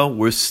Yisrael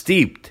were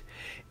steeped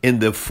in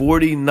the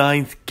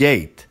 49th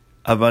gate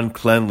of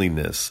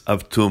uncleanliness,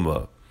 of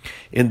Tumah.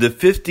 In the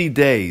 50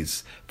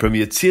 days from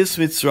Yetzias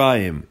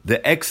Mitzrayim, the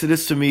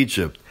exodus from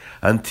Egypt,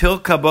 until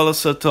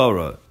Kabbalas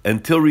HaTorah,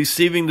 until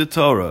receiving the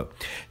Torah,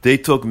 they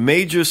took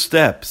major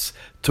steps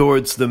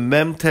towards the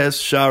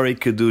Memtes Shari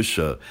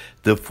Kedusha,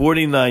 the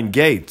 49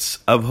 gates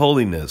of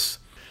holiness.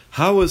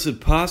 How is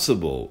it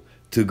possible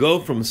to go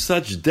from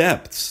such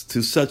depths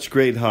to such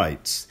great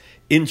heights?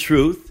 In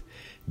truth,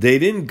 they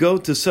didn't go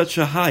to such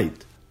a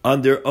height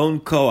on their own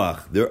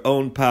koach, their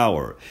own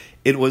power.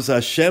 It was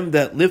Hashem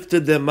that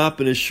lifted them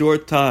up in a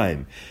short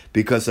time,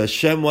 because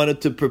Hashem wanted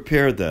to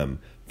prepare them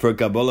for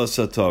Kabbalas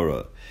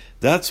HaTorah.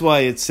 That's why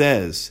it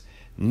says,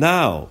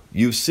 "Now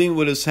you've seen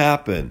what has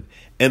happened,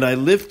 and I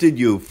lifted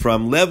you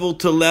from level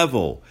to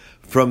level,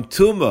 from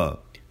Tumah,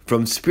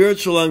 from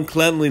spiritual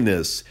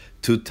uncleanliness,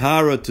 to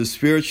Tara, to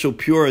spiritual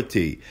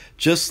purity,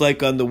 just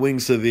like on the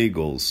wings of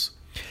eagles."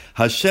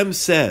 Hashem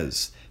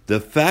says, the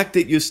fact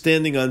that you're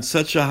standing on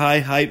such a high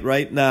height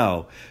right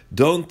now,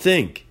 don't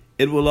think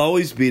it will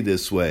always be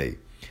this way.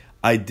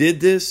 I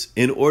did this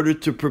in order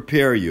to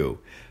prepare you,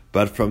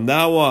 but from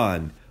now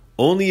on,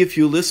 only if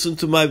you listen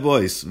to my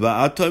voice,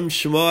 Va'atom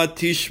Shmoa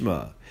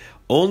Tishma,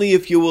 only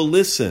if you will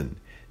listen,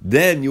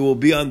 then you will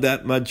be on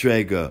that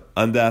madrega,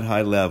 on that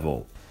high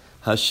level.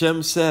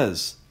 Hashem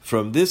says,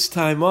 from this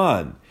time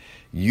on,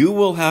 you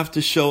will have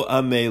to show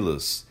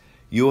amelus.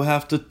 You will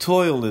have to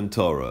toil in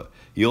Torah.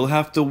 You'll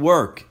have to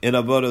work in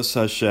Avodas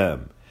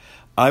Hashem.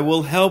 I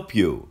will help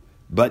you,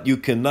 but you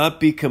cannot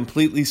be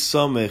completely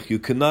somech. You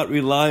cannot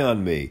rely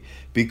on me,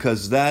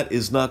 because that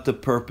is not the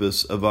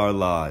purpose of our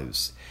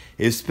lives.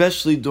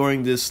 Especially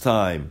during this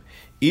time,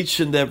 each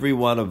and every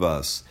one of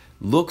us,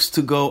 looks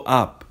to go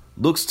up,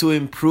 looks to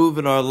improve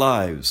in our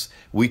lives,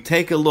 we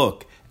take a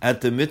look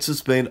at the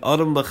mitzvahs bein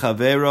adam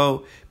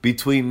lechavero,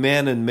 between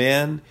man,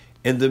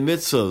 and the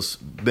mitzvahs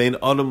bein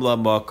adam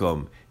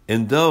lamakom,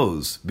 and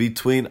those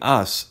between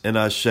us and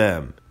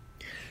Hashem.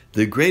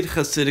 The great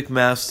Hasidic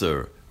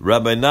master,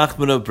 Rabbi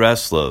Nachman of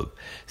Breslov,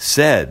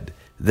 said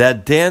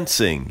that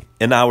dancing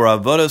in our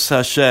avodas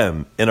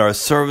Hashem, in our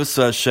service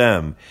to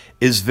Hashem,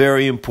 is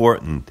very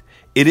important.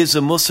 It is a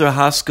musar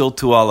haskel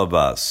to all of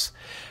us.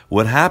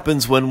 What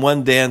happens when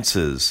one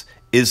dances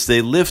is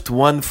they lift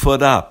one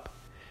foot up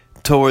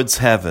towards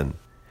heaven.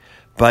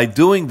 By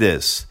doing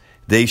this,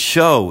 they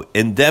show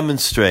and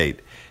demonstrate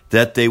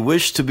that they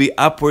wish to be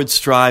upward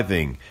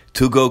striving,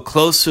 to go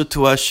closer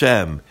to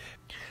Hashem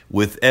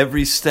with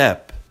every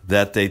step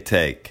that they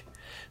take.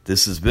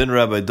 This has been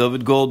Rabbi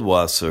David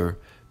Goldwasser,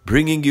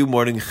 bringing you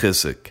Morning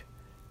Chizuk.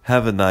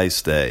 Have a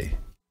nice day.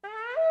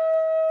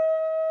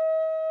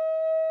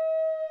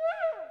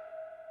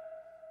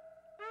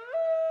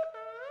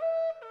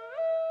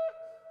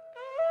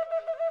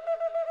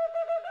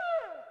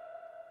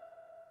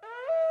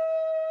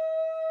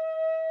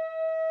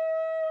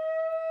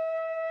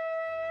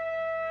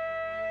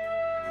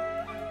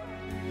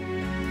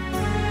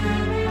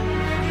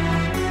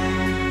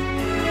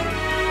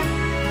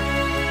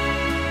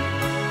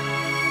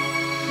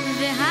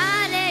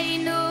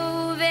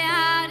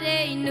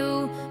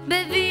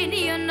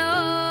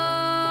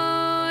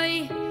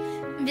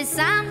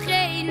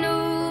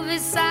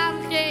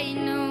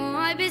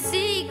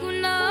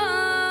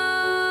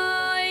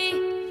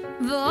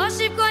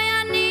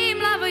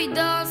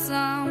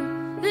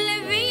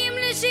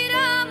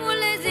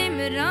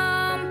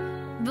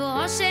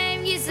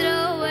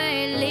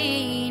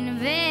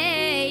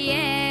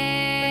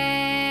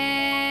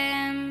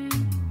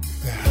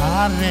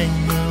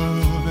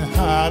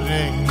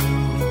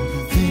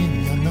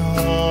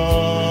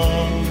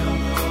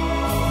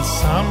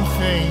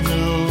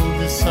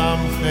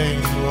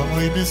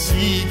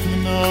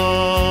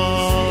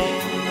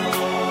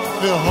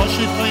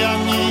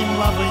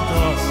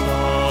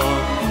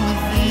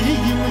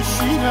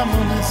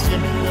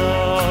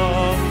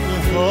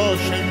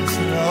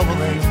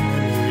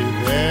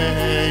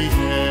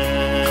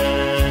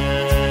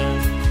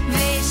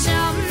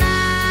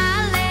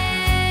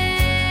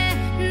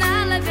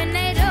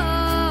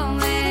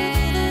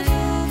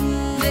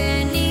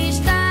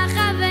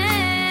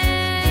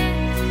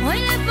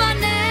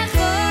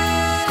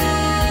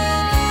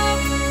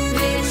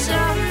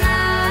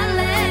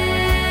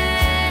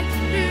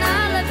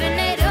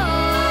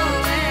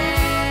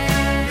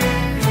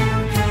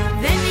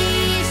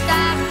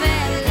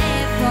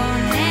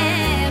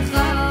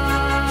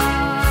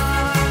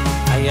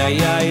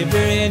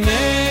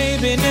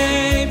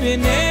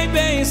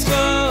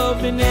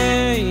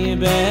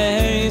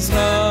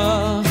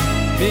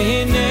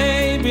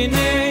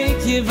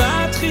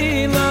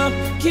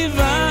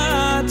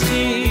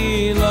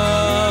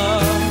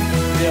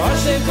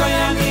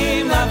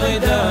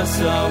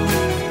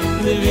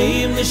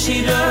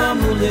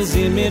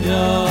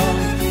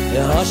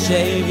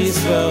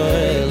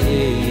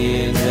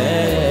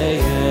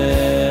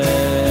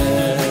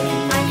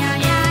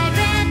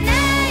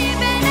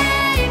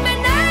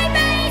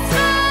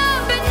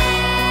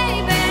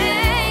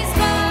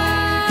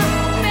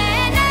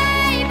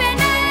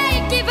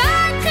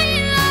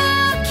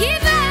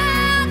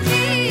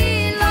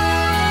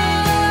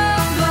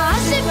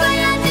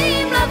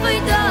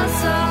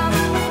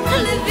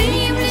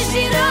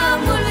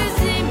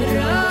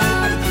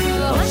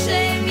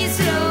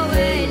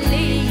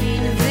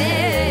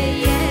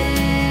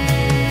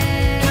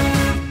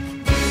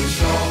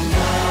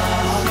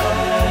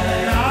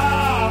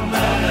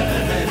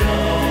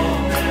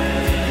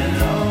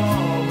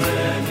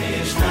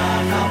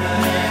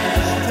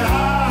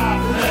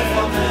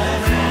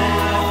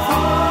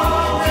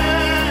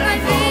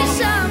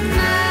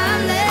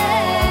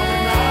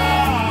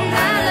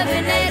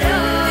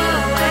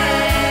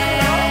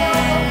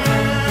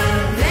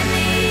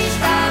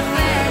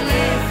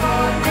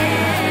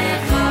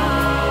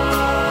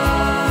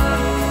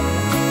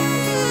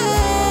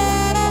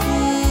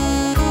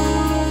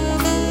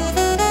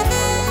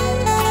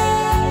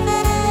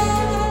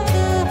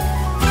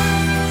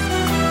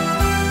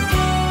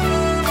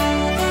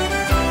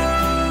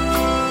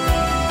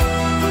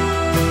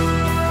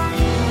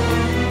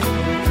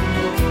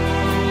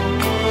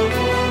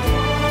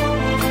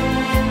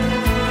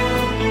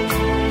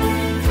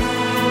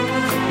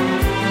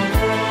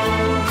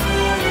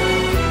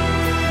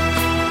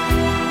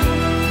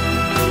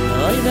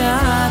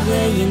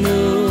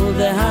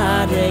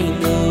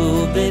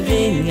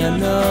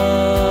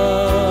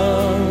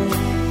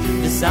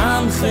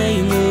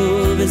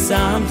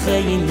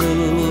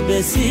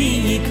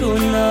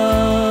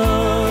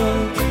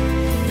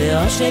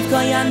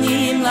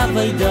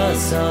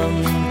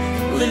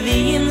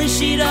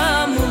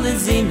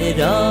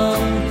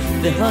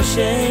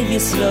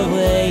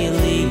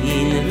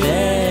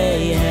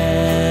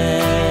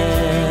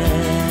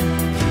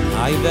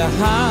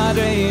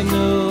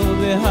 Behareinu,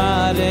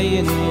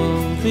 Zareinu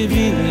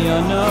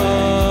Bivinyono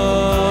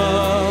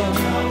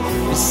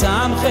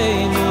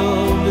B'samcheinu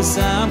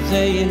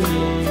B'samcheinu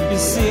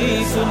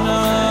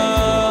B'sikuno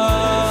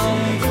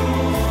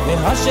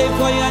V'hashem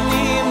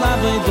koyanim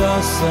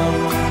L'avodosom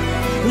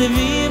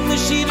Levim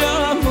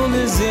L'shiram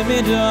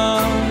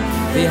U'Lezimiram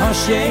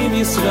V'hashem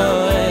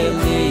Yisrael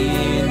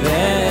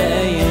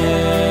Yirveyem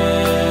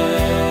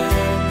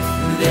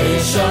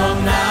V'shom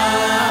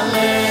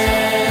Na'ale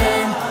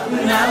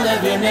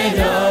B'nei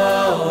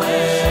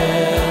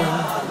Do'em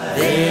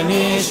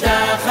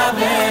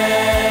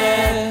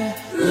V'nishtachaveh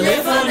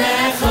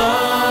Lefonecho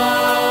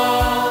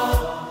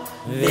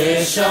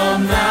V'shom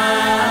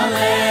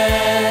Na'ale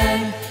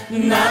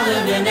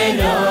B'nei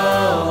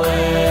Do'em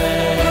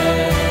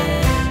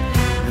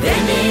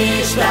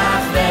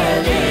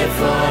V'nishtachaveh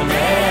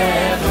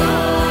Lefonecho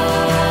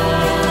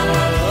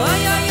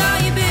Oy oy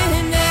oy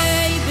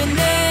b'nei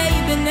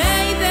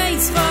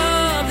v'yitzcha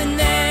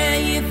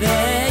b'nei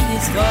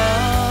v'yitzcha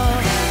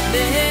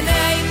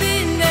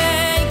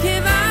b'nei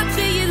kivat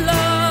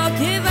chiyilo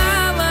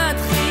kivat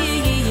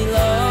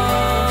chiyilo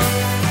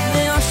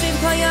ve'oshem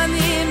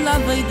koyanim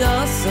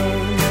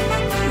l'avodosom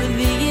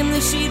levim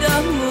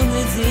l'shidam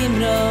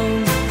u'lezimrom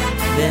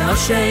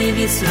ve'oshem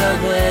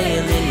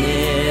Yisrael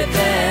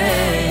yirveyem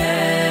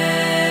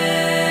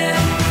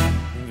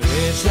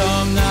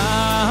V'shom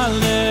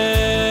Na'ale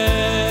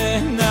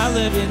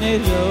B'nei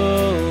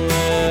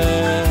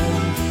Do'em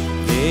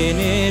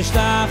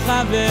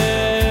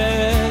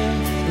V'nishtachaveh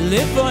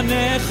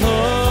Lefonecho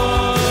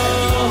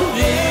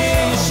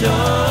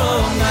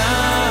V'shom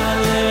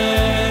Na'ale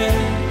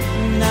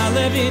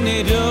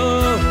B'nei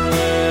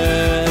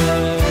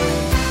Do'em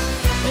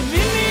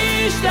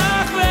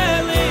V'nishtachaveh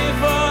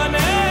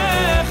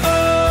Lefonecho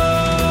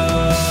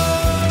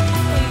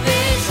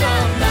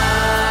V'shom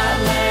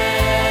Na'ale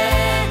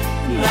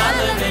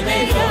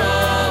B'nei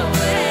Do'em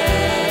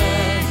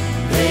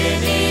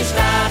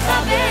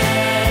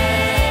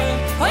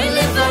V'nishtachaveh Hoy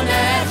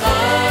lefonecho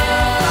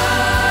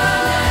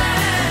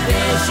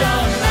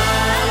V'shom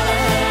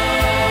Na'ale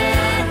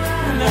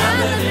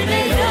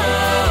B'nei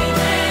Do'em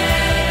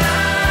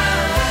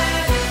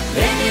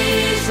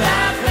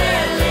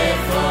V'nishtachaveh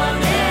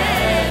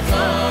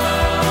lefonecho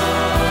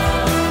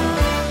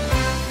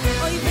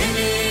Hoy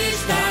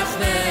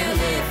v'nishtachaveh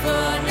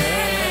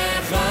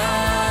lefonecho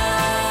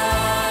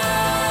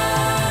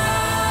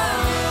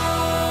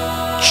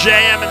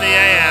JM in the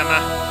AM.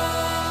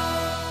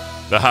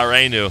 The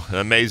Hareinu, an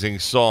amazing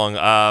song.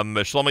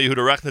 Shlomo Yehuda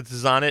Rechnitz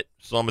is on it.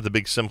 Saw him at the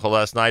big Simcha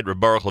last night.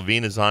 Baruch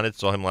Levine is on it.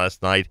 Saw him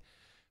last night.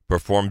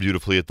 Performed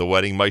beautifully at the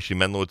wedding. Mischel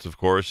Menlowitz, of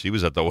course, he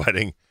was at the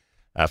wedding.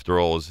 After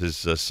all, it was his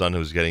son who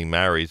was getting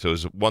married. So it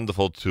was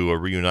wonderful to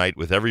reunite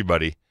with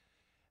everybody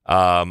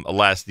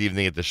last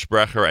evening at the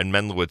Sprecher and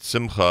Menlowitz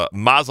Simcha.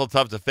 Mazel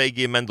Tov to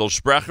Fegi and Mendel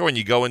Sprecher. When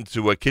you go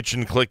into a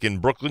kitchen click in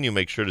Brooklyn, you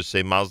make sure to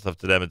say Mazel Tov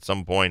to them at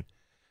some point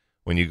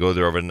when you go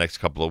there over the next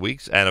couple of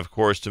weeks. And, of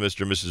course, to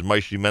Mr. and Mrs.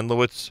 Mischel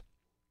Menlowitz.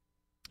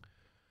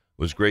 It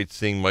was great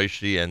seeing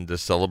Mischel and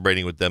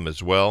celebrating with them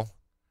as well.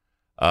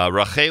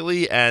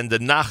 Racheli and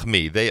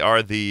Nachmi, they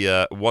are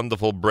the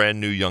wonderful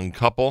brand-new young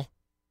couple.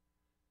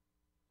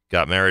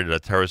 Got married at a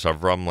Teres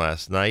Avram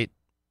last night.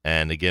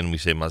 And, again, we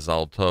say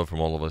Mazal Tov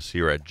from all of us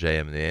here at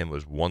JM and the AM. It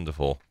was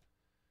wonderful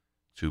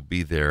to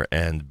be there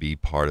and be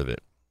part of it.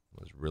 It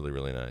was really,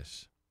 really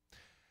nice.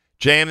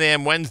 JM and the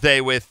AM Wednesday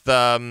with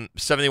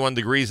 71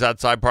 degrees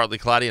outside, partly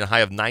cloudy, and a high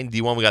of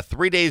 91. We got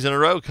 3 days in a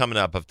row coming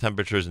up of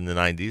temperatures in the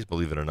 90s,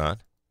 believe it or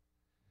not.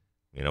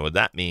 You know what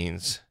that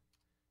means?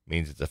 It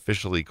means it's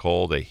officially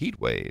called a heat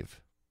wave.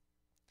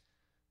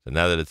 So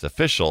now that it's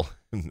official,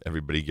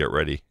 everybody get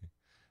ready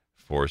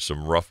for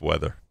some rough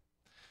weather.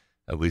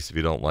 At least if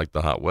you don't like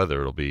the hot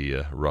weather, it'll be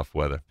rough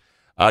weather.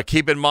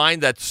 Keep in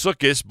mind that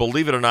Sukkot,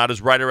 believe it or not, is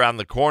right around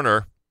the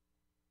corner.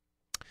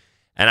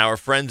 And our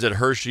friends at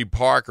Hershey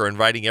Park are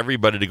inviting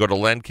everybody to go to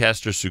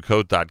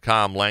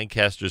LancasterSukkot.com,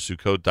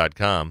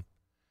 LancasterSukkot.com,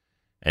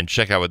 and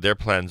check out what their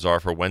plans are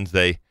for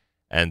Wednesday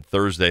and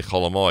Thursday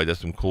Chol Hamoed. That's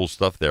some cool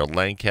stuff there.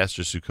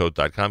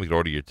 LancasterSukkot.com. You can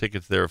order your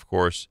tickets there, of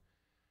course,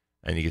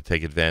 and you can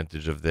take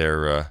advantage of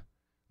their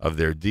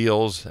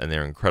deals and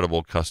their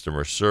incredible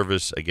customer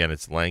service. Again,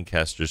 it's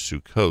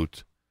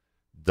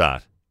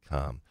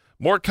LancasterSukkot.com.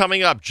 More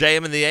coming up.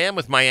 JM in the AM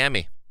with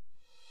Miami.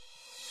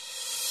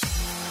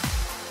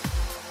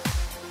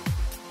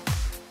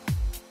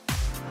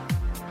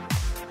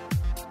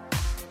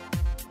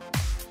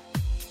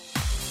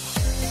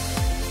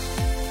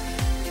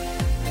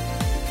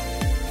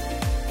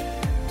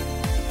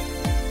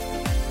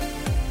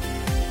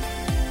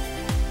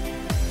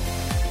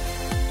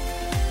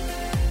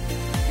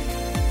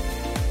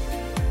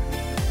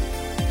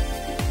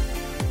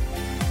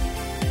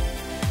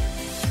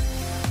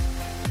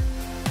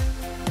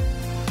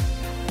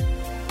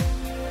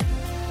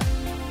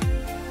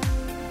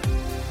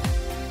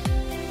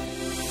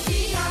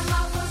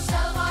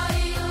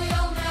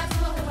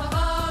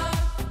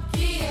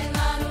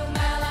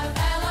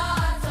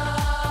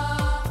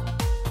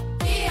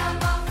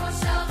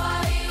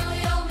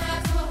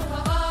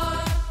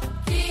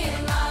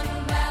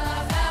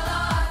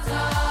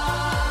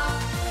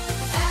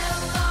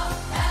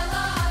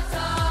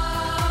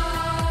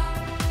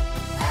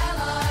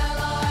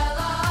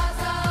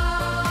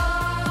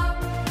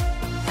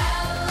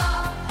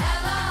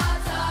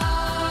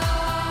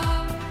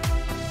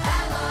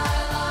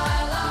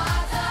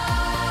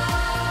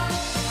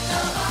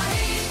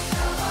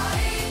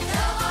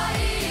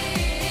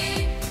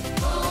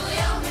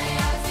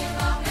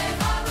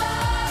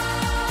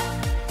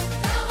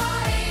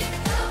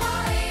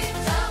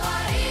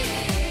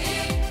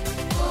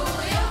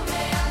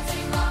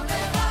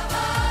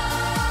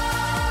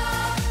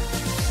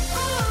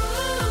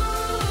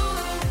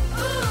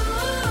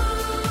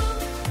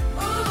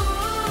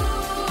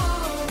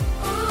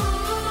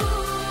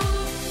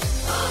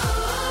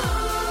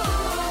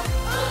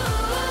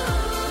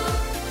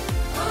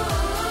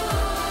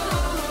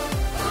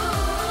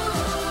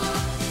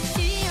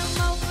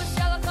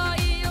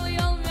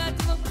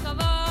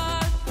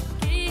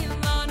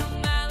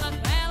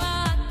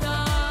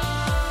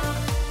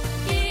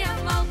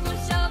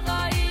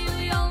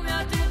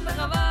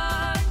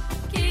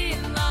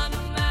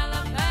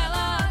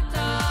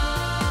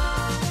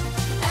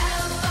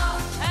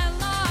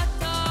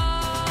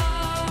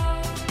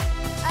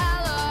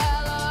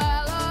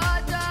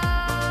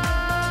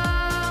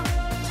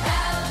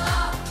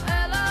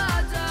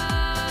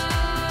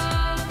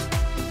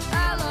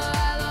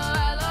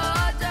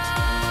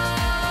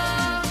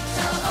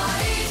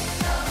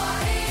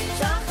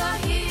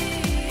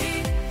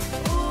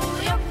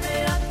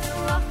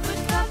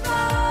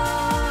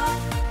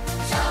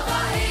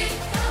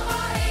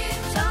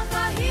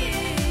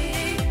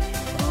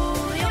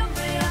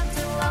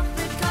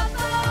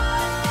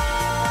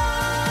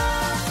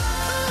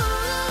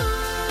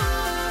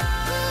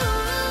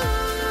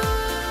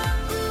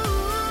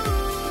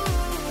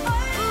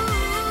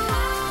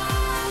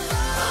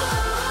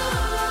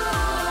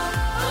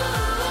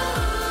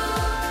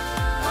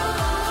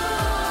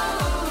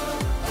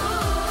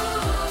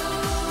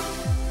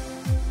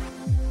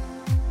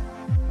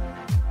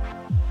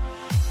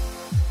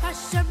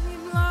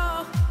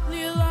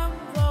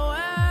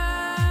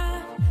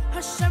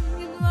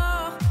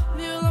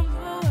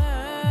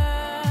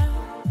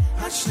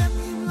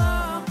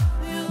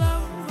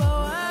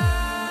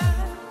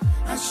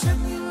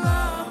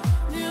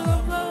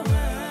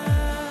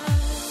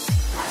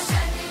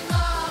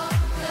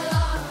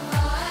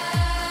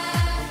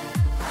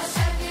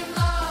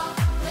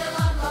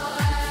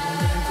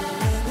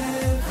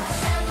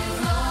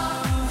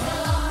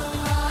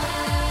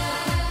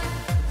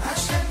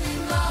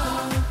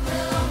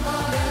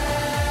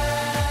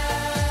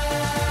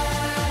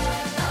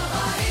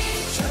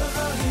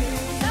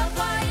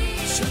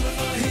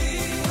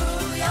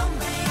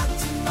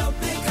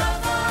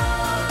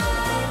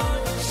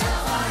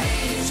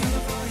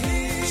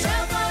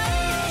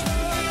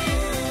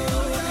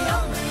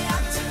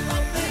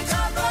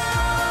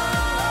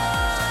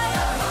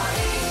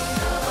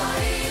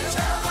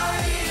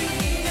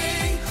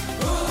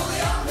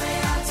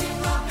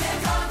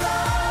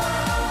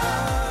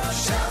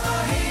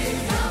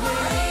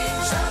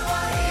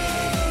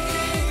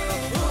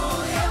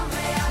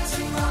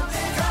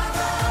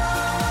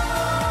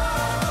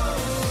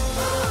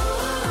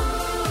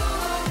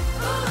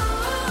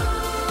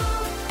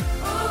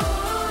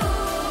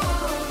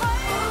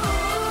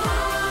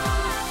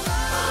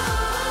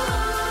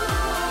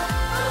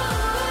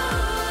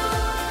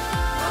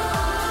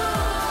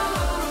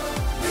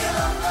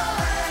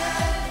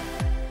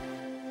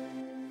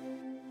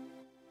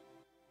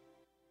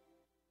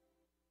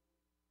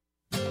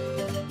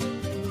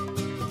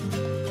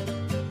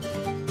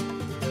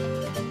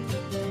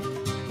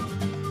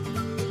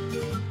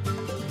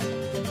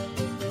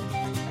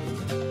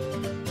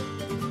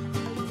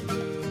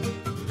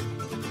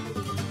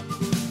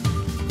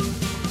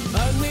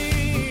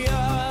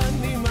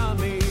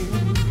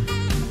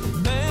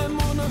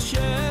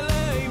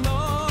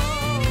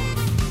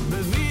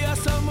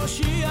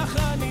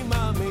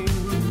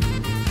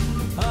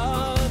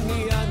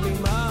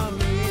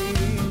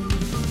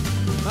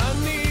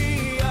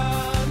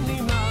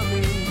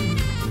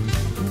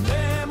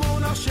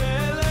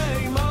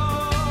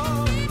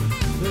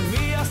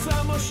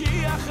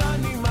 משיח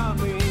אני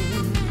מאמין,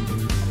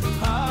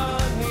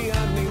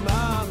 אני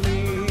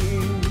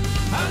מאמין,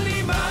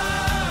 אני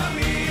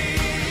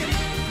מאמין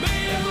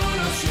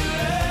באמונה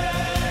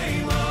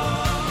שלנו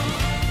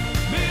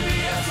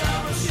בביאת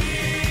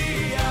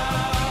המשיח,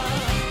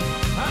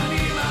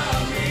 אני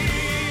מאמין,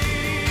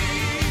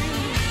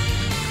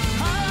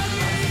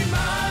 אני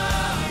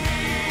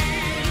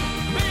מאמין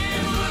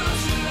באמונה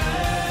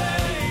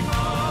שלנו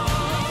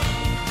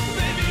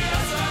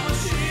בביאת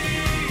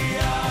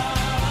המשיח,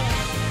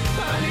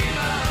 אני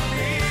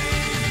מאמין.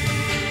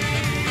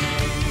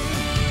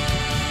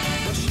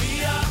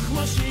 Moshiach,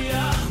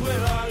 Moshiach,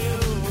 where are you?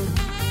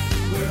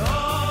 We're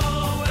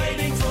all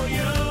waiting for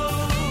you.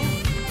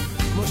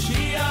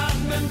 Moshiach,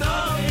 ben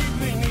David,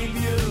 we need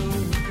you.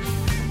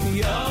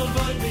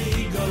 Yahweh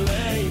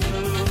B'Goleinu.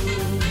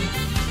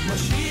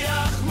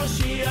 Moshiach,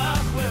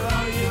 Moshiach, where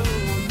are you?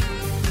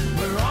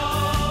 We're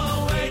all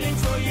waiting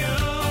for you.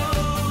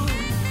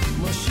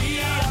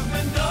 Moshiach,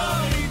 ben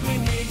David, we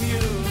need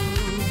you.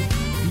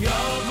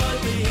 Yahweh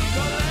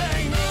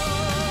B'Goleinu.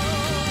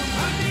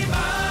 אני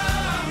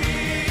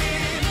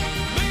מאמין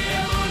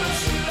באמונה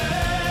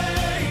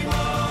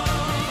שלנו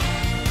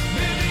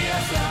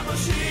בביאת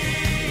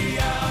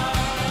המשיח,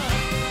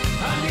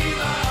 אני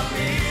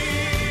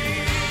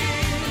מאמין,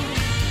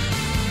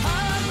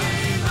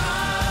 אני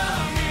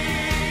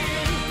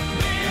מאמין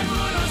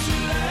באמונה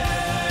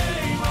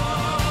שלנו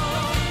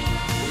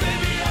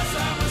בביאת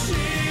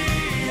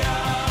המשיח,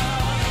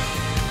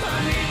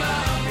 אני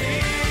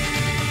מאמין.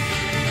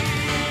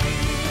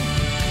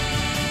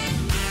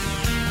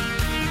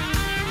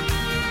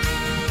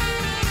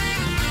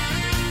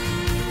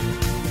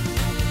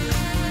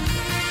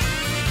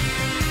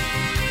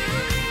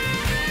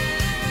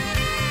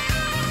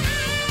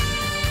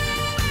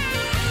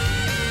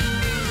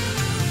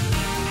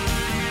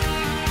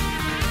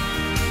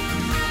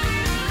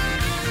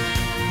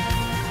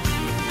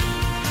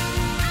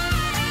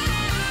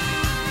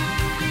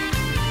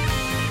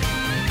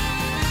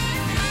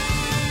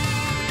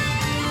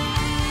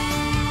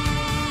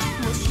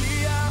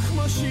 Moshiach,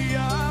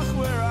 Moshiach,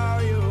 where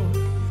are you?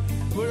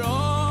 We're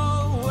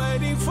all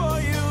waiting for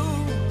you.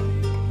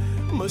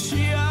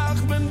 Moshiach,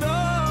 ben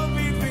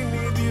David, we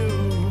need you.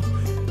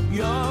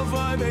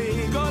 Yahweh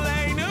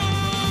B'Goleinu.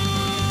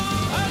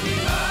 אני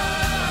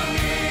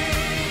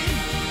מאמין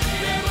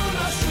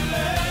באמונה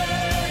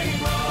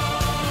שלנו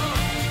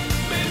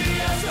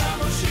בביאת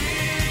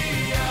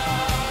המשיח,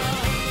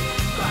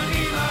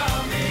 אני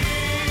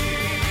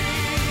מאמין,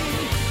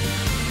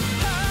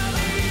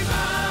 אני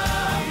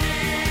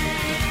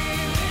מאמין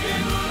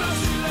באמונה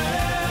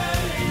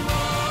שלנו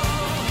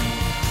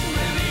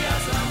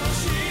בביאת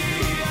המשיח,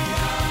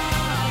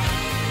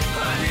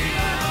 אני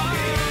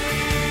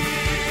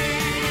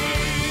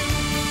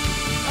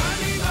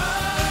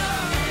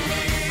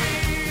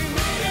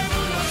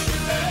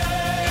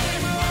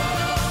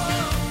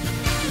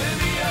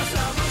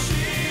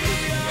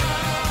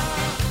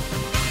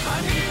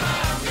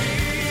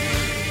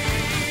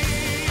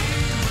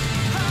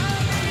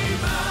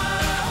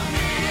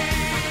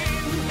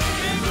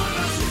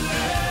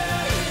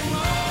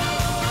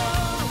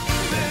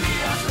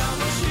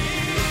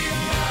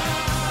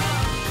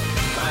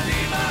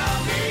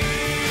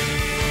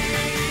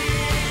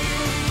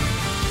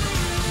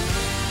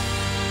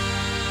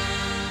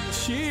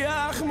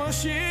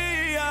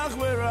Moshiach,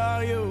 where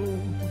are you?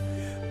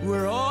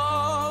 We're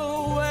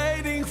all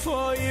waiting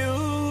for you.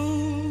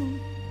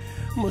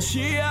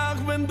 Moshiach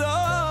ben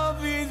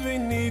David, we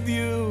need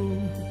you.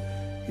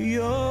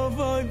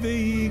 Yahweh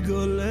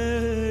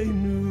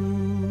B'Goleinu.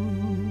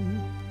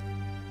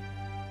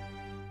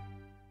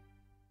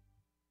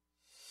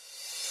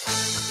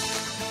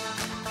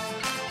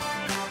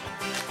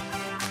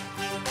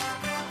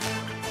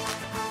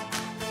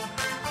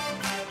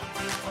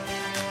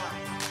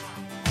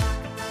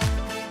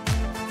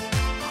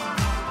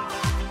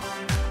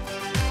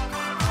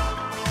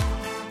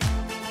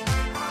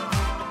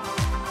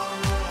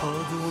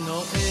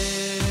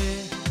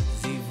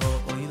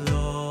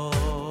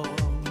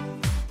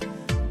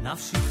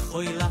 נפשי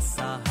חוי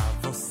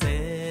לסהב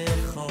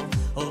עושךו,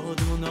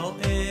 עוד הוא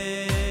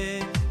נועה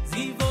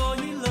זיבו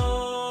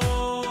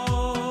אילום.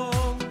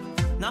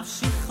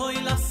 נפשי חוי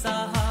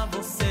לסהב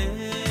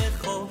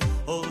עושךו,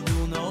 עוד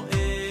הוא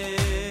נועה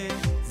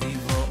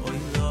זיבו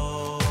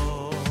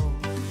אילום.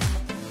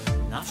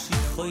 נפשי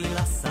חוי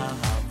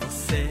לסהב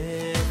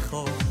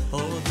עושךו,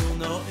 עוד הוא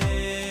נועה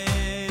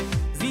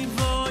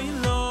זיבו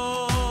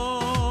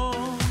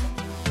אילום.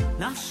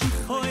 נפשי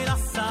חוי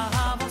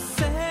לסהב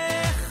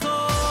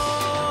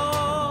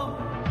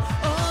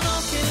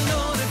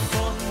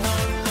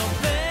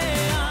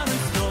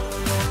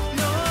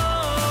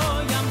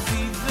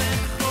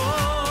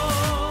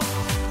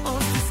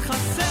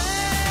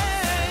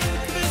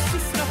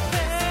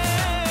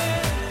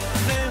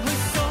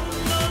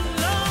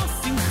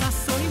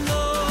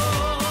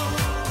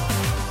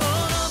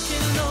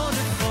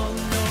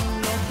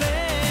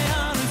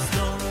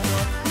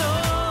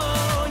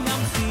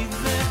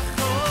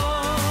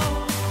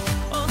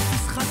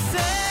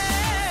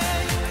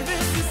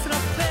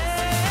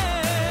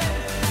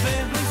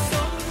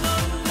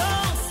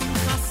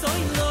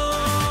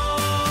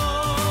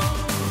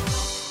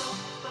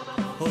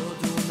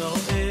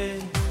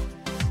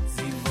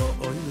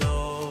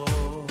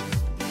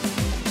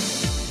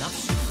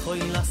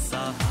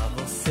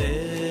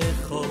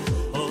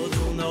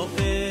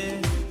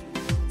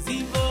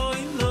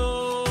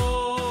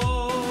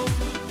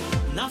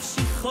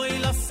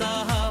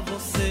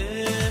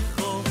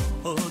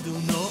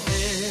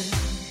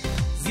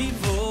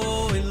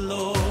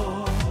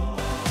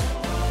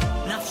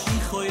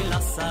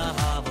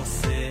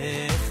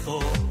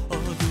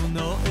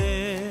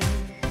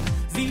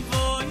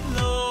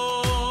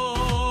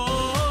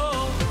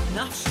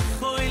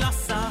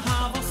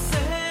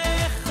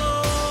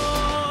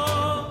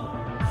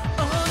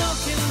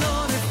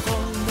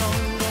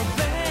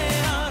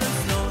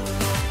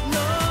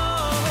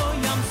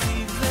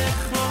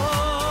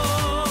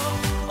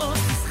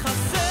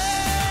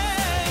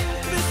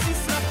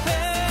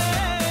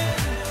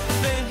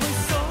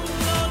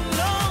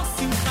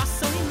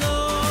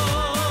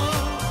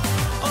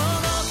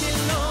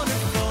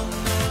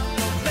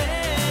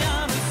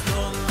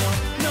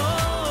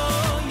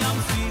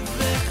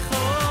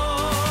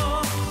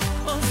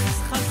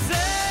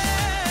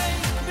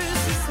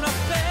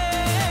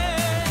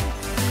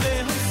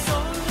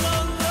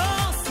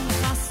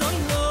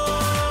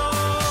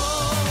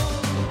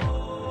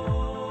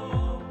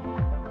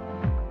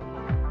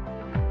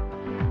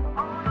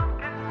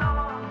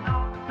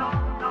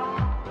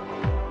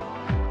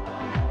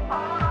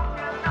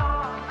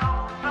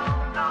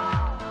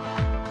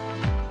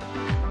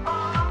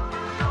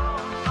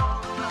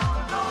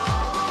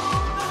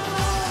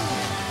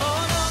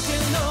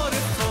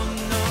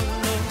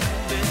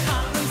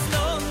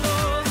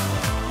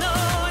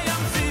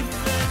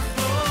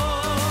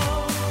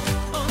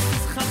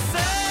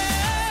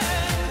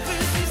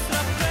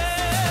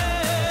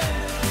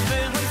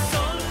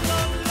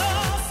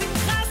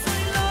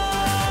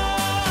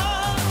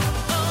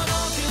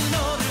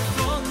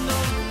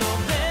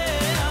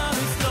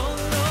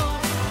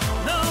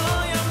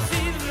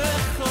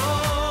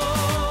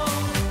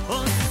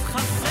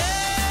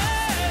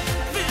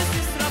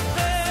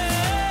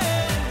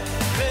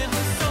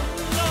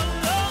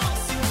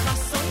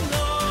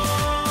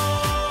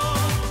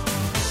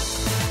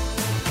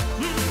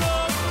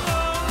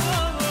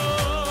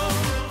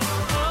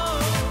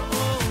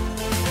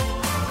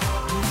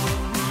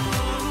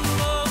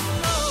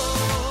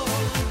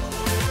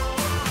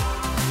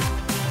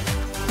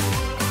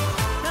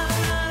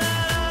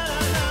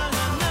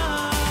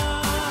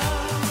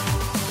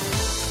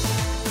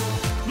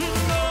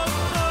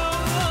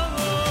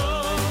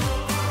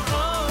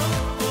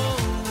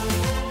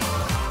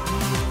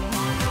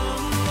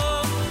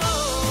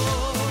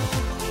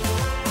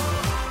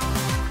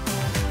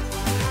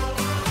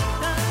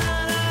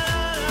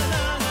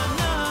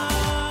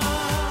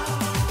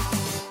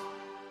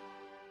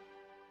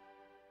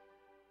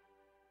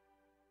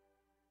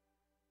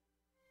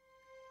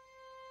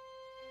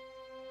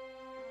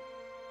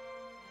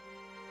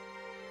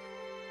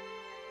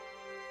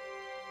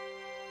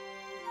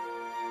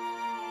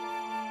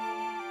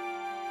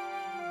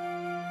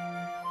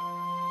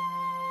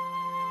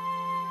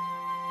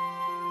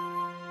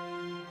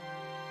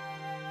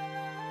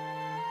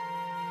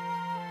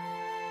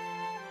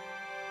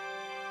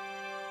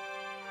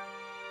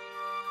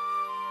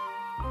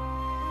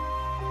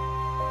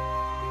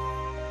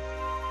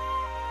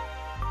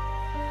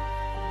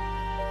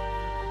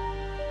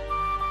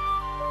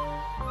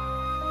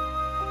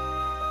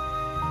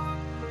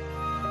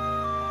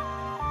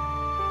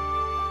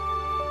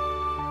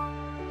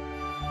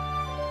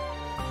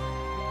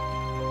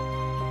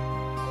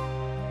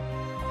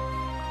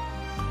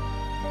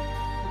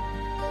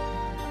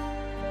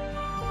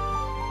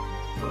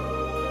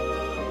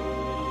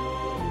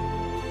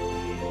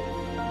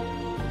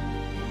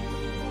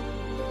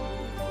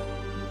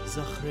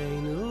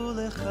זכרנו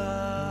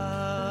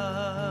לחיים,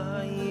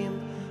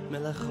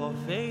 מלך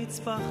חופץ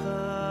בחיים,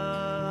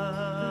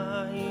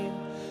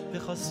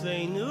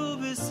 וחושפנו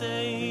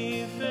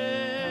בספר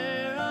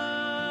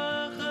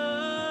החיים.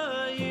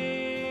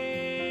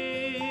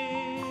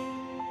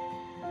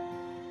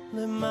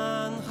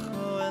 למענך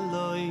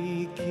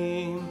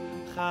אלוהיקים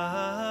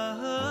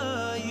חיים,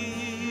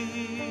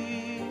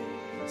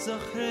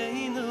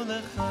 זכרנו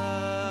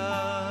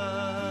לחיים,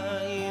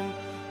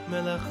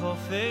 מלך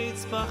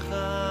חופץ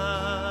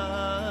בחיים,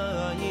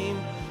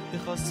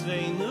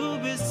 וחושפנו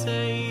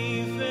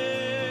בספר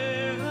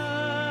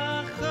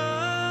החיים.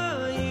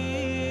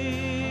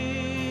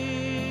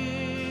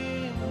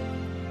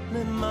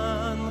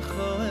 למענך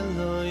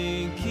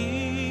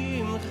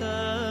אלוהיקים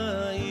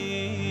חיים,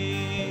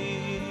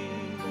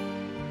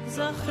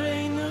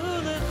 זכרנו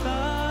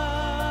לחיים,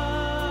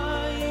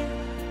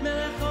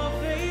 מלך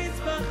חופץ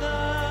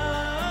בחיים,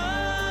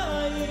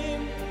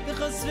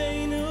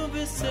 וחושפנו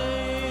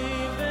בספר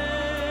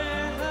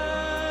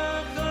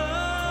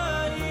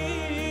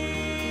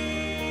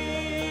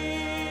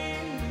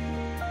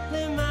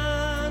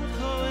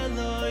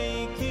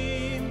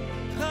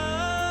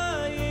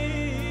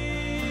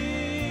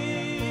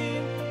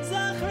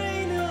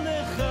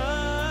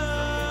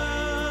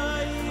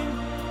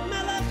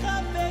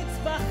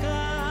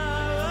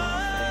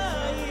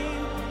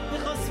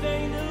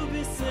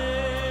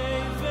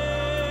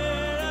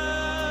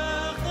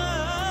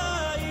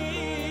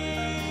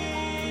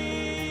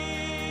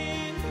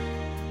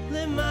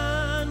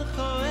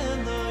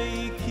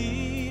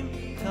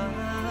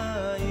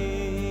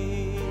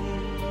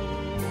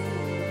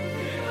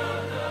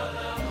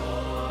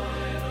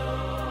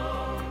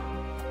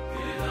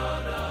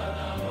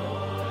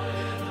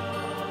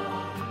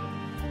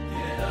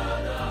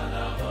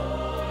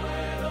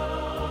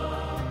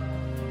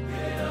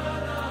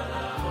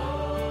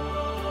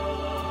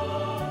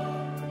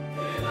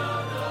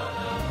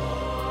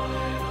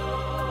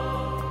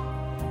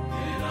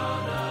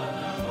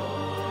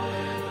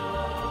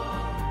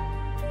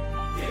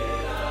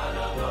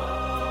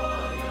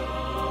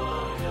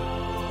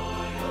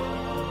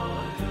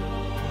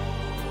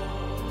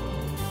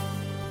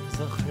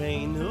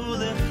זכרנו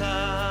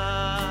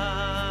לחיים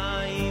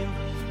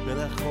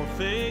מלך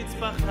חופץ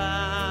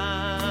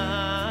בחיים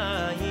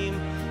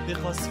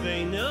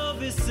וחושפנו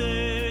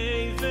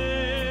בספר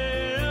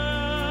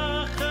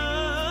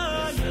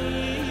החיים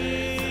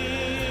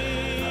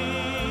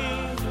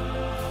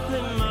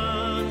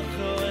למען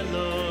כל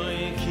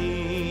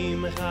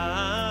אלוהים חיים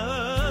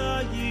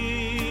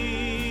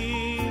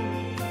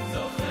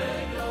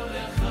זכרנו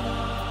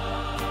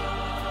לחיים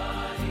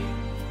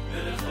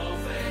מלך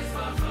חופץ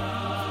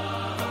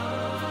בחיים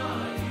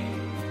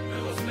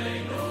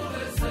וחושפנו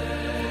בספר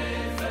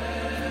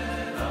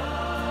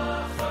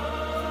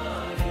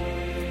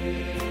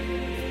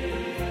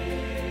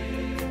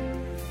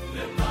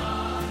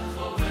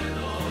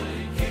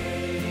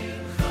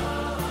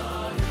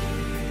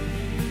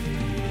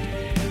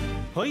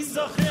Hoy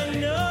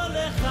zochreinu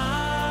lechaim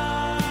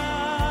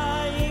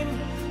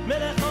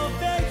melech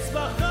hofetz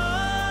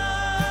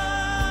b'chaim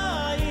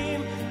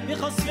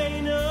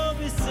v'chosfeinu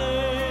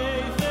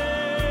b'sefer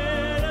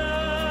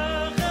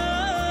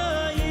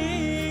ha'chaim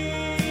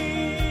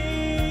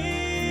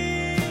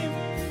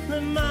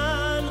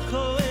leman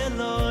cho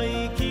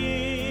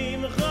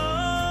Elokim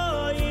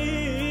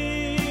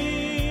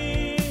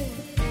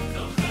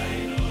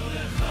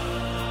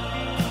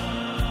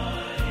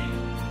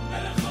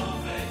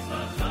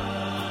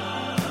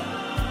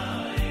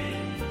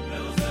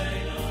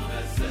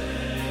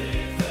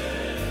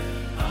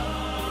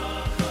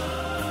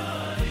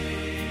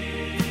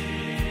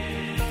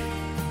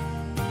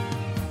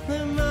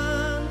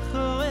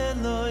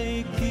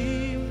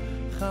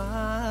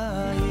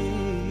chayim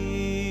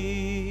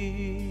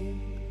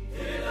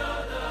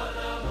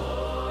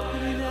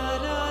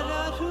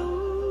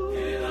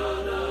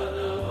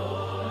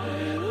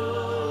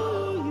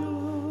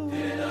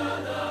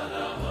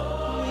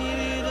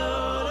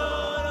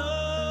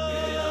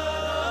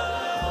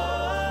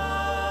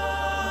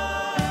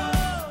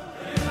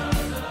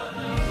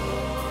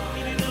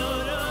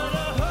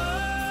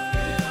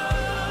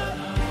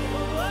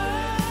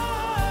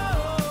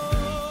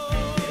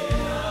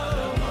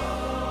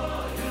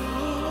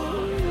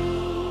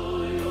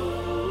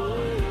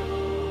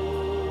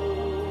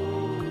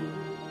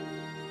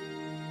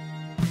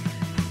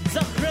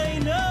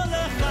zochreinu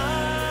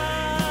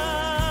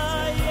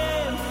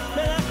lechaim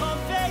melech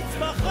hofetz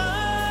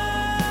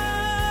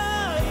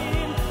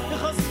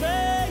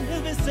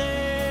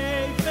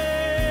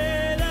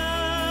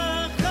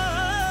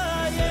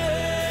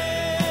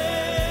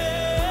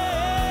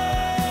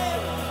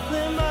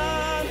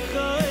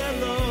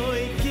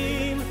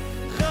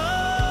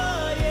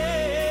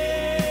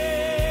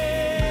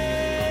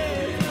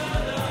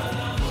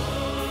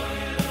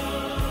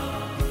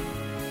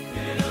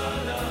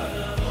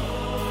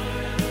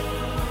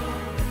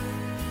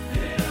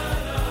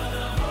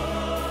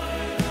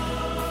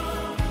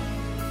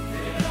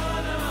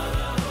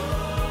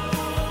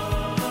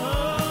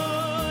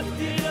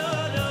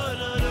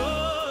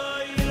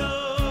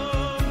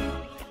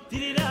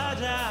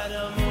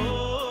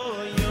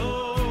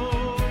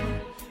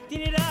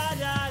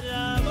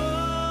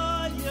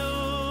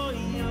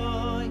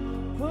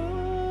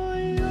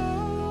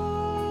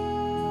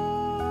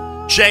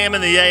JM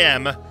in the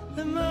AM.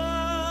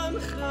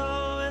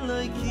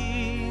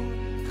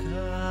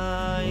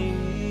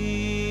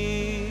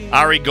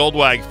 Ari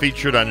Goldwag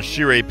featured on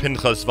Shirei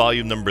Pinchas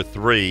Volume Number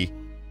 3,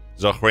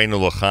 Zochreinu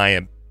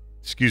L'Chaim.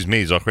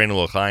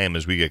 Zochreinu L'Chaim,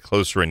 as we get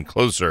closer and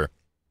closer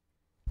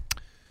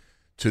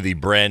to the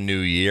brand new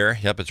year.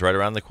 Yep, it's right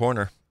around the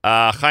corner.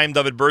 Chaim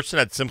David Burson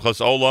at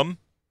Simchas Olam.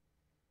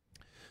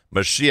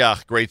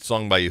 Mashiach, great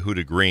song by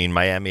Yehuda Green.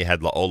 Miami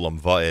had La'olam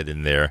Va'ed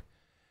in there.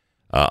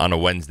 On a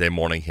Wednesday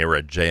morning here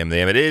at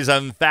JMAM. It is,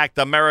 in fact,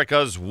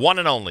 America's one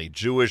and only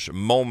Jewish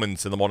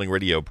Moments in the Morning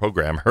radio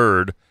program,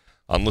 heard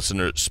on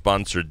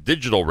listener-sponsored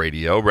digital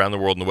radio around the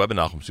world on the web at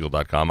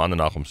NachumSegal.com, on the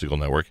Nachum Segal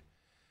Network,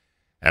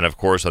 and, of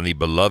course, on the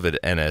beloved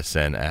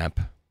NSN app.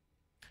 I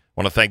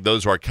want to thank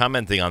those who are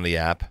commenting on the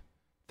app.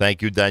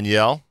 Thank you,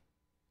 Danielle.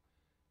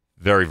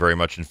 Very, very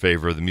much in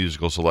favor of the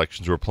musical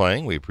selections we're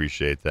playing. We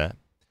appreciate that.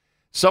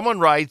 Someone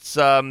writes...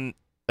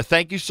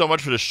 thank you so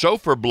much for the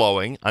shofar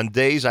blowing. On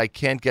days I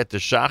can't get to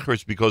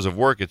Shacharis because of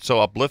work, it's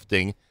so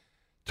uplifting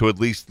to at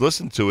least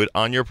listen to it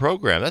on your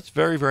program. That's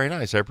very, very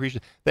nice. I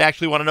appreciate it. They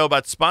actually want to know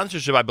about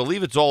sponsorship. I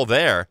believe it's all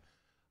there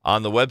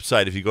on the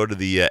website. If you go to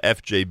the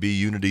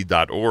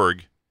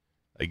fjbunity.org,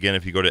 again,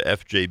 if you go to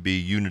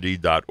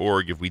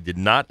fjbunity.org, if we did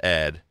not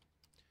add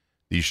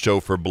the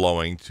shofar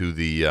blowing to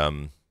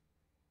the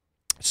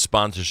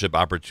sponsorship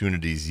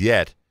opportunities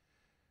yet,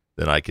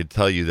 then I could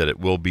tell you that it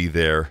will be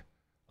there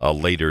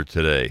later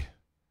today.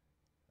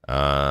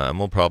 And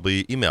we'll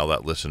probably email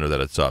that listener that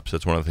it's up. So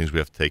that's one of the things we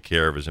have to take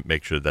care of, is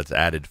make sure that's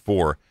added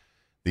for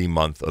the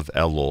month of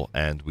Elul.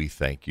 And we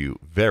thank you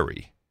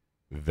very,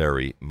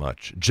 very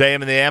much.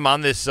 JM in the AM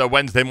on this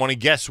Wednesday morning.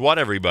 Guess what,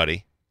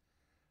 everybody?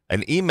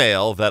 An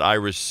email that I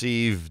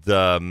received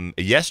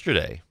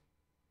yesterday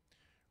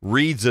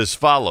reads as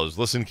follows.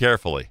 Listen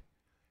carefully.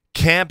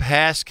 Camp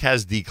HASC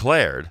has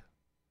declared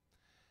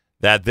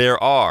that there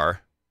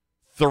are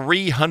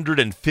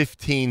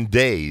 315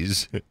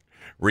 days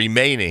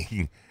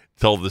remaining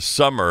till the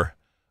summer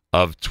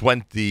of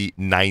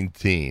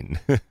 2019.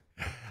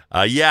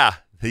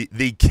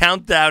 The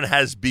countdown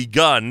has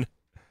begun.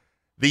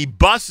 The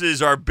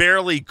buses are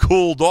barely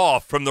cooled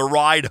off from the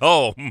ride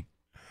home,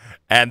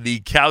 and the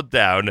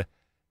countdown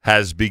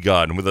has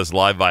begun. With us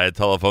live via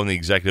telephone, the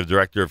executive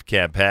director of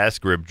Camp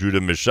HASC, Rabbi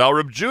Mischel.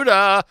 Rabbi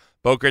Judah,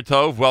 Boker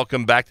Tov,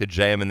 welcome back to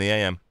JM in the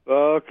AM.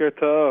 Boker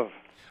Tov.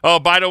 Oh,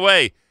 by the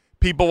way,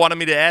 people wanted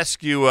me to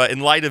ask you,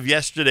 in light of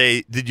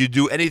yesterday, did you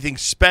do anything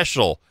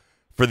special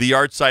for the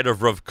yahrzeit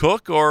of Rav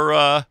Kook,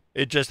 or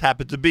it just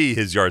happened to be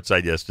his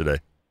yahrzeit yesterday?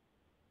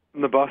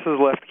 The buses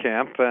left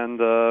camp, and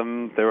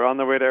they were on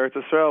their way to Eretz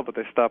Yisrael, but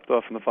they stopped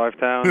off in the 5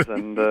 towns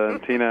and in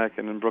Teaneck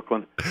and in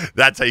Brooklyn.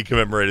 That's how you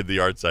commemorated the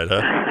yahrzeit,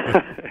 huh?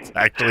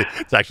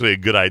 It's actually a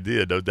good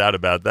idea, no doubt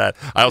about that.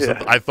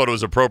 I thought it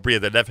was appropriate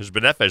that Nefesh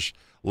B'Nefesh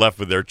left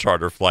with their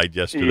charter flight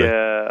yesterday.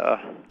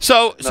 Yeah.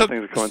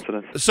 Nothing's a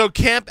coincidence. So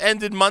camp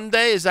ended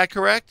Monday, is that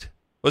correct?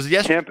 Was it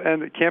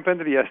yesterday? Camp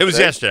ended yesterday. It was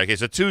yesterday. Okay,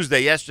 so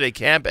Tuesday, yesterday,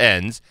 camp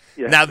ends.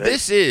 Yesterday. Now,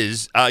 this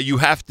is, you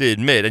have to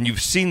admit, and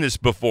you've seen this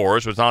before,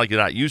 so it's not like you're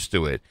not used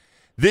to it.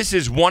 This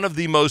is one of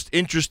the most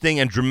interesting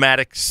and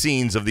dramatic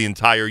scenes of the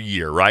entire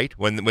year, right?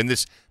 When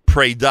this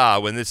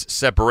preda, when this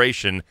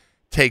separation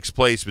takes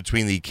place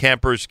between the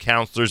campers,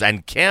 counselors,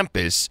 and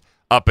campus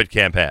up at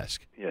Camp HASC.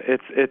 Yeah,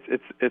 it's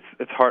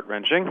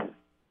heart-wrenching.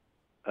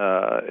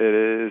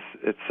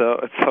 It's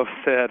so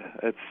sad.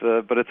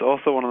 But it's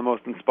also one of the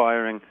most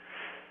inspiring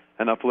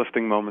and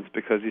uplifting moments,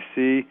 because you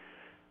see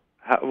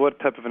what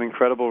type of an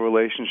incredible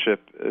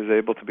relationship is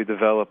able to be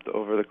developed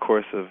over the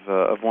course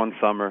of one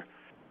summer.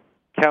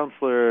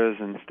 Counselors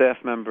and staff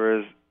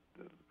members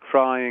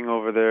crying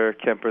over their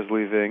campers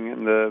leaving,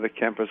 and the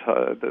campers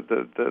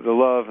the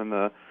love and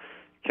the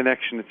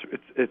connection.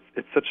 It's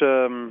such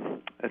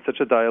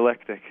a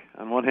dialectic.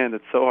 On one hand,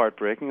 it's so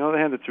heartbreaking. On the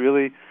other hand,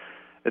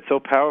 it's so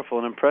powerful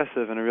and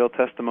impressive, and a real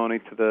testimony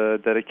to the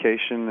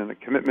dedication and the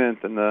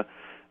commitment and the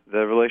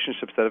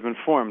relationships that have been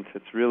formed.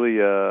 It's really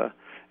a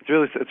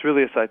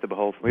sight to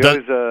behold. We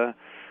always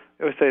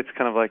say it's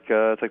kind of like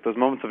it's like those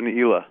moments of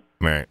Ne'ilah,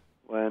 right?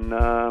 When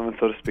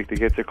so to speak, the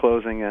gates are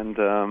closing, and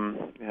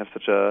you have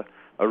such a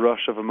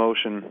rush of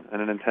emotion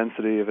and an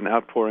intensity of an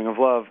outpouring of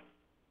love.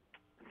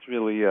 It's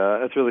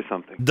really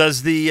something.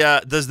 Does the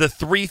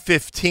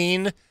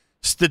 315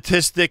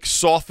 statistic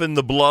soften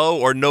the blow,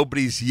 or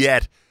nobody's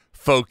yet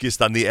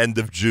focused on the end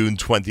of June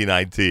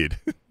 2019?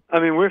 I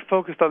mean, we're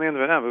focused on the end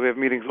of it now, but we have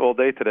meetings all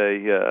day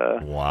today.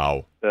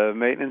 Wow. The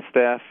maintenance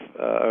staff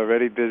are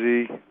already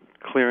busy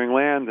clearing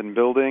land and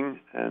building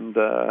and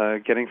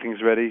getting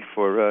things ready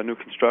for new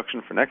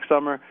construction for next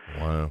summer.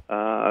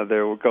 Wow.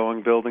 They're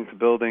going building to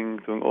building,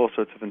 doing all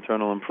sorts of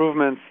internal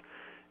improvements.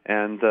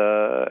 And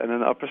then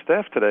the upper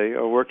staff today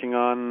are working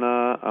on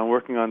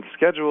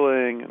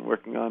scheduling and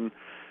working on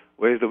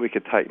ways that we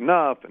could tighten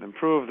up and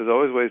improve. There's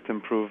always ways to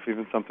improve,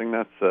 even something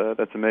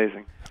that's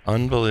amazing.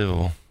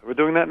 Unbelievable. We're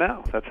doing that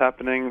now. That's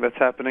happening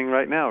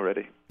right now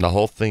already. The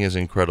whole thing is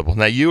incredible.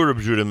 Now, you,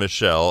 Rabbi Judah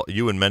Mischel,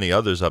 you and many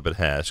others up at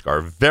HASC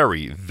are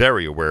very,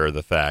 very aware of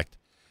the fact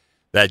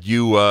that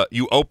you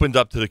opened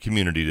up to the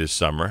community this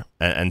summer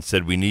and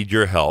said, we need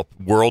your help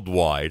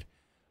worldwide.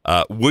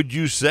 Would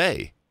you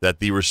say that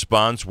the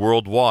response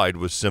worldwide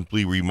was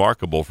simply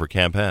remarkable for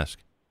Camp HASC?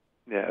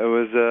 Yeah, it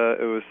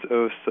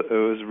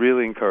was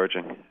really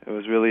encouraging. It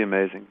was really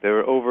amazing. There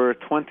were over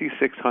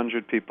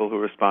 2,600 people who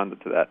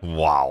responded to that.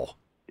 Wow.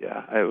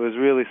 Yeah, it was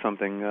really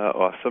something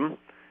awesome.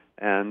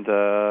 And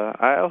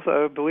I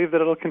also believe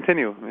that it'll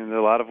continue. I mean, there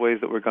are a lot of ways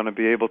that we're going to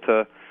be able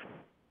to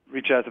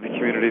reach out to the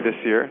community this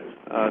year,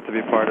 to be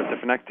a part of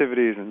different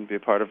activities and be a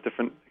part of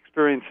different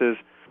experiences,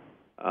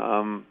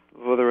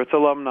 whether it's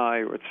alumni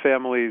or it's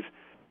families.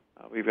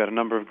 We've got a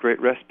number of great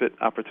respite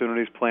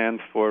opportunities planned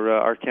for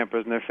our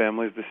campers and their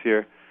families this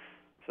year.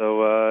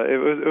 So it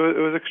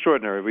was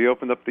extraordinary. We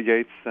opened up the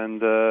gates, and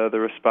the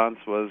response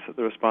was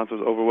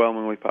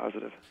overwhelmingly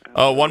positive.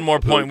 One more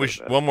point we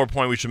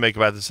should make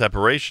about the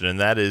separation, and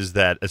that is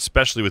that,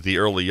 especially with the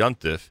early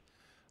Yontif,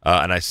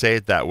 and I say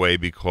it that way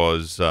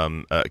because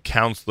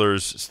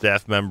counselors,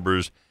 staff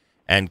members,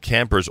 and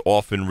campers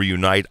often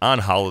reunite on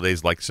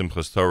holidays like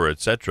Simchas Torah,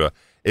 etc.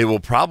 It will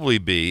probably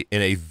be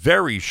in a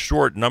very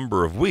short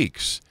number of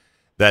weeks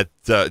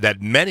that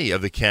many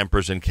of the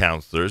campers and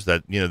counselors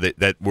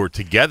that were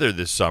together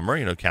this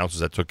summer, counselors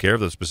that took care of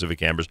those specific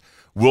campers,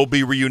 will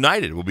be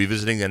reunited. We'll be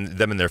visiting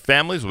them and their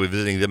families. We'll be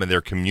visiting them in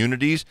their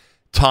communities.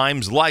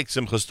 Times like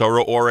Simchas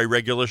Torah or a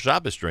regular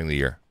Shabbos during the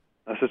year.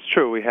 Yes, it's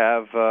true. We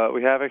have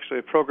actually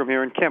a program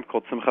here in camp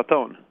called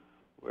Simchaton.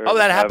 Oh,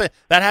 that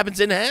happens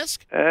in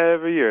HASC?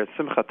 Every year. It's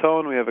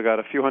Simchaton. We have got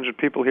a few hundred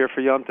people here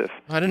for Yontif.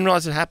 I didn't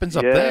realize it happens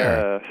up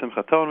there. Yeah,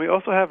 Simchaton. We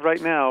also have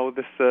right now,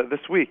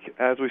 this week,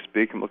 as we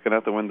speak, I'm looking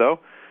out the window,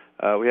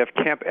 we have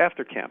Camp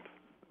After Camp,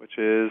 which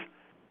is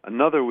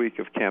another week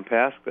of Camp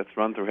HASC that's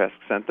run through HASC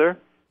Center.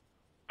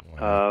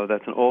 Wow.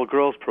 That's an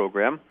all-girls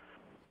program.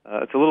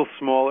 It's a little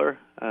smaller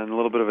and a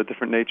little bit of a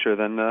different nature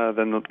than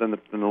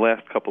the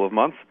last couple of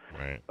months.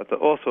 Right. But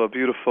also a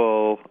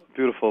beautiful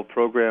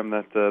program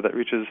that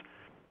reaches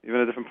even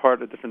a different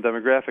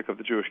demographic of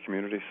the Jewish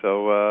community.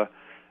 So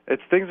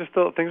things are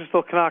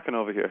still knocking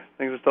over here.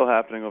 Things are still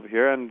happening over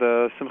here, and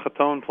Simchat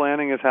Torah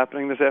planning is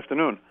happening this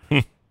afternoon.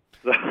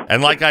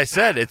 And like I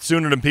said, it's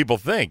sooner than people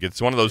think.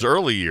 It's one of those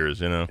early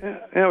years,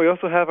 Yeah, we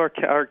also have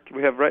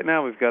we have right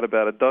now. We've got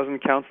about a dozen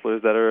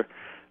counselors that are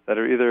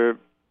either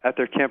at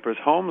their campers'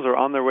 homes or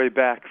on their way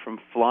back from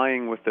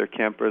flying with their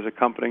campers,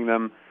 accompanying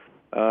them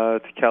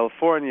to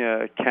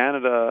California,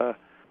 Canada,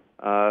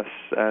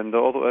 and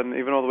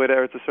even all the way to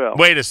Eretz Israel.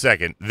 Wait a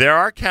second. There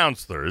are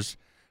counselors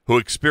who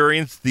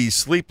experienced the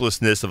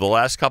sleeplessness of the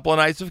last couple of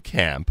nights of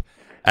camp,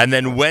 and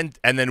then went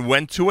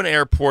to an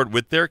airport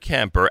with their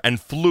camper and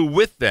flew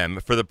with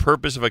them for the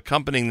purpose of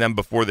accompanying them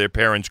before their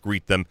parents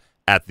greet them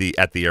at the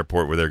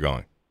airport where they're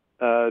going.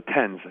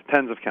 Tens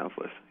of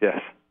counselors. Yes.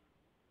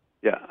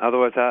 Yeah.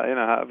 Otherwise,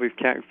 we've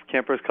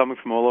campers coming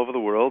from all over the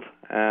world,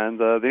 and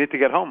they need to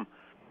get home.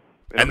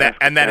 And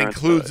that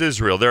includes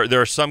Israel.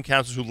 There are some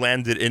counselors who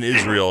landed in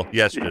Israel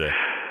yesterday.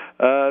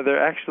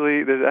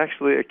 There's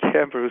actually a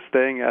camper who's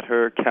staying at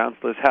her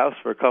counselor's house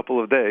for a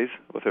couple of days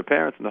with her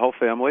parents and the whole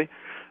family,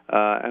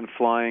 and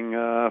flying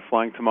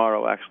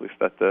tomorrow. Actually, so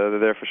that they're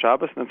there for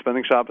Shabbos and then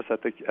spending Shabbos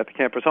at the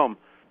camper's home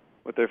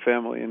with their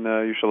family in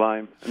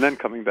Yerushalayim, and then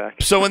coming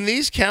back. So when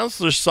these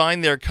counselors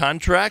sign their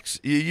contracts,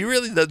 you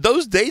really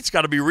those dates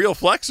got to be real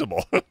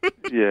flexible.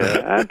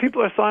 Yeah, and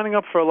people are signing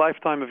up for a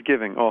lifetime of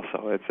giving.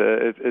 Also,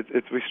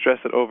 it's we stress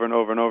it over and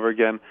over and over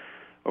again.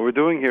 What we're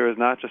doing here is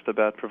not just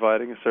about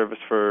providing a service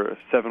for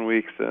 7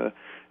 weeks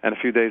and a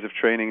few days of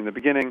training in the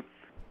beginning.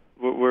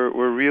 We're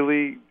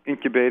really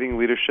incubating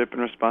leadership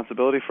and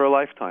responsibility for a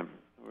lifetime.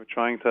 We're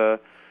trying to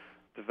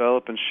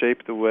develop and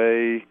shape the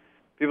way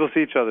people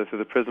see each other through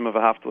the prism of a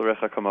Ahavta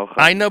L'Recha Kamocha.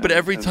 I know, but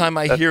every time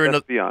I hear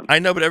beyond. I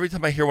know, but every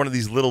time I hear one of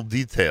these little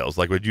details,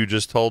 like what you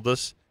just told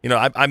us,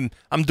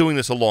 I'm doing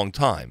this a long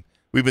time.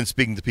 We've been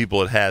speaking to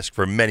people at HASC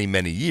for many,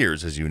 many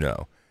years, as you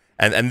know,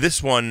 and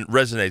this one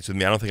resonates with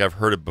me. I don't think I've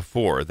heard it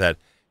before. That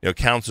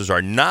counselors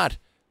are not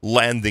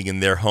landing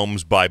in their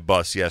homes by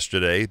bus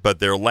yesterday, but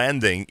they're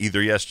landing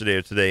either yesterday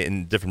or today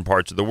in different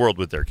parts of the world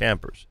with their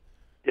campers.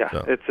 Yeah,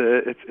 so.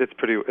 It's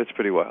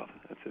pretty wild.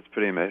 It's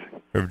pretty amazing.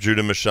 Rabbi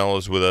Judah Mischel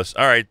is with us.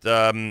 All right,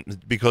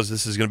 because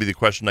this is going to be the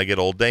question I get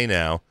all day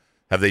now.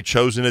 Have they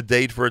chosen a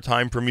date for a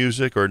time for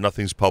music, or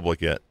nothing's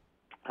public yet?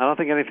 I don't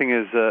think anything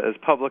is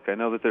public. I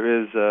know that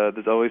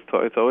there's always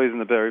it's always in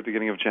the very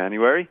beginning of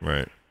January,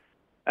 right?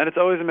 And it's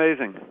always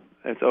amazing.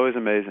 It's always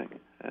amazing.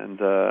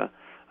 And I'll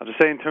just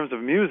say, in terms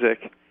of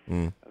music,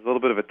 there's a little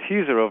bit of a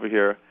teaser over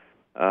here.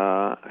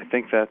 I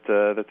think that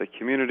the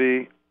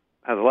community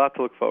has a lot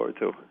to look forward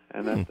to,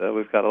 and that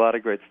we've got a lot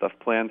of great stuff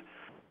planned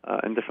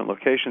in different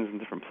locations and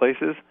different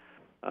places.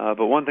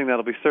 But one thing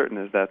that'll be certain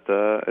is that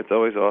it's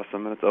always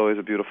awesome, and it's always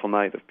a beautiful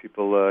night of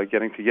people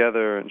getting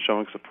together and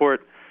showing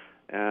support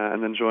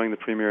and enjoying the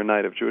premier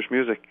night of Jewish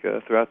music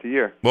throughout the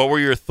year. What were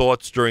your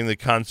thoughts during the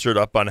concert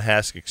up on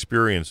HASC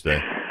Experience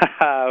Day?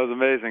 It was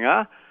amazing,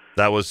 huh?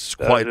 That was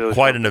quite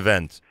an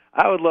event.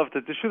 I would love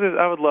to. The truth is,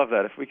 I would love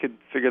that if we could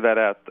figure that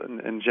out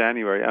in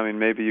January. I mean,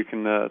 maybe you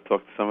can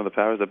talk to some of the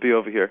powers that be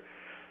over here.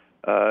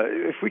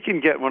 If we can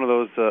get one of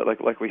those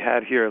like we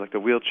had here, like the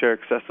wheelchair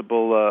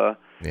accessible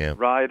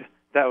ride,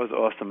 that was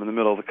awesome in the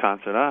middle of the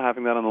concert.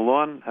 Having that on the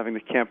lawn, having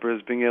the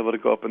campers being able to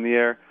go up in the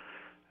air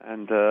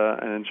and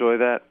enjoy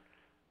that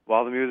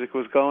while the music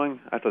was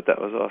going, I thought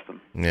that was awesome.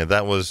 Yeah,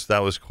 that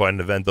was quite an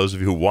event. Those of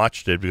you who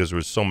watched it, because there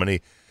was so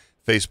many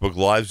Facebook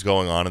Lives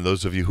going on, and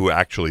those of you who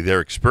actually there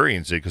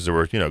experienced it, because there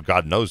were,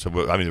 God knows, there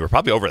were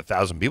probably over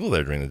 1,000 people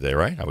there during the day,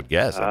 right? I would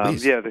guess, at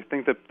least. Yeah, they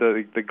think that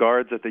the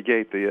guards at the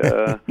gate,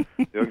 the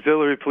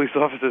auxiliary police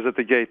officers at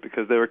the gate,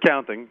 because they were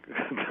counting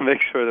to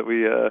make sure that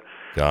we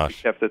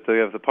kept it, so we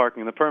have the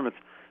parking and the permits.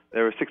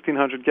 There were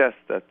 1,600 guests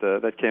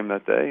that came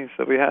that day,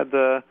 so we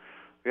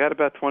had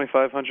about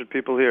 2,500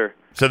 people here.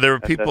 So there were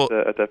people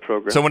at that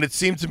program. So when it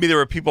seemed to me there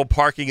were people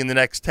parking in the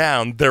next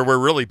town, there were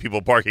really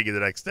people parking in the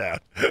next town.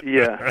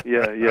 Yeah.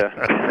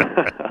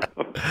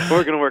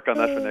 We're going to work on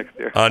that for next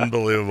year.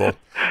 Unbelievable.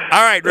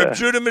 All right, Reb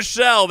Judah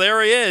Mischel,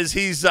 there he is.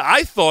 He's.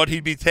 I thought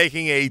he'd be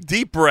taking a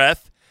deep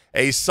breath,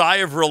 a sigh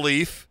of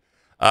relief,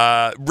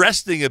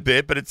 resting a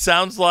bit, but it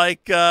sounds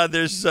like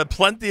there's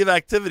plenty of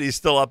activities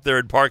still up there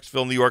in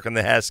Parksville, New York, on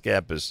the HASC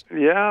campus.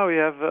 Yeah, we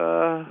had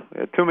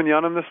two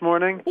minyanim this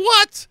morning.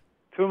 What?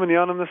 Two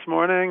minyanim this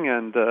morning,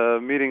 and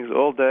meetings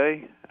all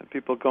day, and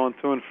people going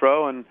to and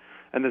fro, and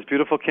this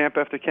beautiful camp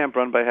after camp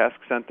run by HASC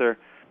Center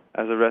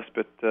as a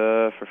respite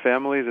for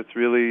families. It's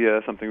really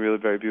something really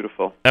very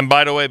beautiful. And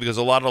by the way, because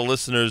a lot of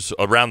listeners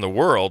around the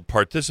world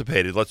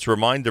participated, let's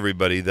remind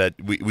everybody that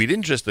we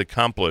didn't just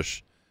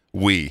accomplish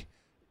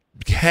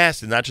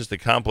HASC did not just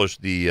accomplish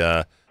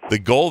the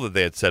goal that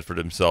they had set for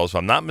themselves. If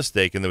I'm not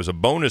mistaken, there was a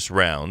bonus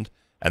round,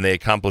 and they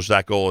accomplished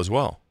that goal as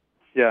well.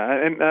 Yeah,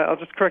 and I'll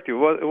just correct you.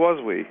 It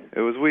was we. It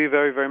was we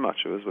very, very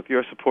much. It was with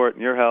your support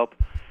and your help,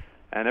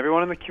 and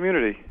everyone in the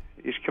community.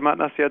 Ish Kamat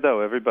Nas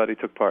Yado. Everybody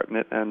took part in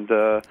it, and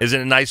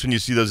isn't it nice when you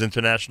see those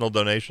international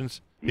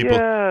donations? People,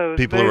 yeah, it was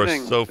people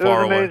amazing. who are so far It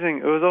was away. amazing.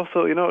 It was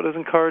also, it was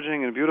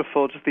encouraging and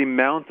beautiful. Just the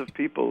amount of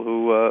people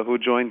who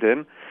joined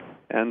in,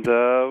 and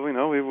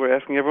we were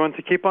asking everyone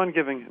to keep on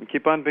giving and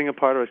keep on being a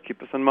part of it.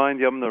 Keep us in mind,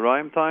 Yom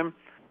Narayim time,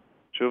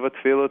 Tshuva,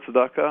 Tefillah,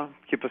 Tzedakah.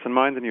 Keep us in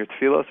mind in your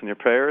tefillos and your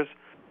prayers.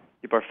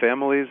 Keep our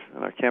families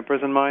and our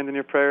campers in mind in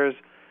your prayers.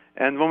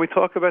 And when we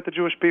talk about the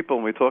Jewish people,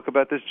 and we talk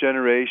about this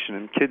generation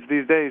and kids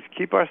these days,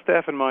 keep our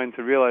staff in mind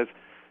to realize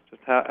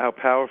just how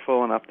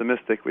powerful and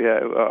optimistic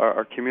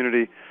our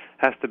community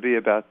has to be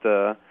about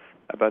the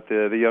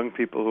young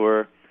people who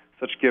are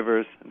such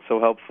givers and so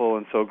helpful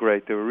and so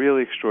great. They were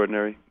really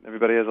extraordinary.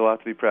 Everybody has a lot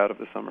to be proud of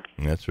this summer.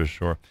 That's for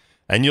sure.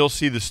 And you'll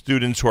see the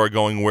students who are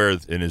going where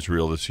in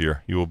Israel this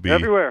year? You will be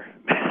everywhere.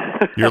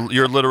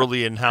 You're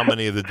literally in how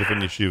many of the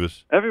different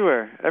yeshivas?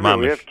 Everywhere. Mamish.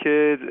 We have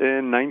kids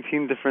in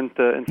 19 different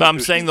institutions. No, I'm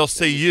saying they'll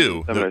say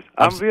you. We'll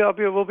be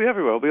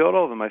everywhere. We'll be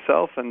all of them.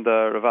 Myself and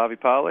Rav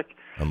Pollack.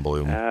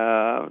 Unbelievable.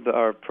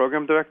 Our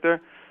program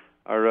director,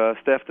 our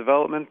staff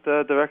development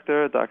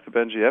director, Dr.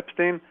 Benji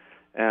Epstein,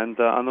 and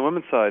on the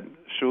women's side,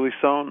 Shuli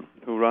Sohn,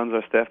 who runs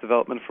our staff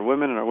development for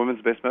women and our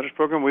women's-based medrash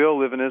program. We all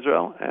live in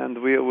Israel,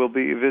 and we will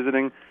be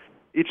visiting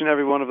each and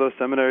every one of those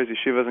seminaries,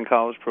 yeshivas, and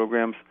college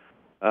programs,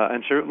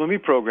 and Shirat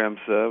Leumi programs.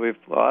 We have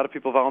a lot of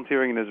people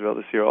volunteering in Israel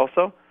this year.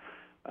 Also,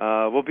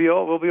 we'll be at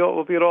all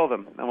of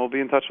them, and we'll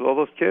be in touch with all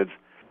those kids.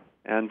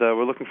 And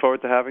we're looking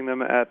forward to having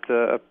them at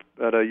a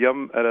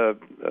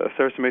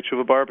Seres Yemei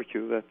Tshuva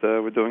barbecue that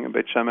we're doing in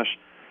Beit Shemesh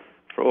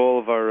for all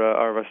of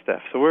our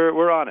staff. So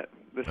we're on it.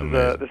 This is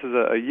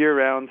a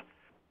year-round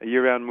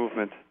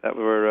movement that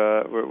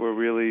we're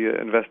really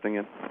investing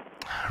in.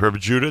 Rabbi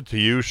Judah, to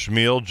you,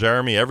 Shmuel,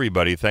 Jeremy,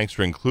 everybody, thanks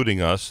for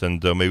including us,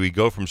 and may we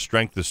go from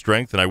strength to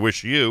strength. And I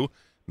wish you,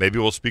 maybe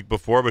we'll speak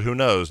before, but who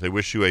knows? I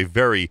wish you a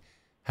very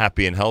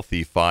happy and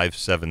healthy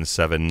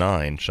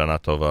 5779. Shana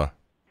Tova.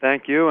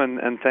 Thank you,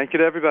 and thank you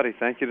to everybody.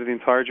 Thank you to the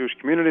entire Jewish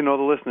community and all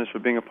the listeners for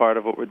being a part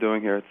of what we're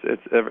doing here.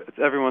 It's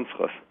everyone's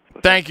chus.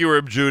 Thank you,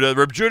 Reb Judah.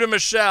 Reb Judah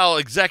Mischel,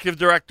 Executive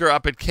Director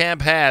up at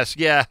Camp HASC.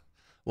 Yeah,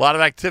 a lot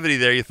of activity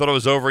there. You thought it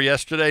was over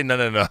yesterday?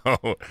 No.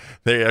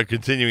 They are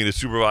continuing to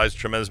supervise a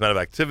tremendous amount of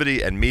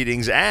activity and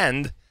meetings.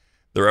 And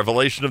the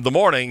revelation of the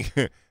morning,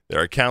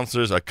 there are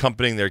counselors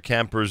accompanying their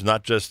campers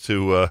not just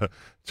to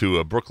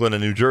Brooklyn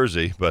and New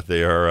Jersey, but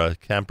they are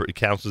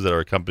counselors that are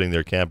accompanying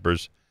their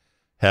campers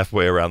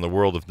halfway around the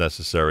world if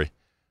necessary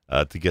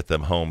to get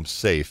them home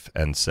safe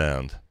and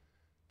sound.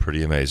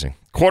 Pretty amazing.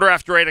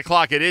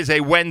 8:15. It is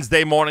a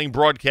Wednesday morning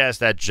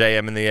broadcast at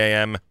JM in the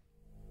AM.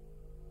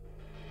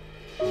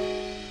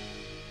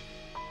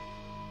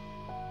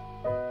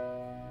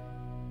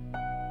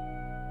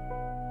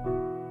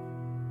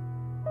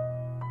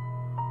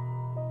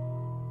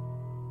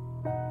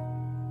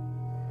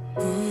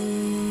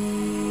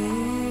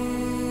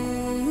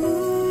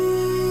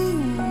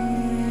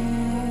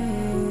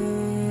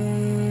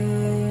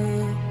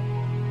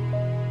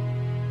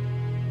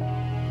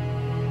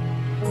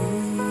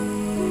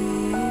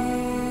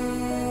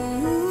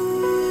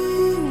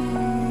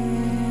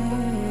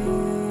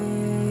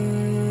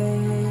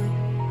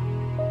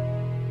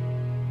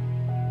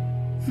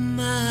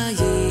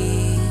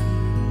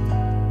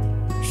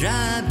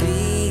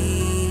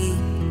 Rabbi,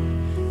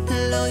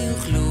 lo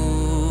yuchlu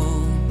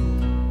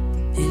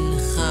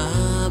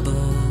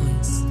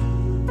ilchabos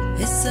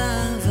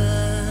esava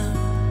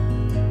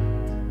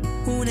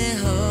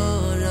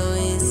unehoro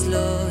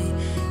isloi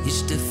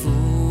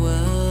ishtefua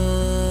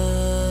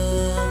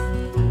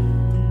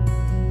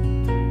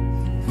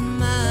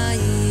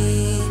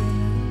mayim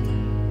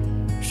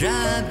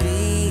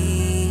Rabbi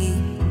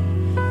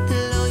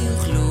lo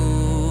yuchlu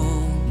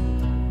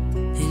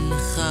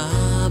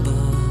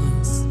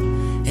ilchabos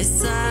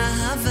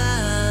esava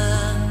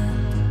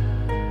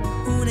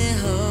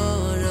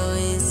unehoro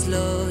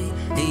isloi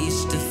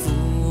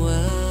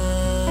ishtefua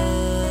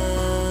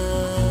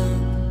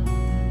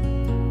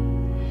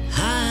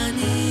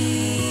hani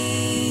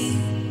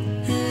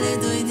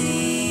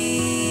ledoidi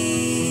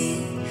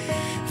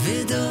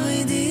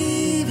vedoidi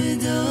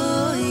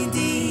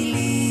vedoidi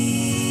li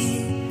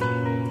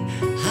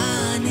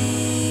hani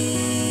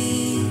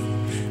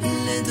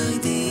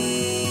ledoidi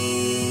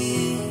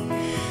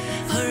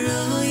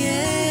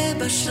horoye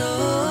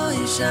bashoy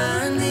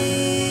shanim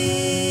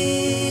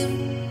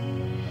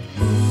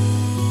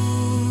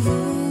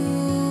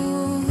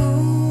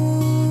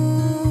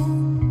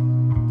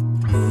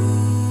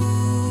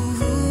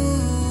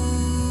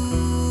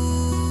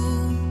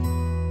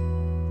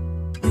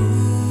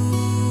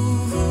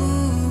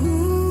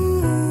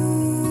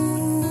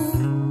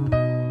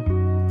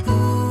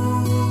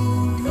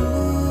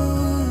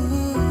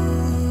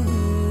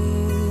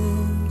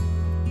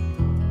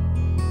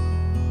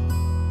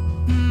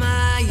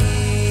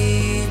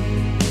mayim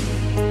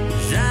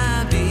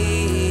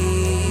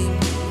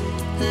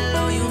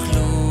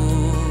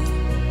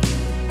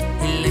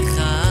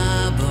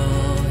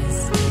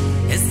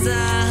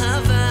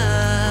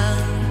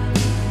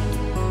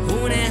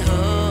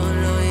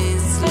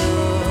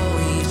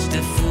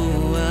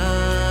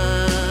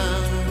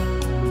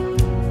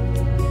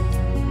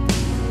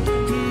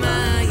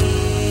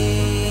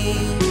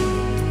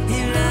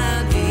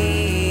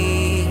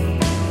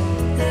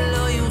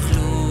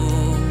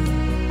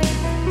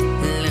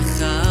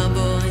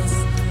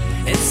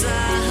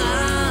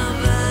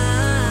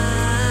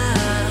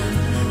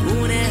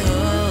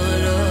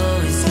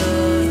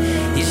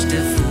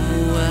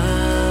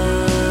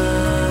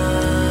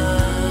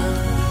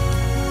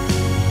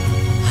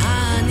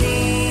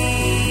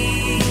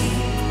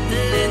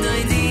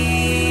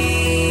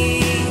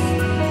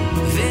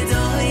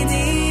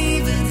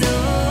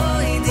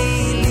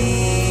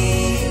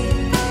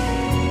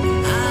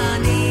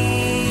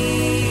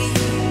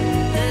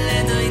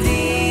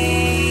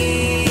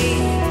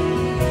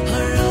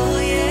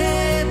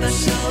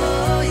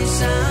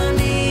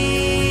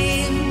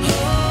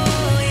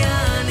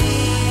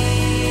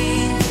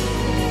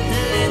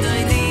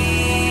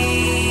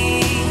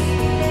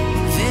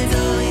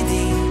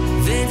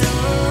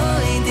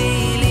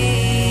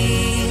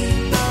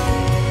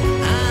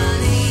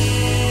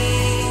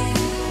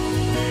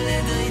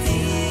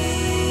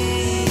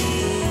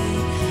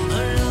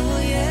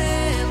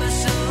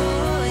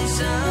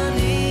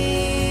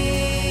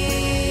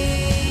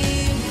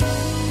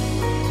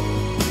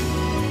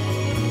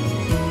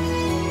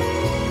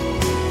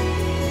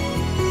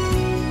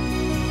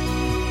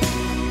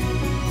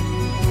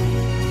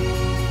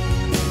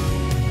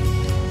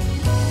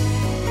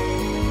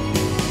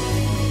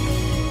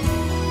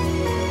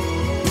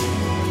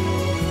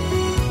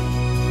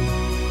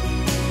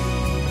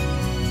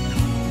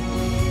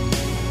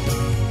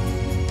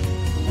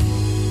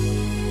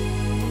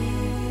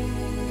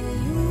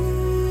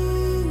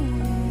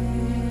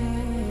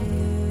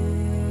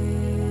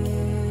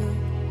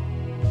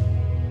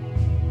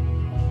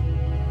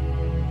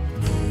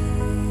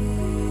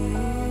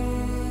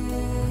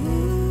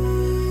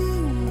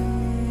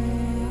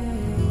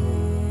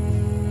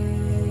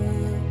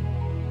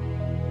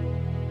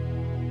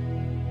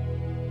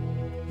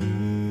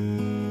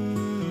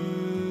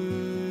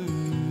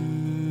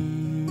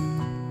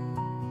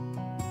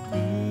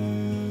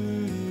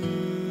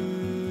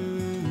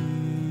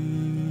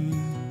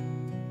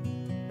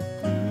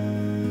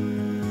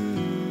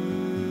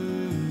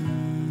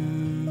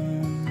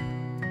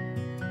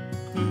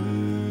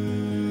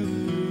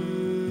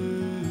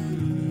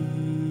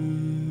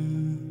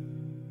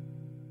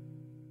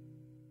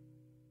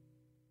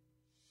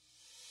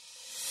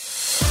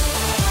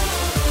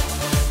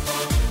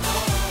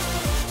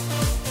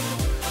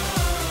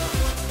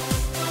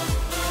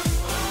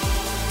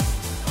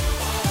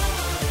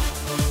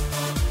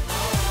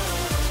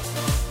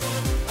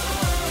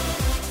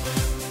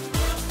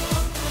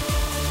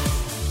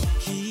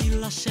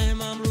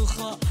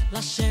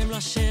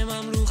לשם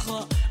המלוכה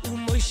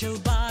ומוישל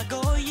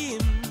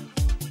בגויים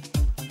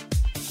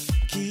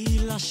כי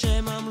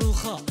לשם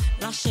המלוכה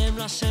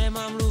לשם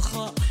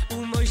המלוכה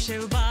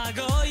ומוישל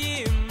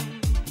בגויים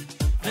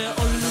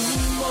ועולו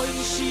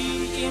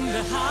מוישים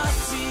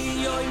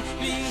והציון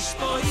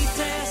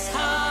לשפויטס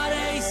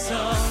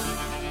הרייסון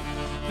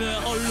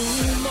ועולו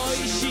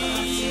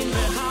מוישים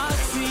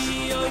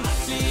והציון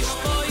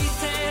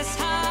לשפויטס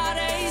הרייסון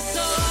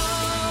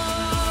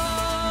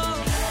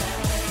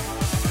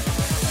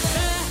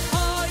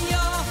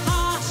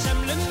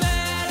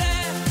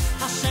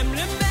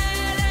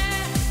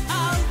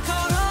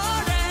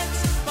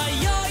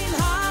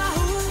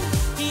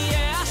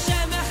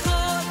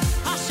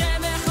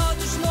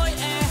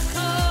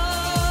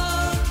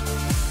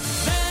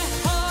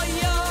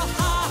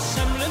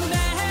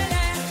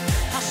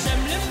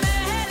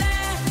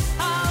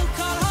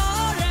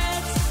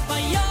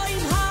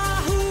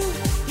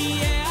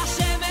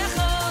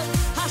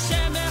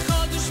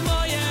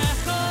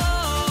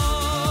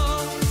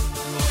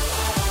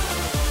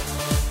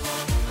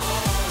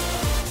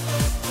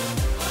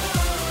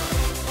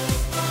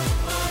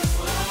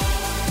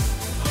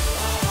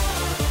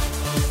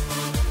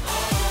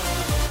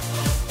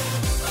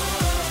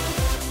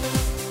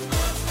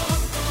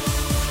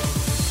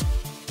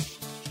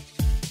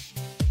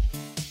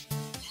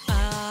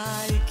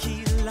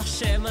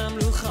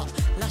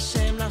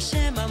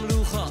לשם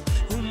המלוכה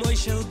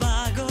ומוישל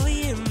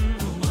בגויים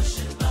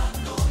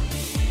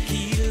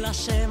כי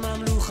לשם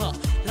המלוכה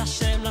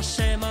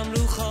לשם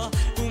המלוכה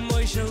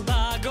ומוישל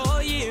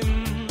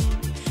בגויים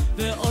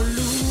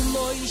ועולו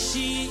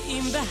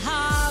מוישים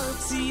בהר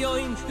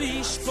ציון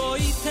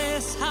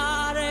לשפויטס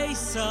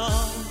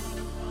הרייסון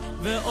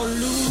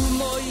ועולו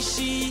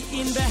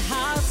מוישים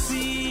בהר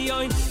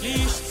ציון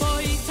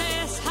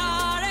לשפויטס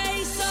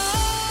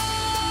הרייסון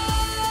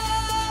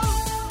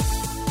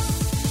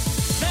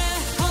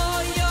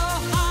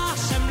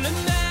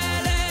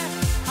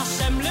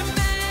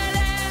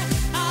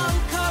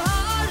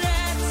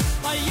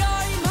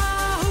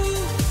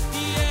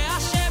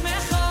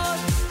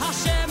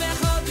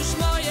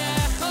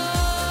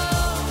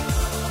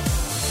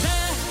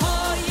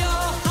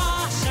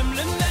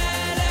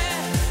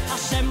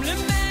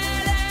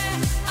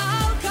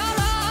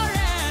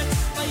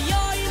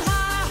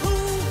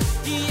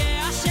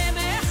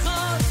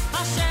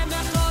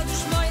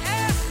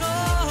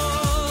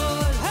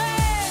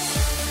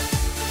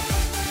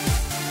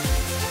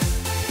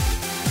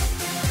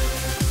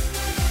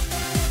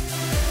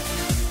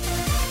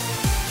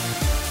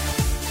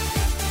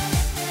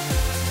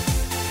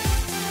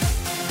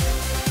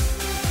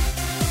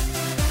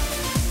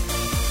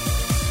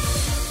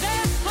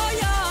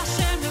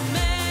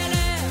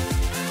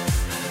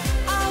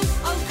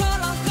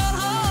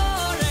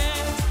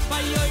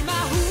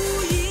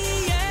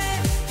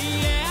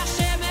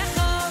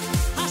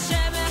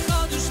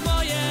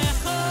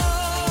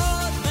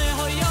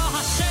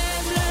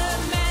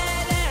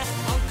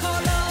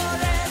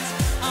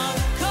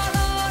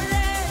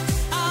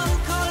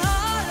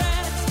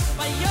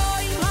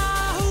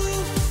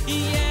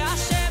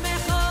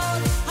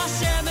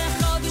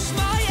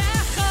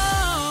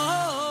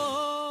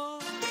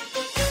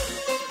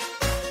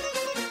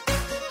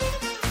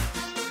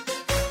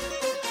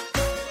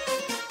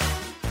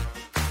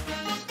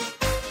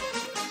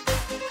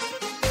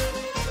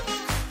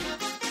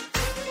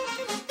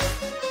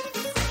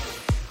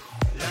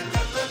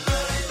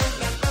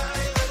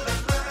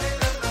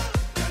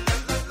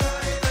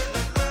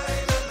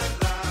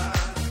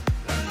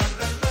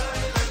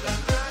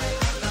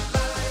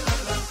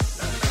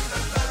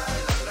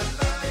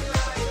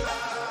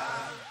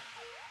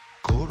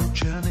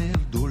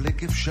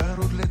אפשר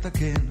עוד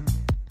לתקן,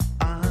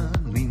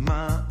 אני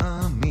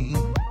מאמין.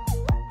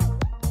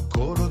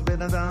 כל עוד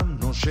בן אדם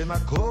נושם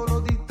הכל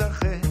עוד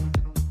ייתכן,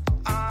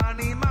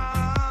 אני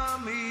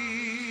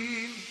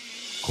מאמין.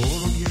 כל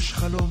עוד יש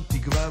חלום,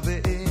 תקווה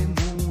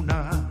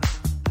ואמונה,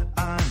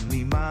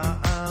 אני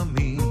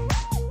מאמין.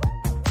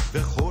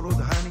 וכל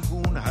עוד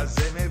הניגון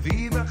הזה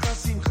מביא בך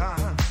שמחה,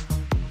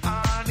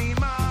 אני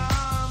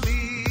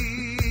מאמין.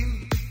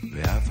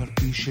 ואף על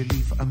פי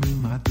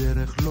שלפעמים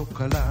הדרך לא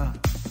קלה,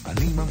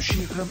 אני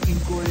ממשיך גם אם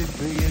כואב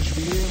ויש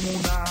בי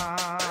אמונה.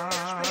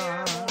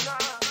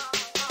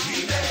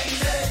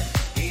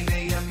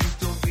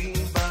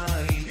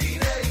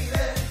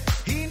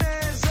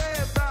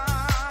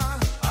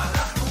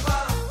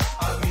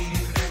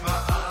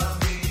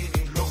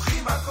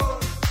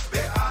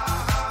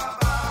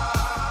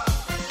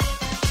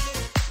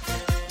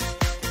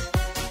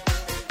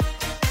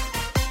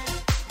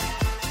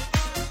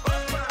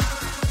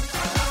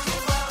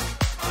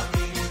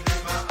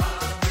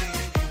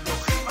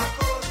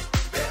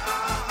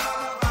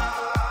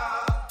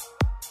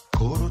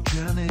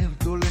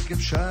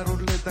 אפשר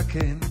עוד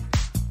לתקן,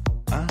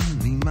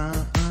 אני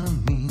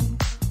מאמין.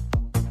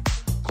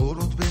 כל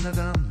עוד בן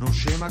אדם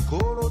נושם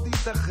הכל עוד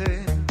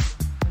ייתכן,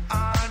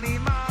 אני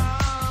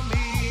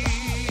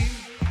מאמין.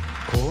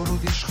 כל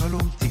עוד יש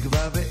חלום,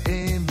 תקווה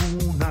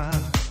ואמונה,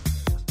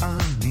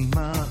 אני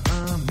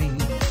מאמין.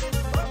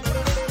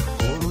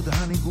 כל עוד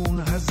הניגון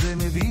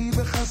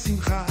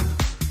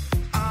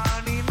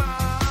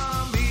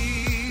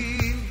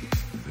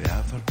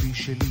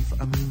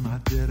שלפעמים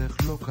הדרך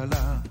לא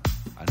קלה,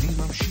 אני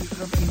ממשיך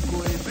גם אם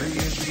כואב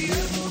ויש לי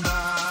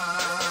אמונה.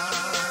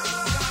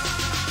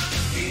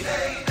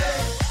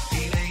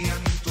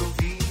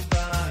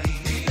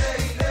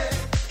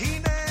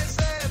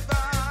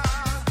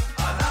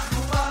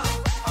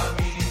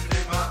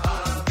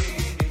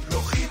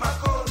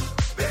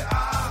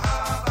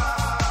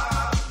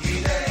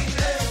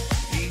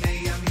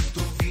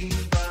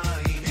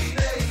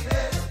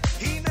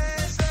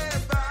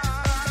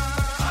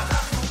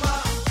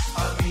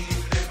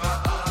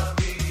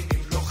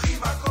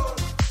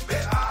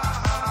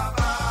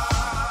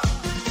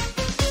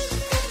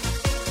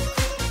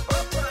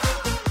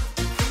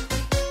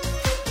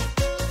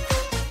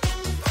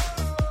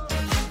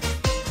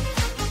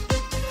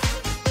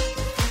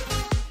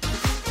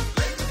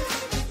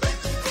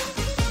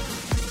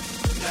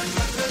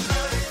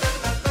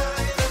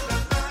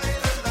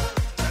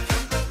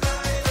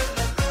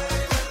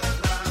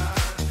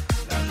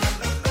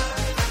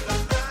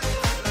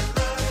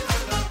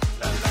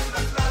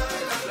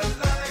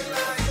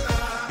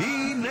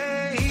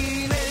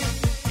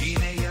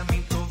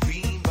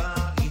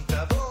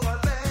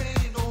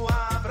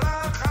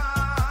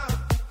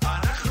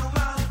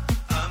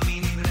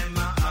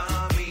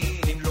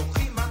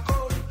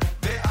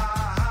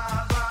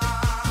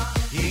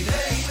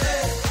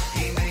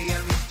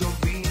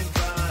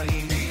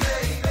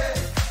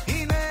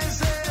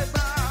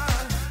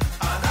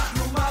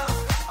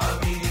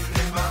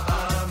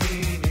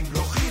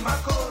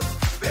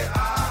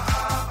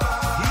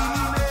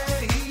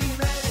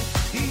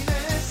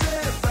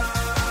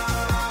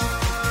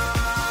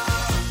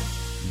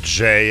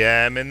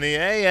 JM in the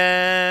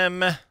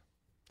AM.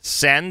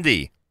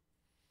 Sandy.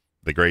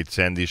 The great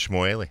Sandy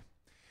Shmueli.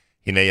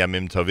 Hinei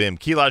Yamim Tovim.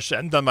 Kila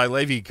Shenda by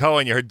Levi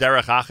Cohen. You heard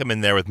Derech Achim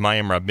in there with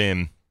Mayim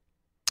Rabim.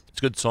 It's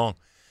a good song.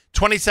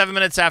 27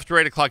 minutes after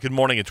 8 o'clock. Good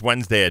morning. It's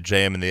Wednesday at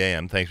JM in the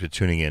AM. Thanks for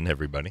tuning in,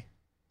 everybody.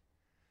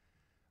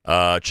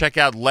 Check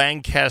out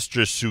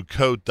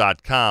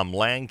LancasterSukkot.com.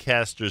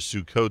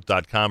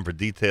 LancasterSukkot.com for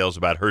details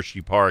about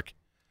Hershey Park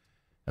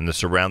and the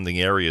surrounding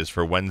areas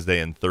for Wednesday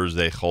and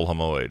Thursday Chol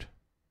HaMoed.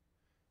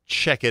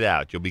 Check it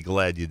out. You'll be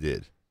glad you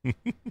did.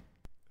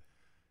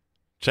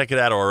 Check it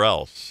out or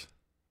else.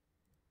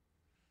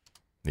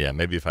 Yeah,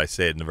 maybe if I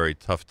say it in a very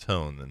tough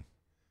tone, then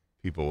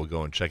people will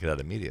go and check it out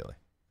immediately.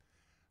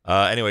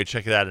 Anyway,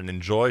 check it out and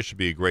enjoy. Should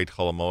be a great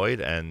Chol HaMoed.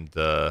 And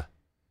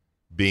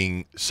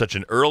being such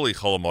an early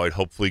Chol HaMoed,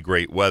 hopefully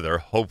great weather.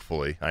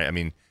 Hopefully. I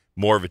mean,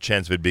 more of a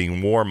chance of it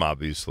being warm,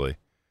 obviously.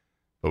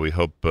 But we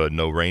hope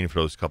no rain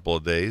for those couple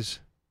of days.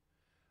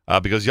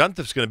 Because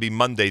Yontif's going to be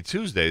Monday,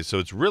 Tuesday, so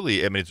it's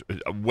really, I mean, it's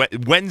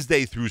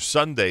Wednesday through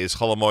Sunday is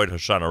Chol HaMoed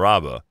Hoshana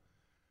Rabbah.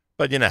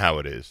 But you know how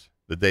it is.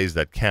 The days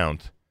that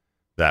count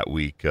that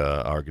week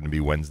are going to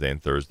be Wednesday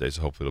and Thursday,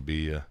 so hopefully it'll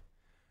be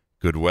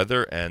good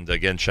weather. And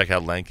again, check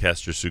out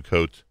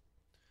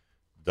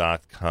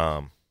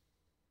LancasterSukkot.com.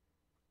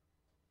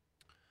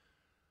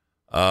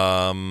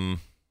 JM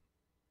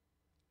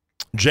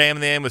in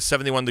the AM with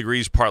 71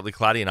 degrees, partly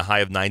cloudy, and a high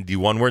of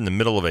 91. We're in the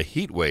middle of a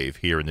heat wave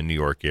here in the New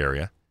York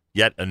area.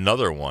 Yet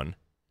another one.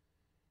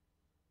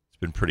 It's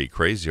been pretty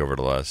crazy over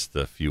the last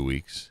few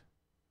weeks.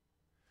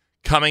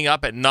 Coming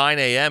up at 9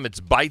 a.m., it's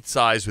Bite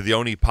Size with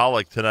Yoni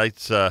Pollack.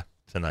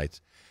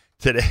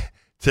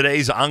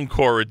 Today's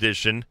encore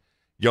edition.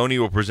 Yoni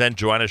will present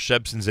Joanna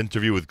Shebson's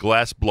interview with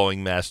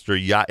glass-blowing master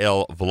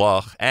Yael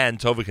Vloch, and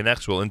Tova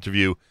Knechts will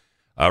interview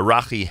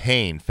Rachi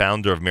Hain,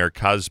 founder of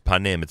Merkaz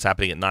Panim. It's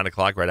happening at 9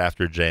 o'clock right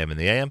after JM in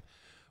the AM.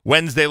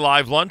 Wednesday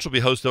live lunch will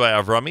be hosted by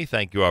Avrami.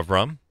 Thank you,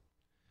 Avram.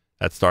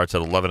 That starts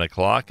at 11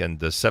 o'clock,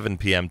 and 7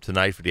 p.m.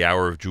 tonight for the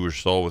Hour of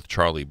Jewish Soul with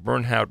Charlie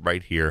Bernhout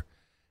right here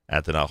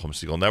at the Nachum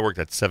Segal Network.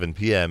 That's 7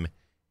 p.m.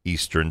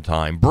 Eastern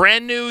Time.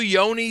 Brand new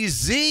Yoni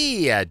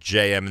Z at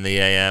JM in the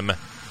AM.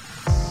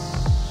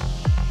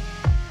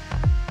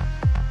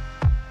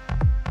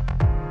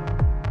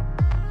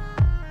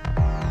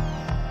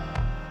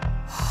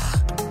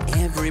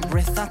 Every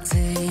breath I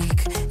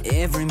take,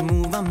 every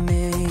move I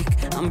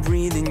make, I'm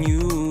breathing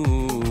you.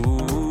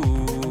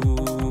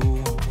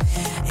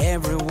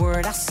 Every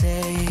word I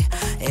say,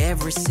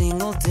 every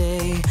single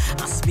day,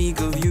 I speak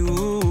of you.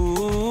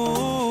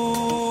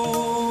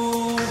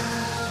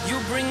 You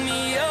bring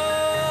me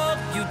up,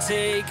 you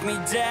take me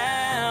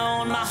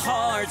down. My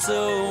heart's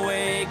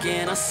awake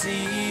and I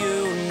see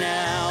you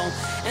now.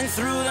 And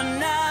through the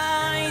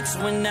nights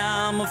when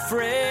I'm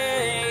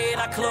afraid,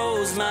 I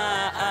close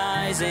my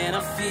eyes and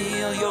I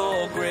feel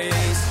your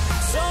grace.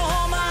 So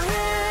hold my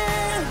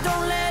hand,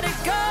 don't let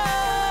it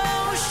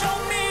go. Show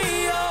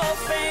me your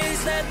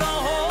face, let the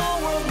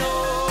whole world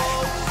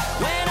know.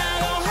 When I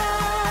go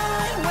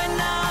high, when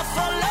I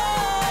fall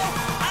low,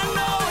 I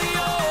know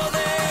you're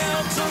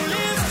there to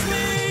lift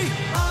me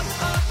up,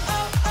 up,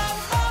 up, up,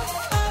 up,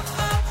 up,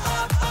 up,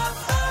 up, up,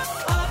 up,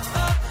 up,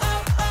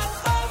 up,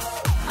 up.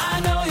 I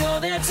know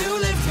you're there to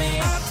lift me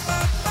up.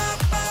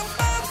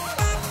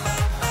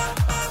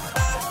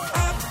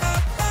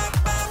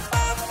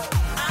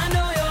 I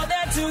know you're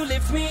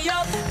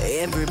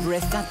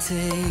I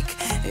take,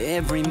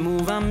 every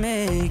move I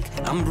make,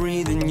 I'm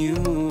breathing you.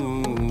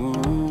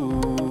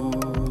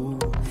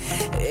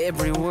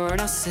 Every word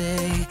I say,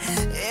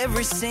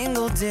 every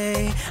single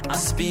day, I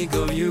speak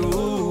of you.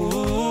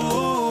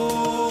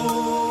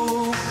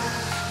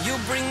 You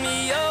bring me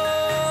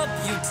up,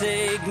 you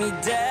take me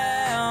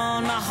down.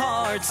 My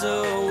heart's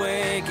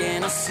awake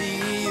and I see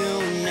you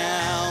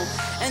now.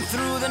 And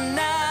through the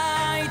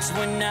nights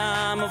when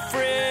I'm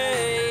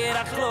afraid,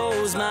 I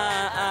close my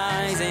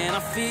eyes and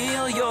I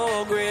feel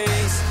your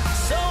grace.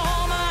 So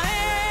hold my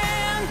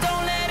hand,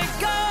 don't let it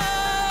go.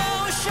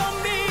 Show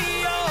me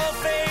your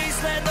face,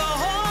 let the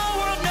whole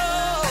world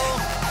know.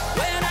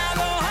 When I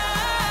go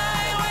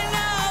high, when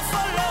I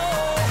fall low,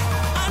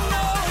 I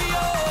know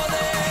you're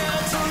there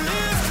to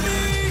lift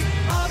me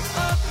up,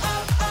 up,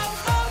 up, up,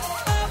 up,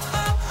 up,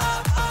 up,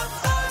 up, up, up,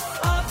 up,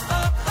 up,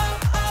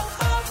 up,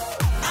 up.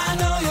 I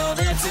know you're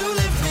there to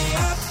lift me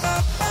up,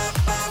 up, up,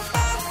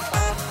 up,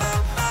 up,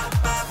 up, up,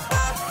 up,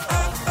 up,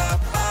 up, up,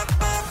 up,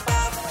 up,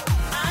 up.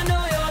 I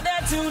know you're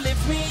there to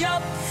lift me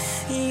up.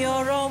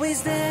 You're always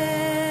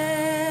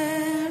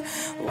there,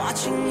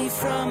 watching me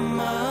from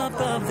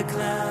above the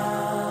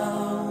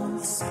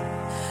clouds.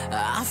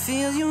 I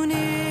feel you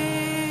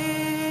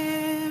near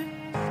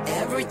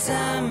every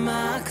time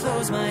I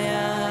close my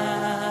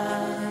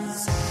eyes.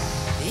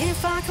 If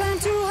I climb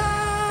too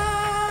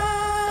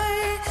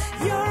high,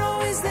 you're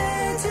always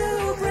there to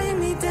bring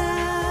me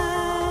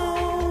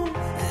down.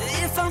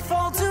 If I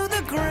fall to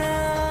the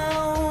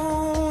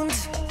ground,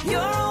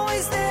 you're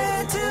always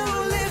there to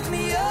lift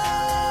me up.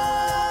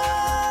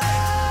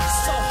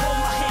 So hold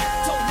my hand,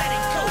 don't let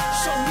it go.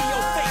 Show me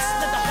your face,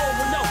 let the whole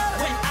world know.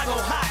 When I go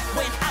high,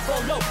 when I go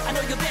low, I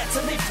know you're there to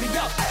lift me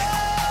up.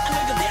 I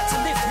know you're there to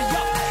lift me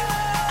up.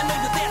 I know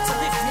you're there to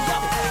lift me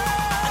up.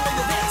 I know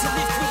you're there to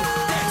lift me,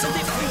 there to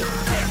lift me,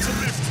 there to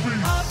lift me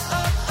up,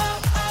 up,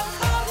 up, up,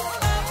 up, up,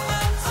 up,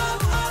 up,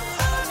 up, up,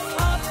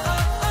 up, up,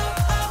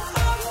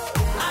 up.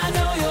 I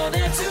know you're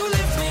there to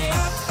lift me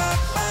up,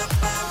 up,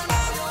 up, up,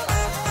 up,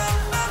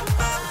 up, up, up,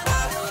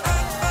 up, up,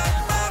 up,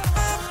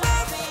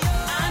 up.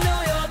 I know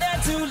you're there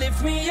to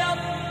lift me up.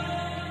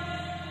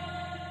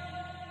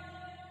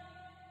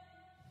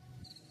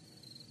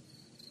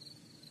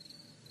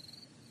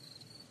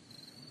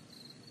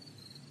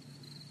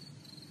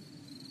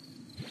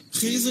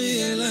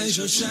 חזרי אליי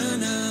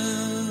שושנה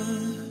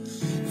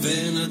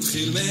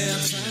ונתחיל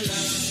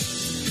מההתחלה.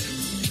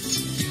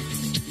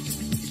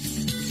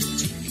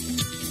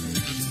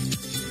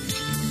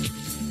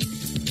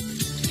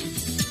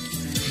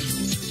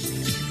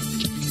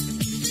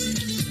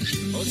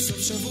 עוד סוף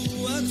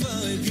שבוע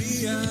כבר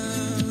הגיע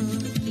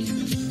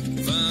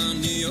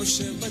ואני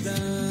יושב בדד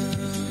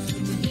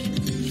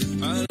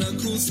על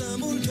הכורסה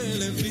מול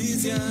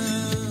טלוויזיה,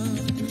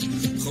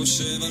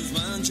 חושב על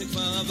זמן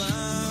שכבר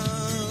עבר,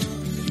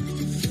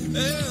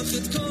 איך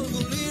את כל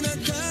גולי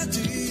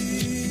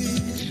נתתי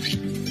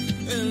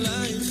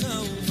אלייך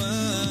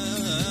אהובה.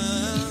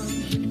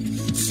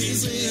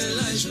 חזרי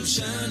אליי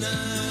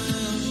שושנה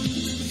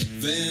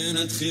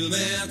ונתחיל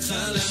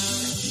מההתחלה.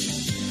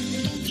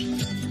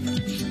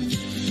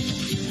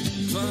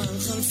 כבר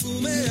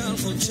חלפו מעל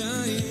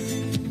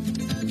חודשיים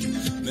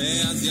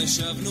מאז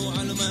ישבנו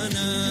על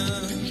מנה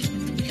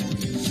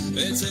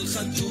אצל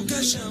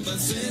חתוקה שם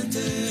בסנטר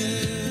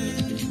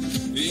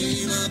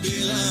עם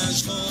הבירה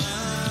השחורה.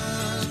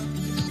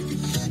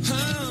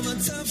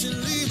 המצב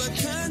שלי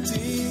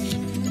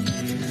בקנטין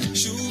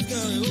שוב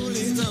קראו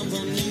לי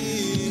טמבונית.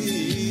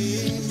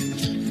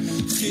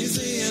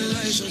 חזרי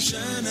אליי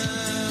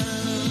שושנה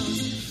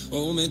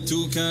או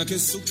מתוקה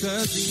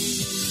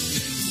כסוכתי.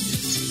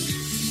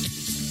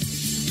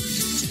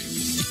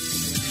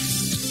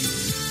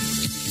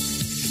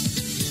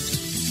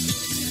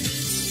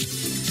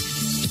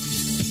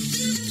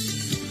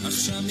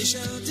 עכשיו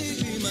נשארתי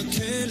עם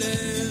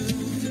הכלב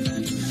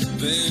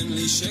ואין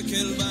לי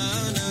שקל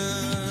בענק.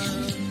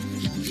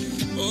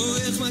 או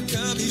איך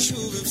מכבי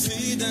שוב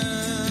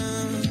הפסידה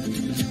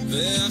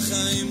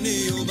והחיים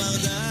נהיו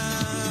ברדק.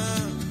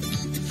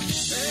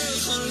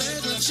 איך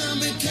הולך לך שם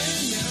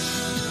בקניה,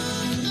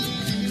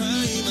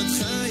 האם את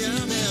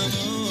חיה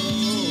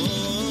מהמון?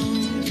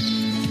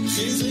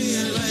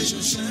 חזרי אליי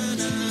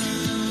שושנה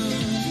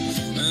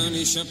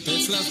אני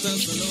אשפץ לך את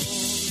הסלון.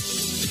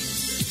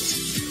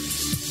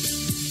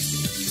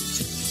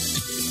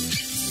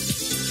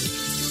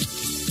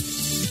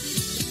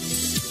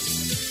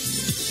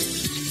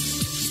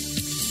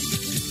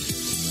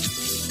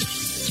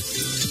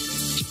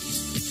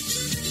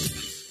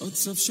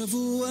 סוף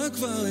שבוע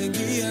כבר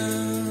הגיע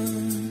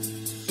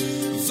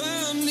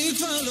ואני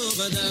כבר לא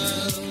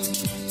בדק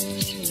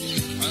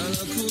על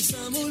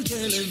הכורסה מול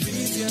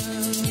טלוויזיה,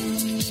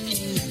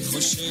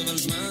 חושב על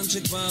זמן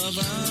שכבר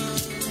עבר,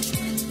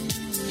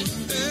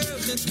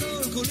 איך את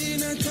כל כולי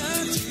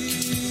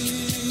נתתי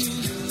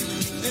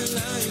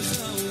אלייך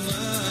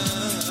אהובה.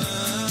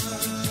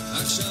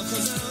 עכשיו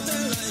חזרת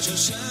אליי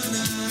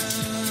שושנה,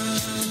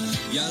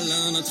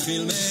 יאללה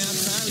נתחיל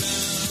מההתחלה.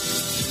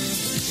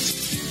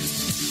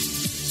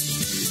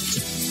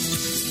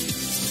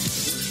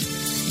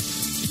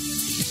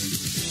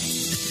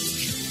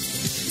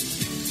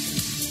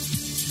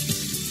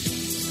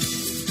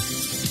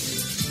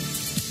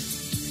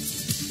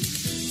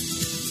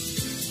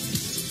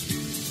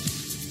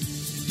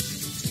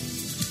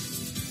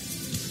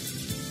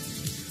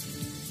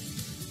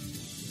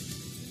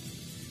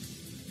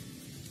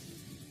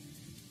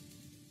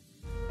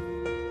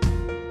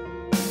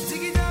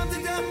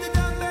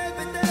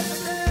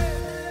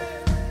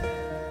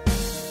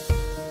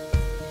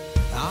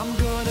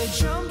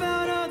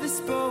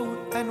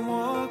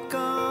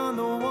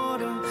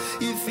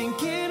 You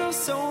think you know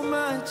so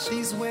much.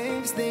 These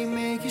waves, they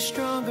make you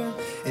stronger.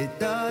 It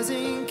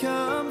doesn't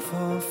come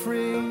for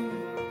free.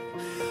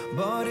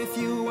 But if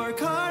you work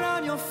hard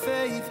on your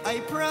faith, I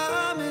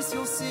promise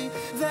you'll see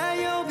that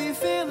you'll be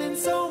feeling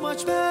so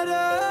much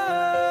better.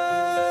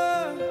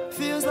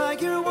 Feels like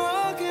you're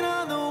walking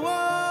on the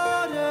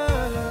water.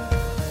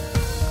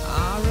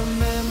 I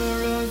remember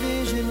a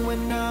vision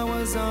when I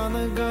was on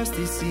the gust.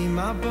 You see,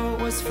 my boat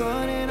was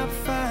flooding up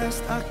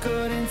fast. I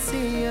couldn't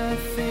see a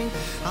thing.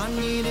 I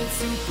needed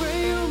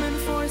superhuman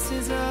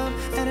forces of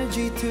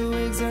energy to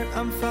exert.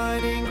 I'm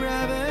fighting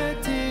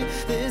gravity.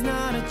 There's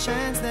not a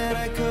chance that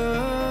I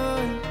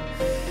could.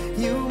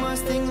 You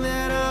must think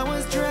that I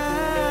was drowning.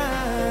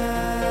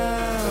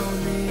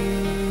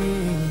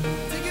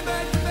 Take it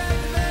back, back,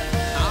 back.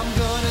 I'm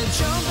gonna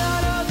jump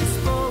out of this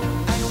boat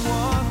and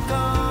walk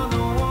on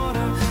the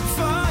water.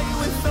 Fight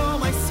with all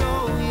my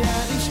soul.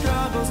 Yeah, these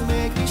struggles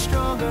make me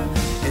stronger.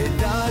 It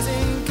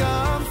doesn't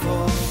come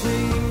for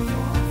free.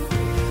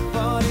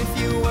 But if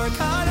you work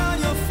hard on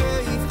your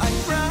faith, I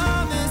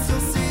promise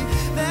you'll see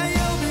that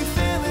you'll be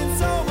feeling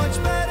so much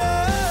better.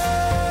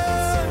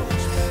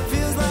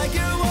 Feels like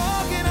you're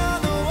walking on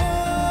the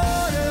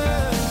water.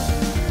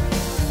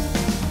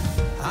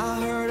 I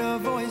heard a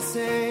voice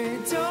say,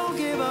 don't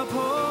give up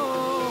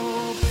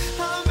hope.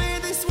 I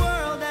made this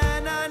world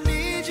and I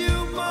need you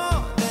more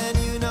than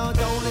you know.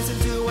 Don't listen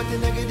to what the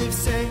negatives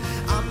say.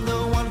 I'm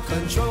the one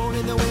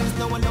controlling the winds.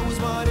 No one knows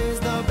what is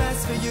the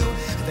best for you.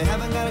 They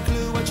haven't got a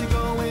clue what you're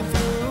going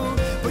through.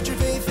 Put your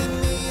faith in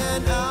me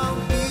and I'll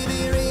be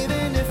there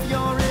even if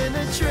you're in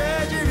a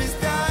treacherous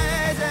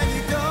dive and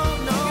you don't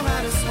know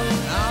how to swim.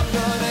 I'm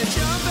gonna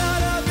jump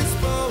out of this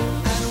boat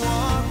and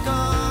walk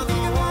on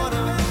the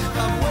water.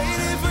 I'm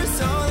waiting for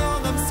so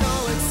long, I'm so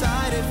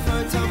excited for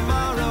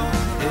tomorrow.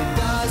 It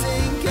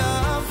doesn't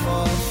come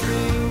for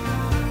free.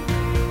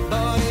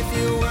 But if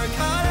you work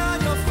hard on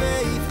your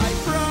faith, I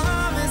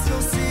promise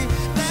you'll see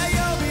that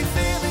you'll be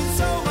feeling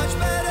so much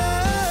better.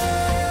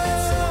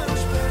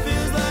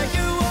 Feels like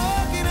you're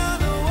walking on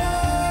the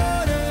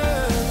water.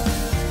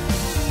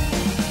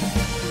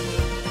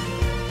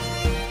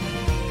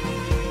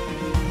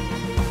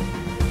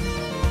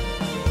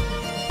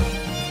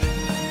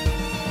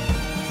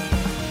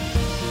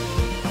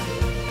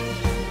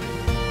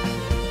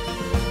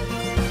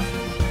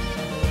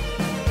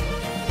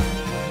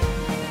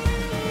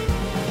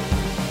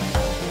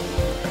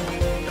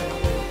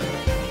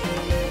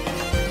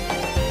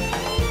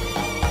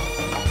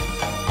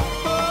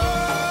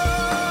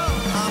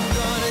 I'm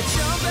gonna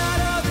jump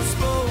out of this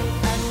boat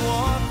and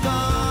walk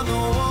on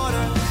the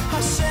water.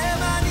 Hashem,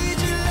 I need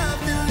your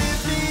love to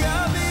lift me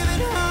up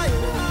even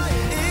higher.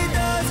 It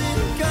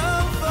doesn't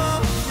come for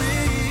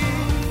free.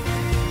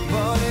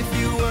 But if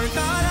you work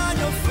hard on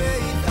your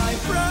faith, I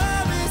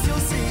promise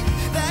you'll see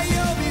that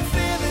you'll be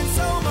feeling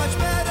so much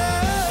better.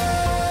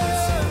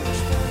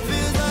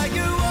 Feels like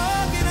you're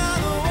walking on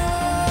the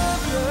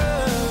water.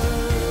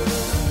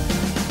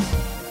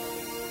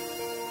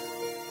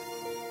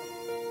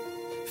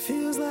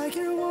 Feels like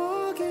you're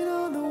walking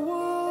on the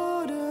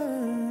water.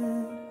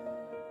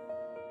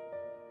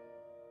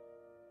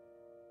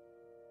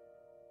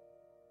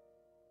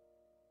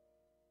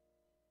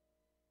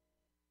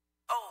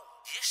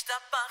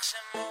 ישתבח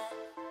שמו.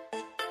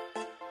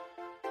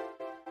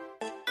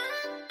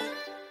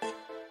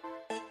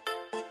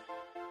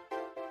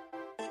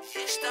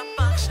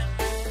 ישתבח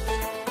שמו.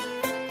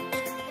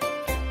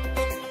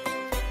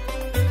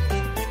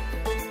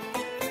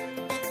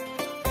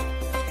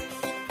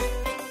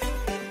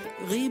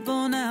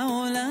 ריבון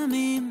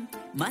העולמים,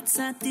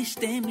 מצאתי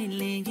שתי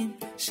מילים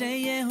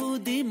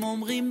שיהודים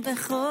אומרים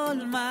בכל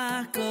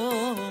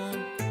מקום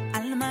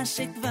על מה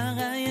שכבר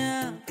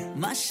היה,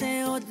 מה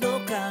שעוד לא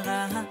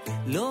קרה,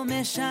 לא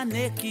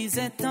משנה כי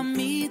זה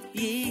תמיד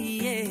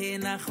יהיה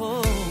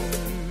נכון.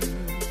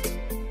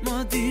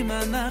 מודים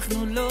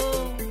אנחנו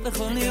לא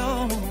בכל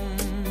יום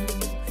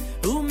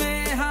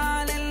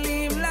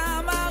ומהללים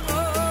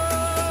למרום.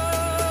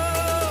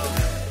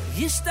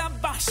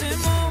 ישתבח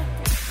שמו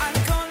על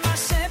כל מה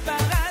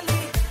שברא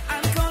לי,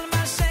 על כל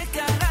מה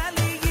שקרה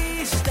לי.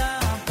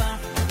 ישתבח,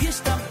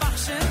 ישתבח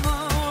שמו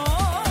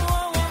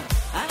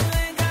על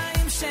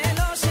רגעים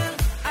שלו של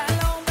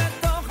אלום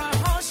בתוך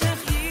החושך.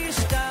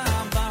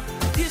 ישתבח,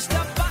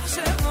 ישתבח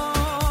שמו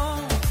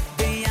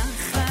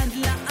ביחד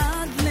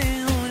לעד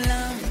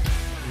לעולם.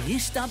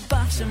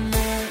 ישתבח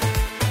שמו.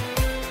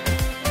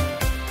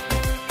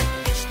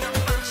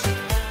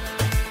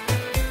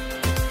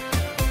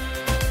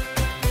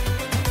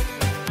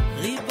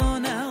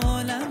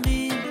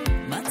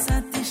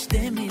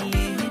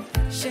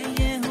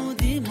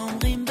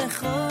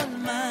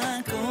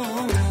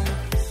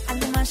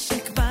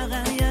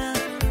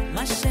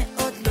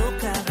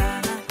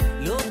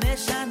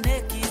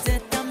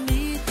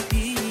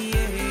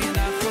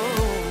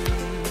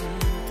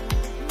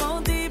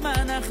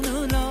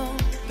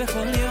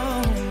 בכל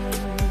יום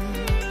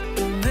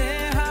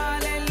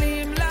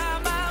ומהללים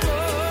למרום.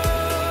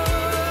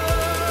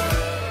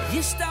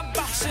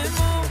 ישתבח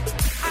שמו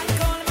על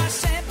כל מה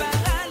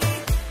שברא לי,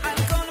 על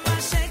כל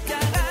מה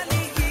שקרה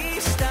לי.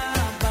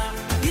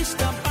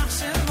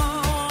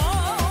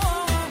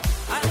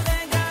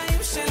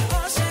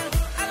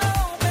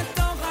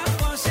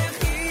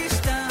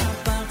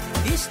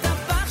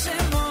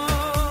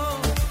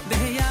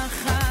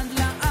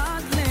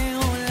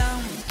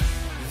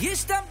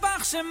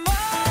 ישתבח שמו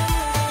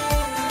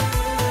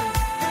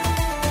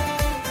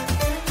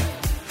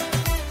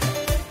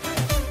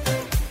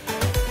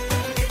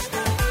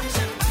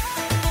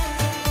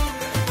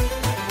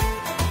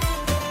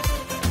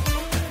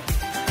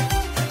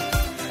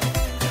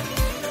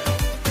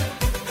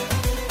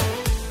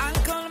על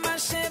כל מה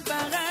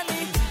שברא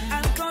לי,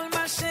 על כל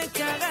מה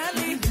שקרה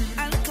לי,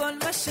 על כל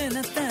מה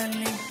שנתן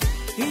לי,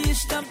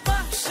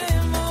 ישתבח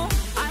שמו.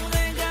 על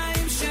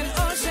רגעים של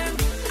אושר,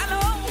 על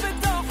אור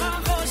בתוך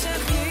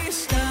החושך,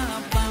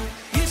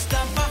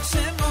 ישתבח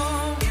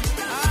שמו.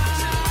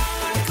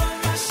 על כל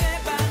מה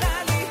שברא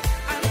לי,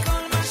 על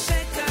כל מה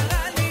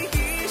שקרה לי,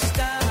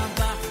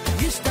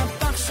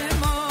 ישתבח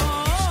שמו.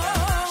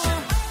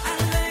 על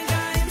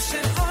רגעים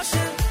של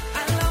אושר,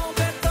 על אור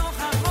בתוך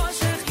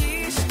החושך,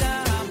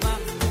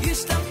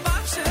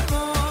 ישתבח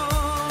שמו.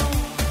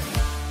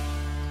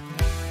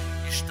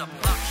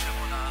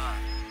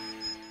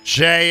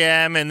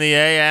 JM in the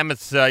AM.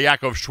 It's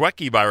Yaakov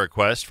Shweki by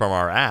request from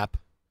our app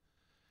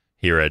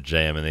here at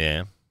JM in the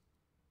AM.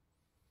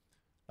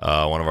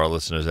 One of our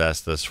listeners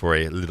asked us for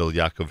a little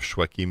Yaakov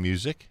Shweki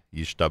music,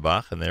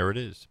 Yishtabach, and there it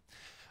is.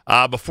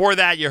 Before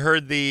that, you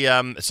heard the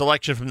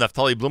selection from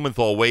Naftali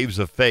Blumenthal, Waves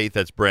of Faith.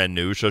 That's brand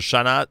new.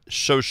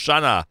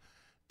 Shoshana,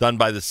 done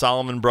by the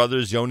Solomon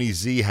Brothers. Yoni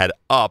Z had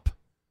Up.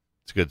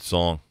 It's a good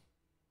song.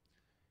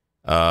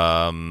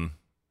 I'm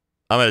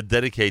going to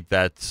dedicate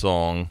that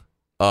song,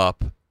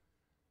 Up,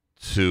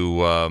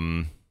 to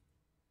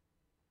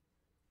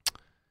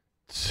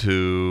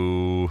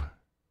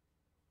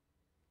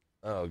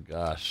oh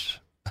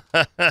gosh.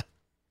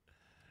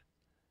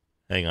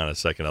 Hang on a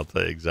second, I'll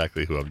tell you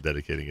exactly who I'm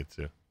dedicating it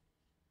to.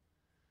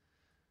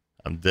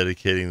 I'm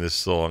dedicating this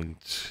song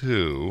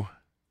to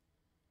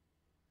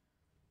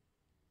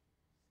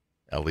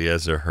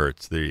Eliezer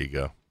Hertz. There you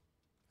go.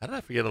 How did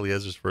I forget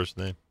Eliezer's first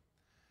name?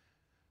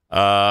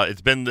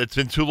 It's been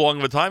too long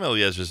of a time,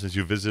 Eliezer, since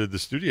you visited the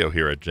studio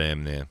here at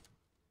JM.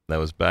 That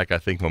was back, I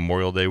think,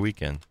 Memorial Day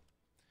weekend.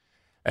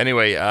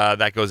 Anyway,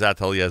 that goes out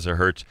to Eliezer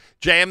Hertz.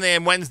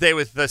 JM Wednesday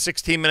with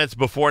 16 minutes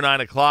before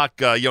 9 o'clock.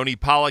 Yoni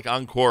Pollack,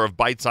 encore of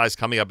Bite Size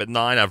coming up at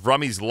 9.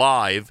 Avrumi's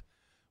live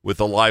with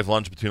a live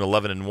lunch between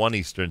 11 and 1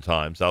 Eastern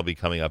Time. So that'll be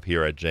coming up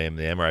here at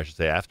JM, or I should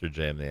say after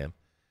JM.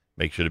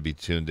 Make sure to be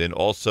tuned in.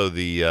 Also,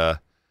 the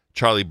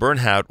Charlie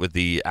Bernhout with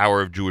the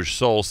Hour of Jewish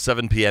Soul,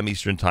 7 p.m.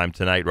 Eastern Time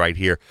tonight right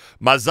here.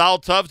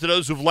 Mazal Tov to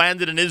those who've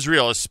landed in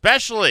Israel,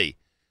 especially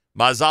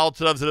Mazal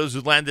Tov to those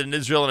who've landed in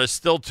Israel and are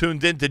still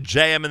tuned in to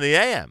JM in the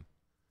AM.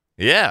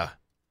 Yeah.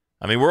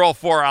 I mean, we're all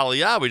for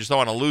Aliyah. We just don't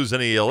want to lose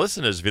any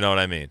listeners, if you know what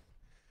I mean.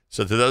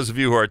 So to those of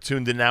you who are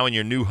tuned in now in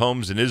your new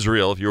homes in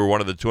Israel, if you were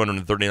one of the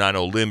 239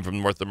 Olim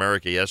from North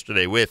America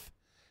yesterday with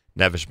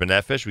Nefesh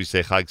B'Nefesh, we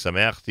say Chag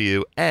Sameach to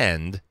you,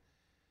 and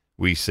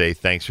we say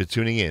thanks for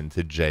tuning in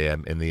to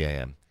JM in the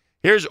AM.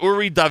 Here's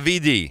Uri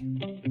Davidi.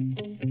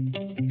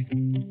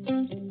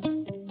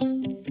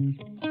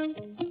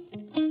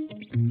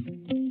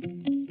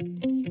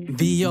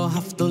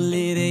 ויאהבתו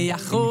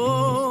לרעך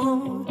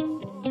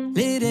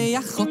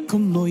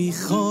כמו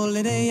יכול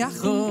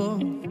לרעך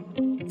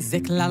זה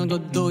כלל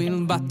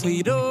גדול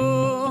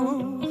בתוירו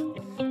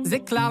זה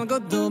כלל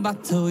גדול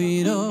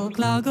בתוירו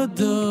כלל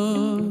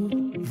גדול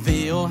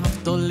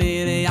ואהבתו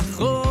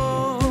לרעך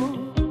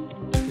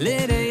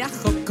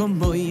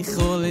כמו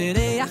יכול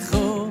לרעך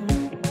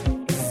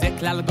זה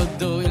כלל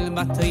גדול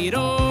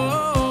בתוירו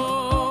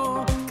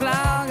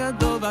כלל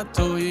גדול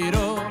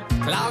בתוירו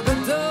כלל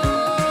גדול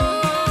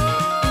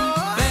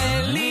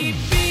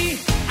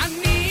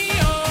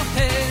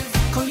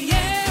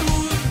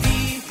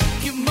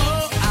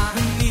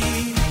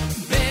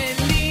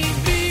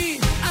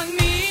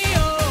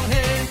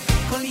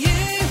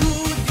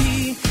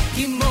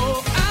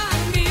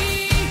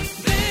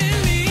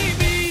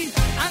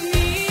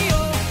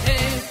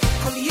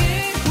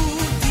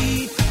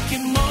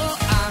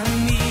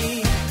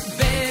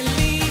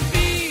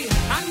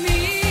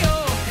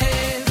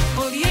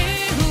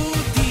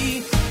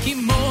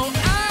כמו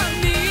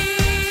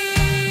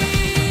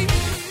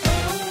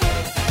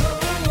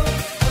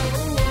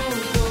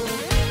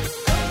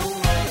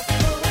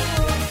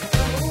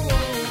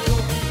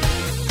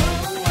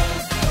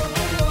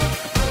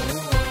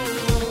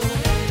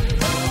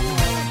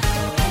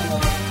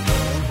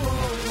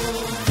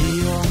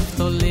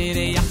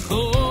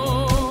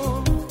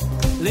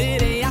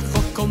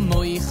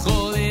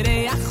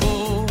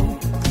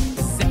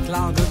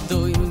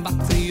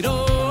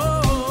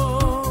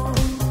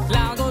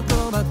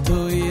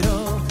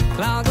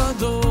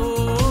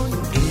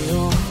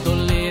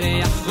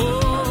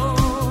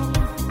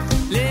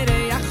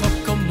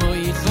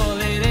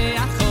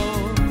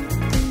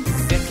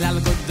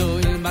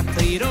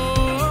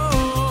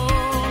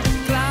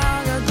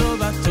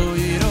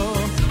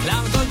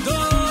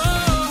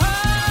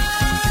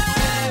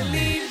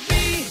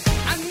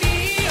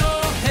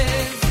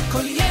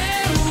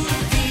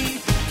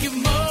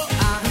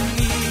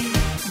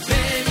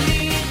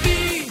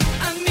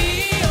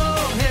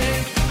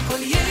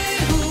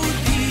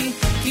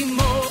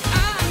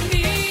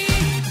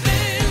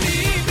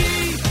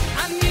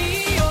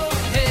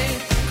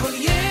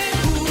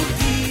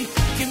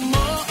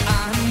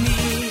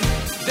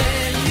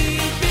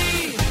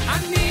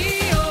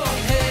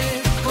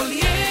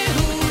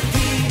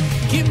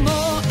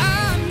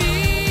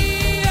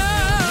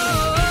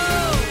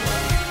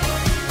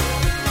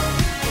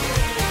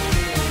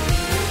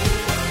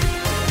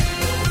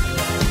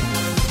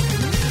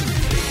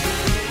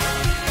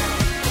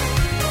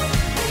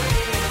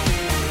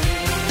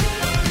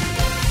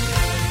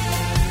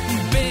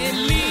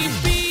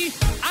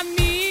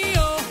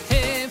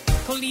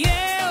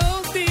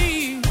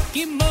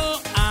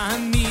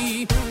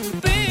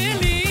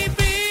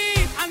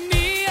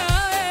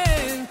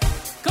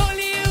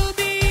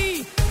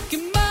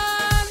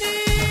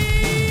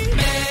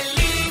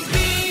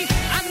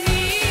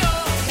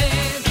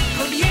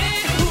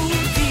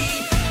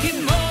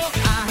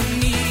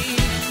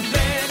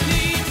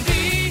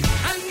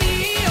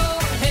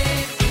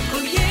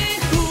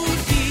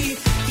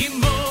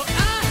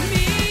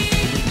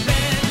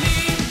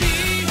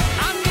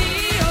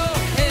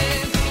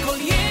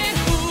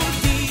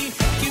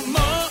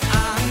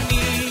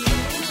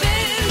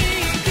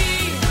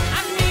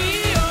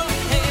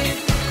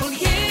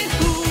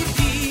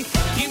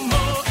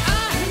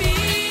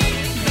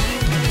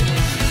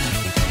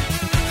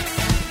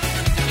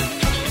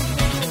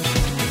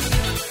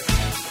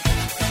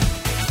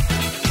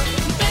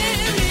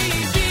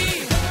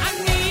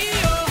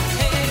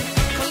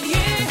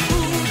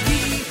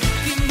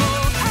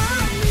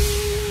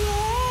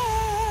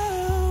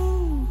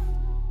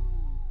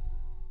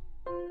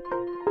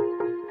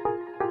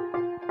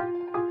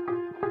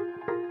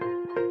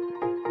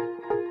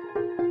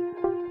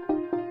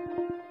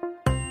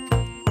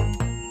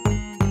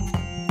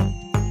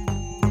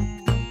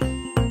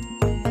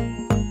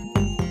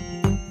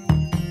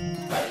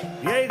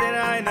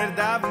einer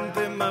davent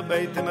immer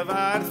beten,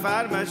 war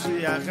fahr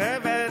Mashiach,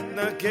 wird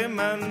noch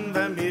kommen,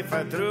 wenn wir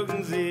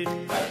vertrugen sich.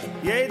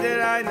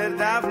 Jeder einer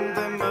davent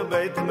immer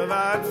beten,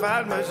 war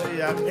fahr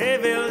Mashiach,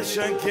 will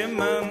schon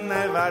kommen,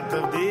 wart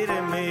auf dir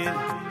und mir.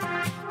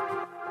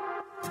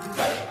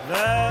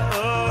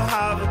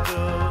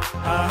 ואוהבתו,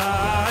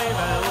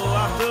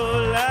 ואוהבתו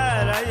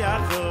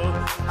לרעייתו,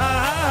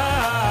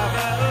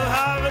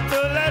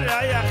 ואוהבתו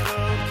לרעייתו,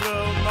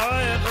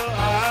 כלומר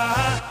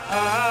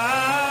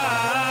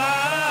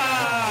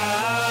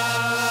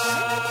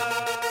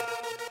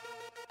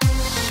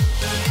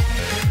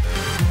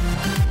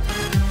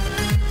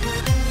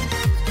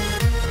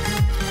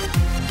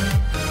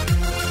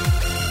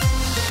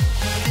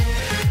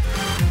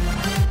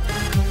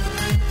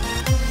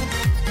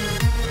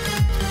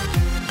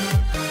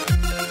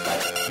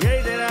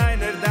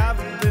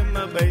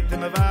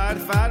war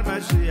fahr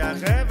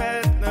Mashiach,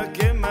 wird noch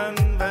kommen,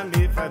 wenn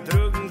wir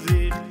vertrugen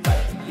sich.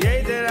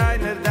 Jeder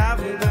einer darf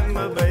und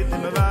immer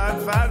beten, war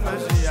fahr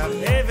Mashiach,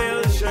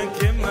 will schon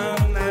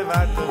kommen,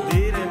 wart auf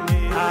dir und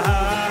mir.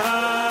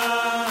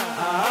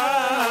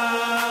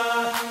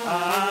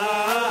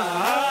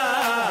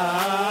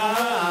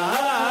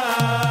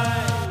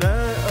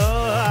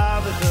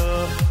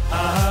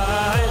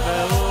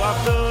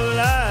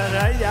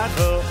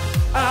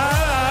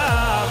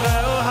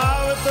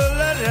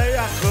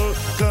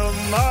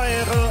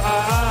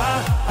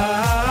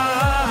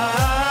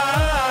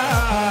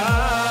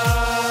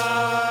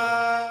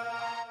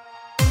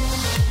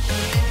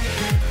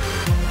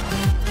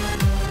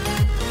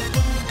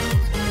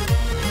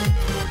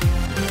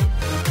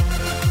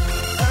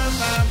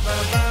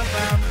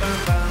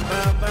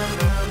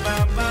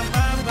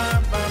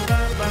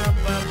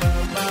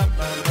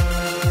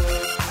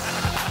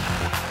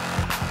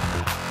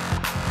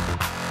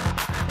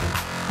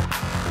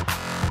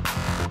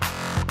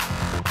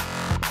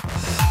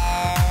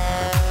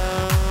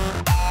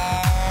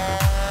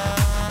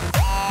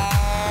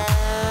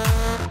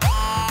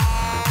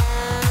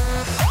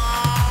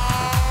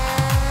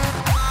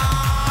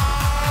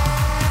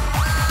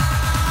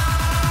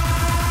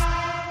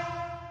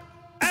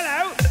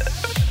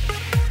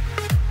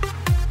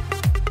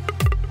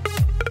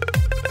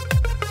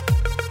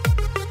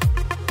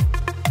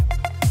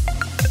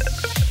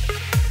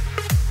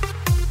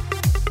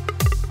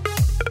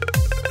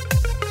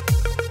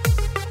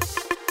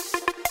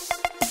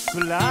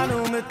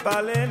 כולנו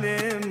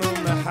מתפללים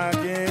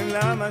ומחכים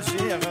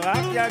למשיח,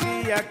 רק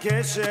יגיע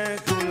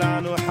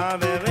כשכולנו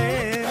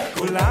חברים.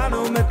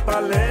 כולנו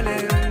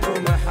מתפללים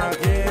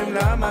ומחכים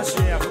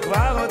למשיח,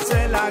 כבר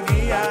רוצה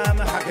להגיע,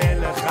 מחכה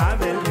לך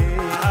ולי.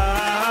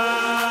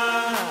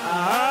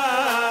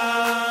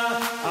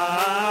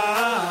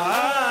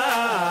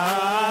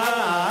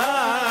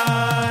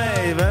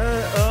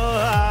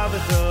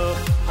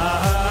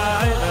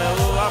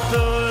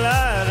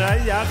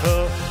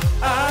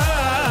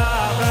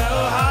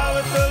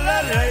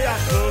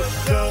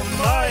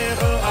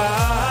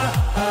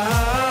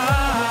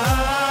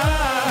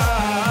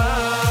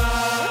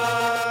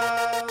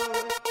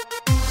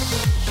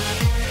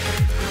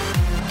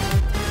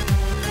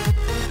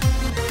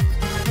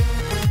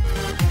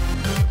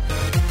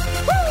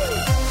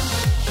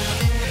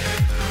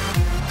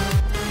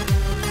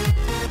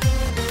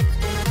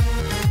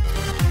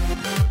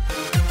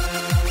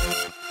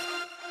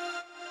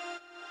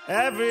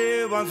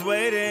 Everyone's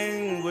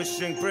waiting,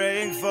 wishing,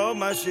 praying for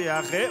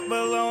Mashiach. It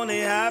will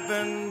only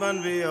happen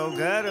when we all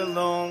get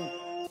along.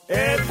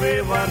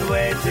 Everyone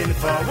waiting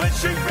for,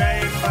 wishing,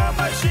 praying for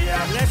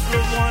Mashiach. Let's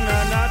love one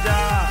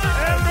another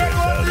and break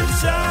out in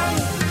song.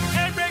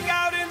 And break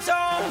out in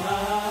song.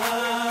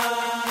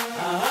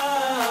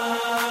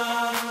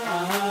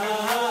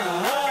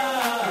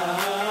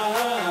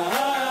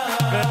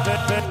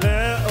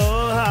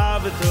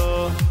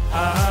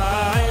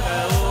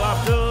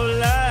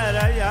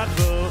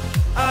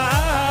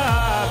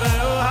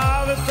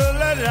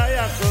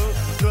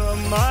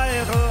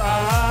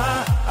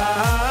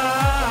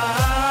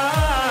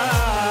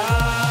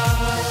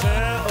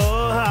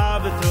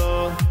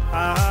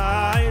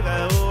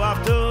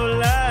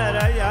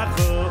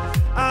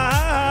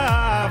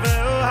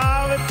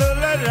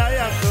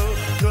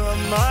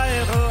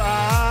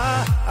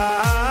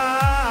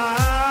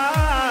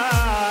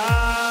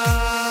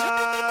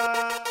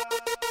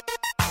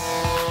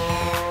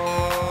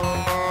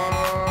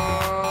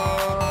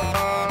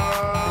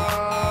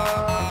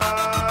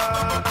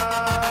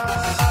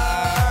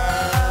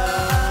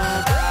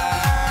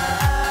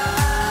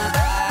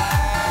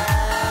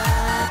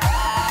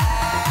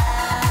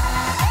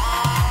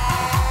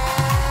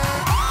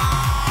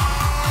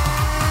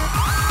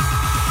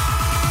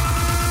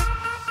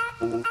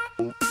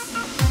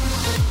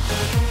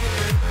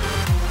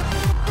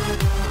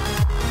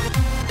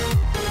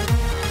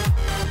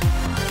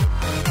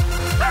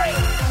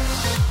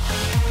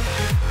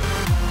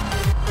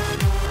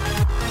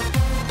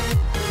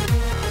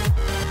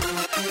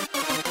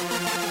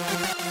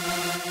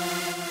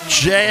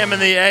 JM in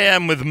the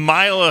AM with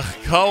Mischel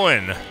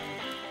Cohen.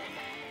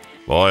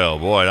 Boy, oh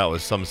boy, that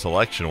was some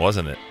selection,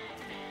 wasn't it?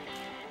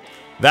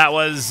 That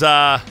was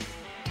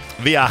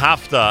Via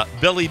Hafta,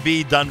 Billy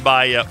B, done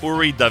by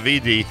Uri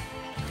Davidi.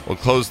 We'll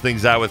close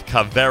things out with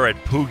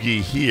Kaveret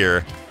Pugi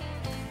here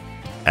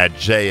at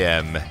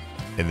JM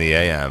in the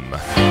AM.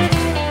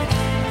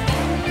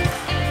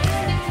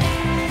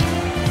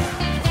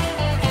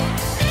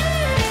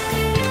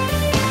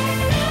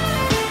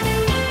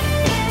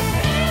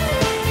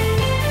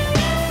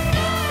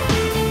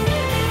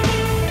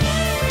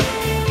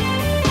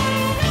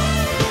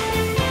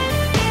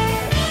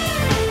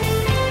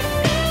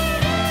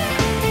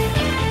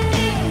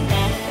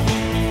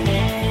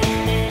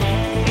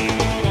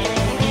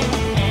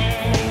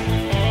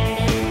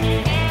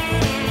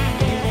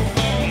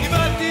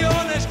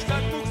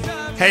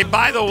 Hey,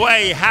 by the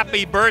way,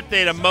 happy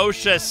birthday to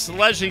Moshe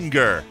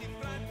Schlesinger.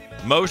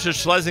 Moshe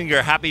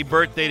Schlesinger, happy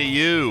birthday to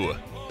you.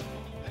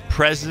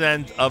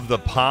 President of the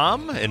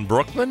Palm in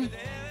Brooklyn.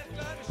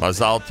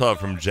 Mazal Tov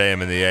from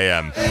JM in the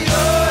AM.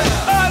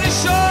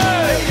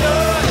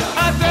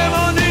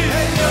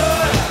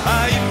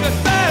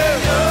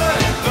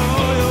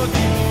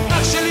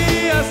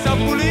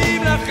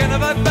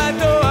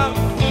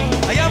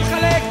 היה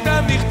מחלק את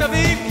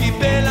המכתבים,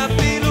 קיבל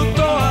אפילו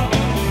תואר.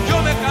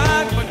 יום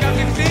אחד פקח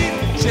הפסיד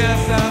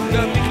שאסף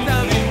גם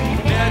מכתבים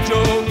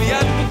מהג'וב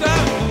מיד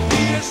מותר,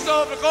 כי יש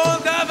סוף לכל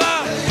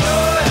דבר.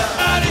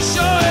 אני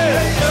שואל,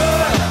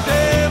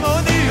 אתם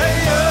עונים,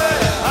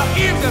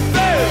 האם זה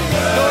פייר?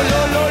 לא,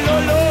 לא, לא,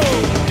 לא, לא.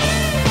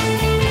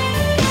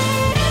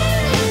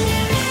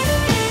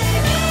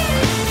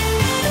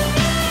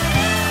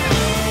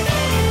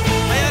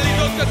 היה לי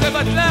דוד כזה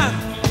בטלן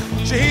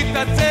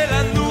שהתנצל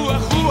לנו,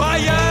 אך הוא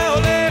היה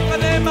הולך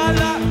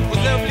למעלה,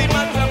 חוזר בלי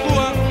מצב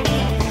רוח.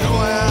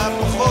 הוא היה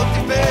פחות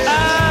טיפש,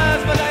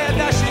 אז ודאי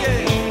ידע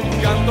שיש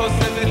גם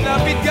תוספת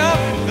לפתגם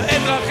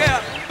ואין דרכיה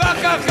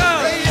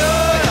בככה.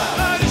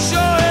 אני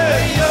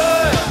שואל,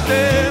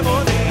 אתם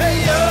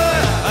עונים,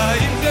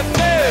 האם זה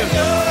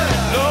פייר?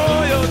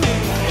 לא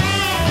יודעים.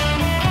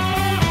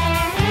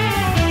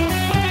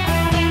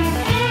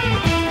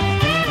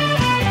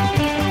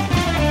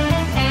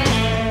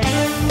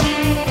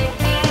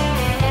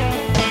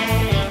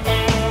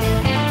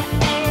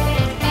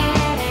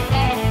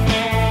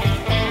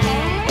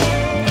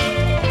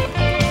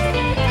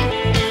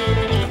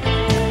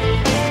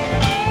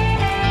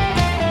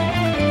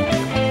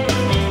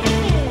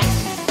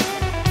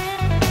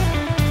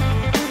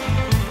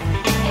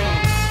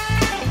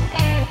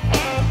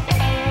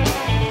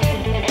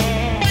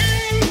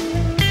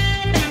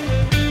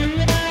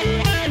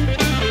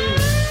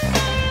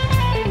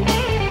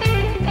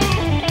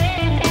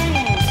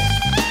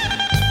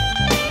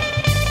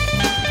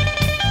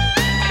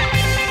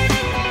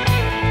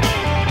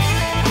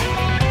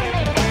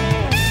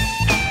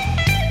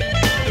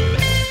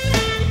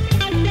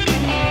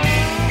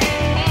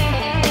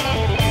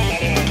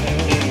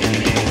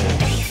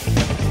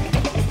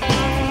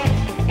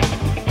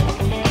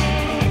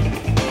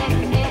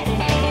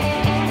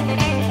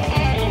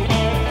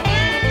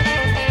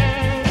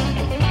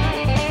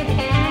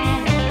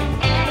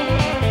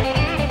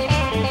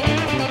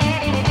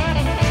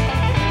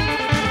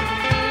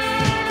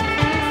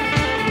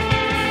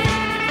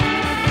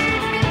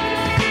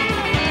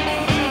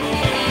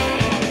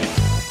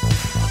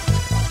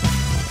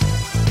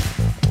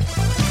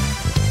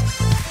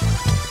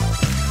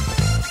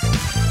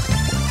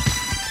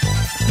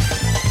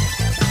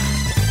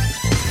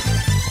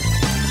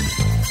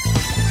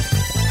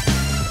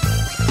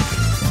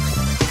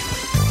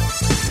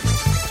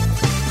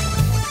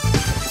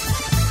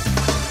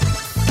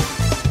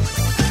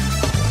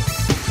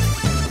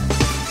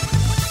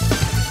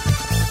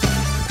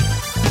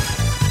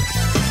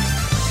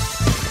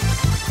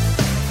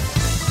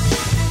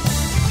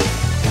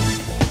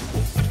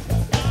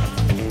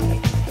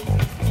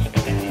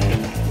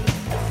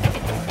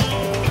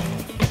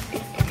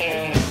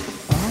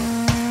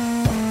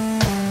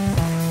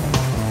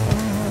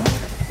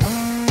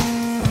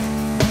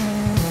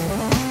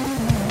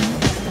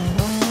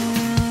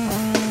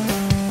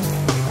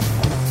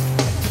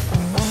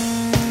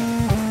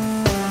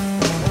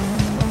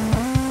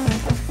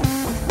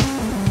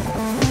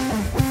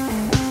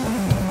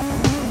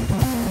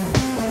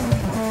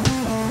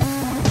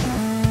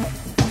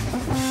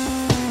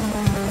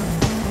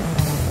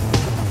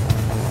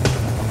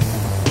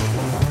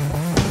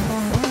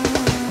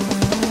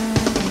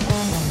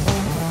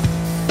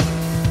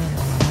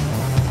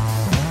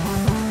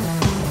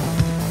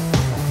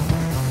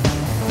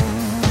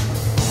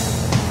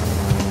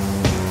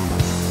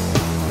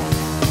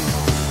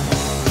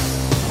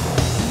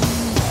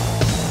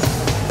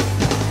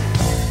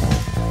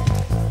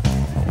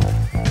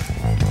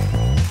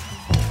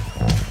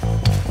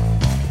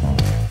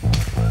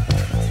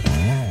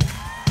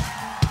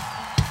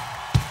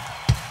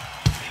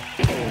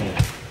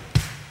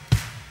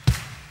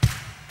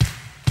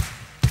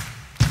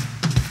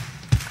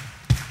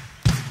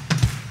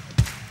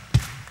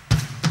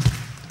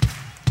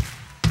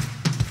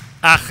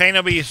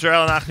 Achenu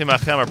b'Yisrael and Achim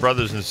Achem, our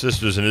brothers and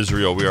sisters in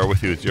Israel, we are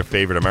with you. It's your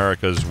favorite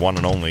America's one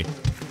and only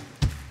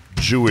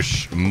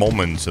Jewish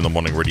Moments in the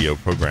Morning radio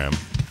program.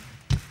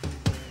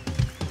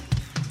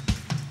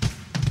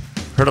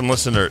 Heard on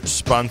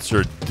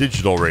listener-sponsored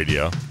digital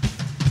radio.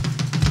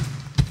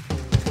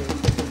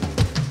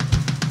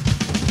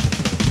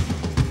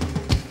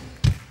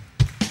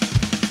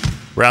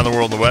 Around the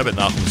world on the web at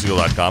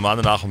NachumSiegel.com, on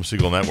the Nachum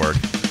Siegel Network.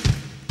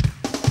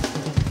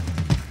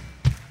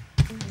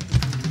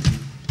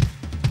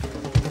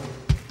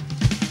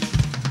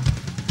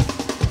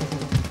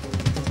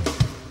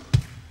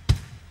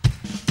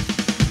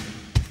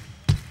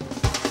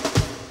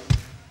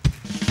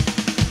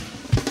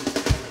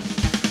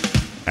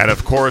 And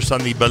of course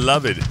on the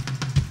beloved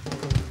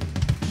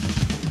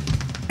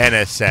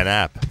NSN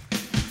app.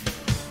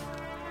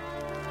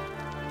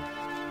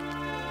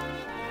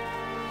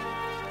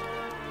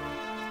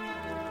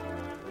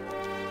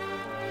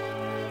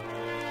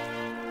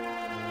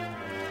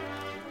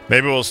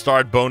 Maybe we'll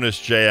start bonus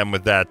JM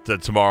with that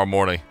tomorrow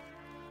morning.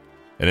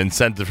 An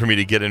incentive for me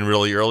to get in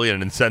really early and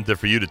an incentive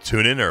for you to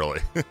tune in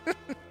early.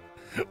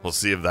 We'll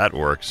see if that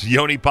works.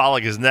 Yoni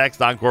Pollock is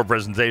next. Encore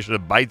presentation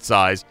of Bite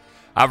Size.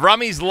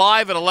 Avrami's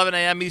live at 11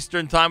 a.m.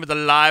 Eastern Time with a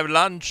live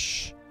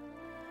lunch.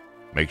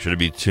 Make sure to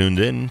be tuned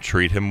in.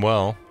 Treat him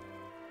well.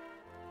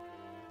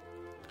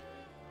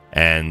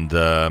 And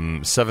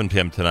 7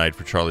 p.m. tonight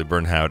for Charlie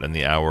Bernhout and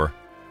the Hour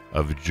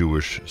of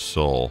Jewish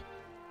Soul.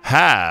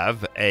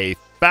 Have a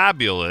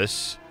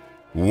fabulous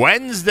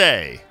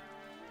Wednesday.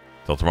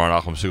 Till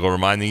tomorrow, Nachum Siegel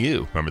reminding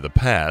you, remember the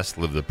past,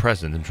 live the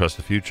present, and trust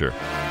the future.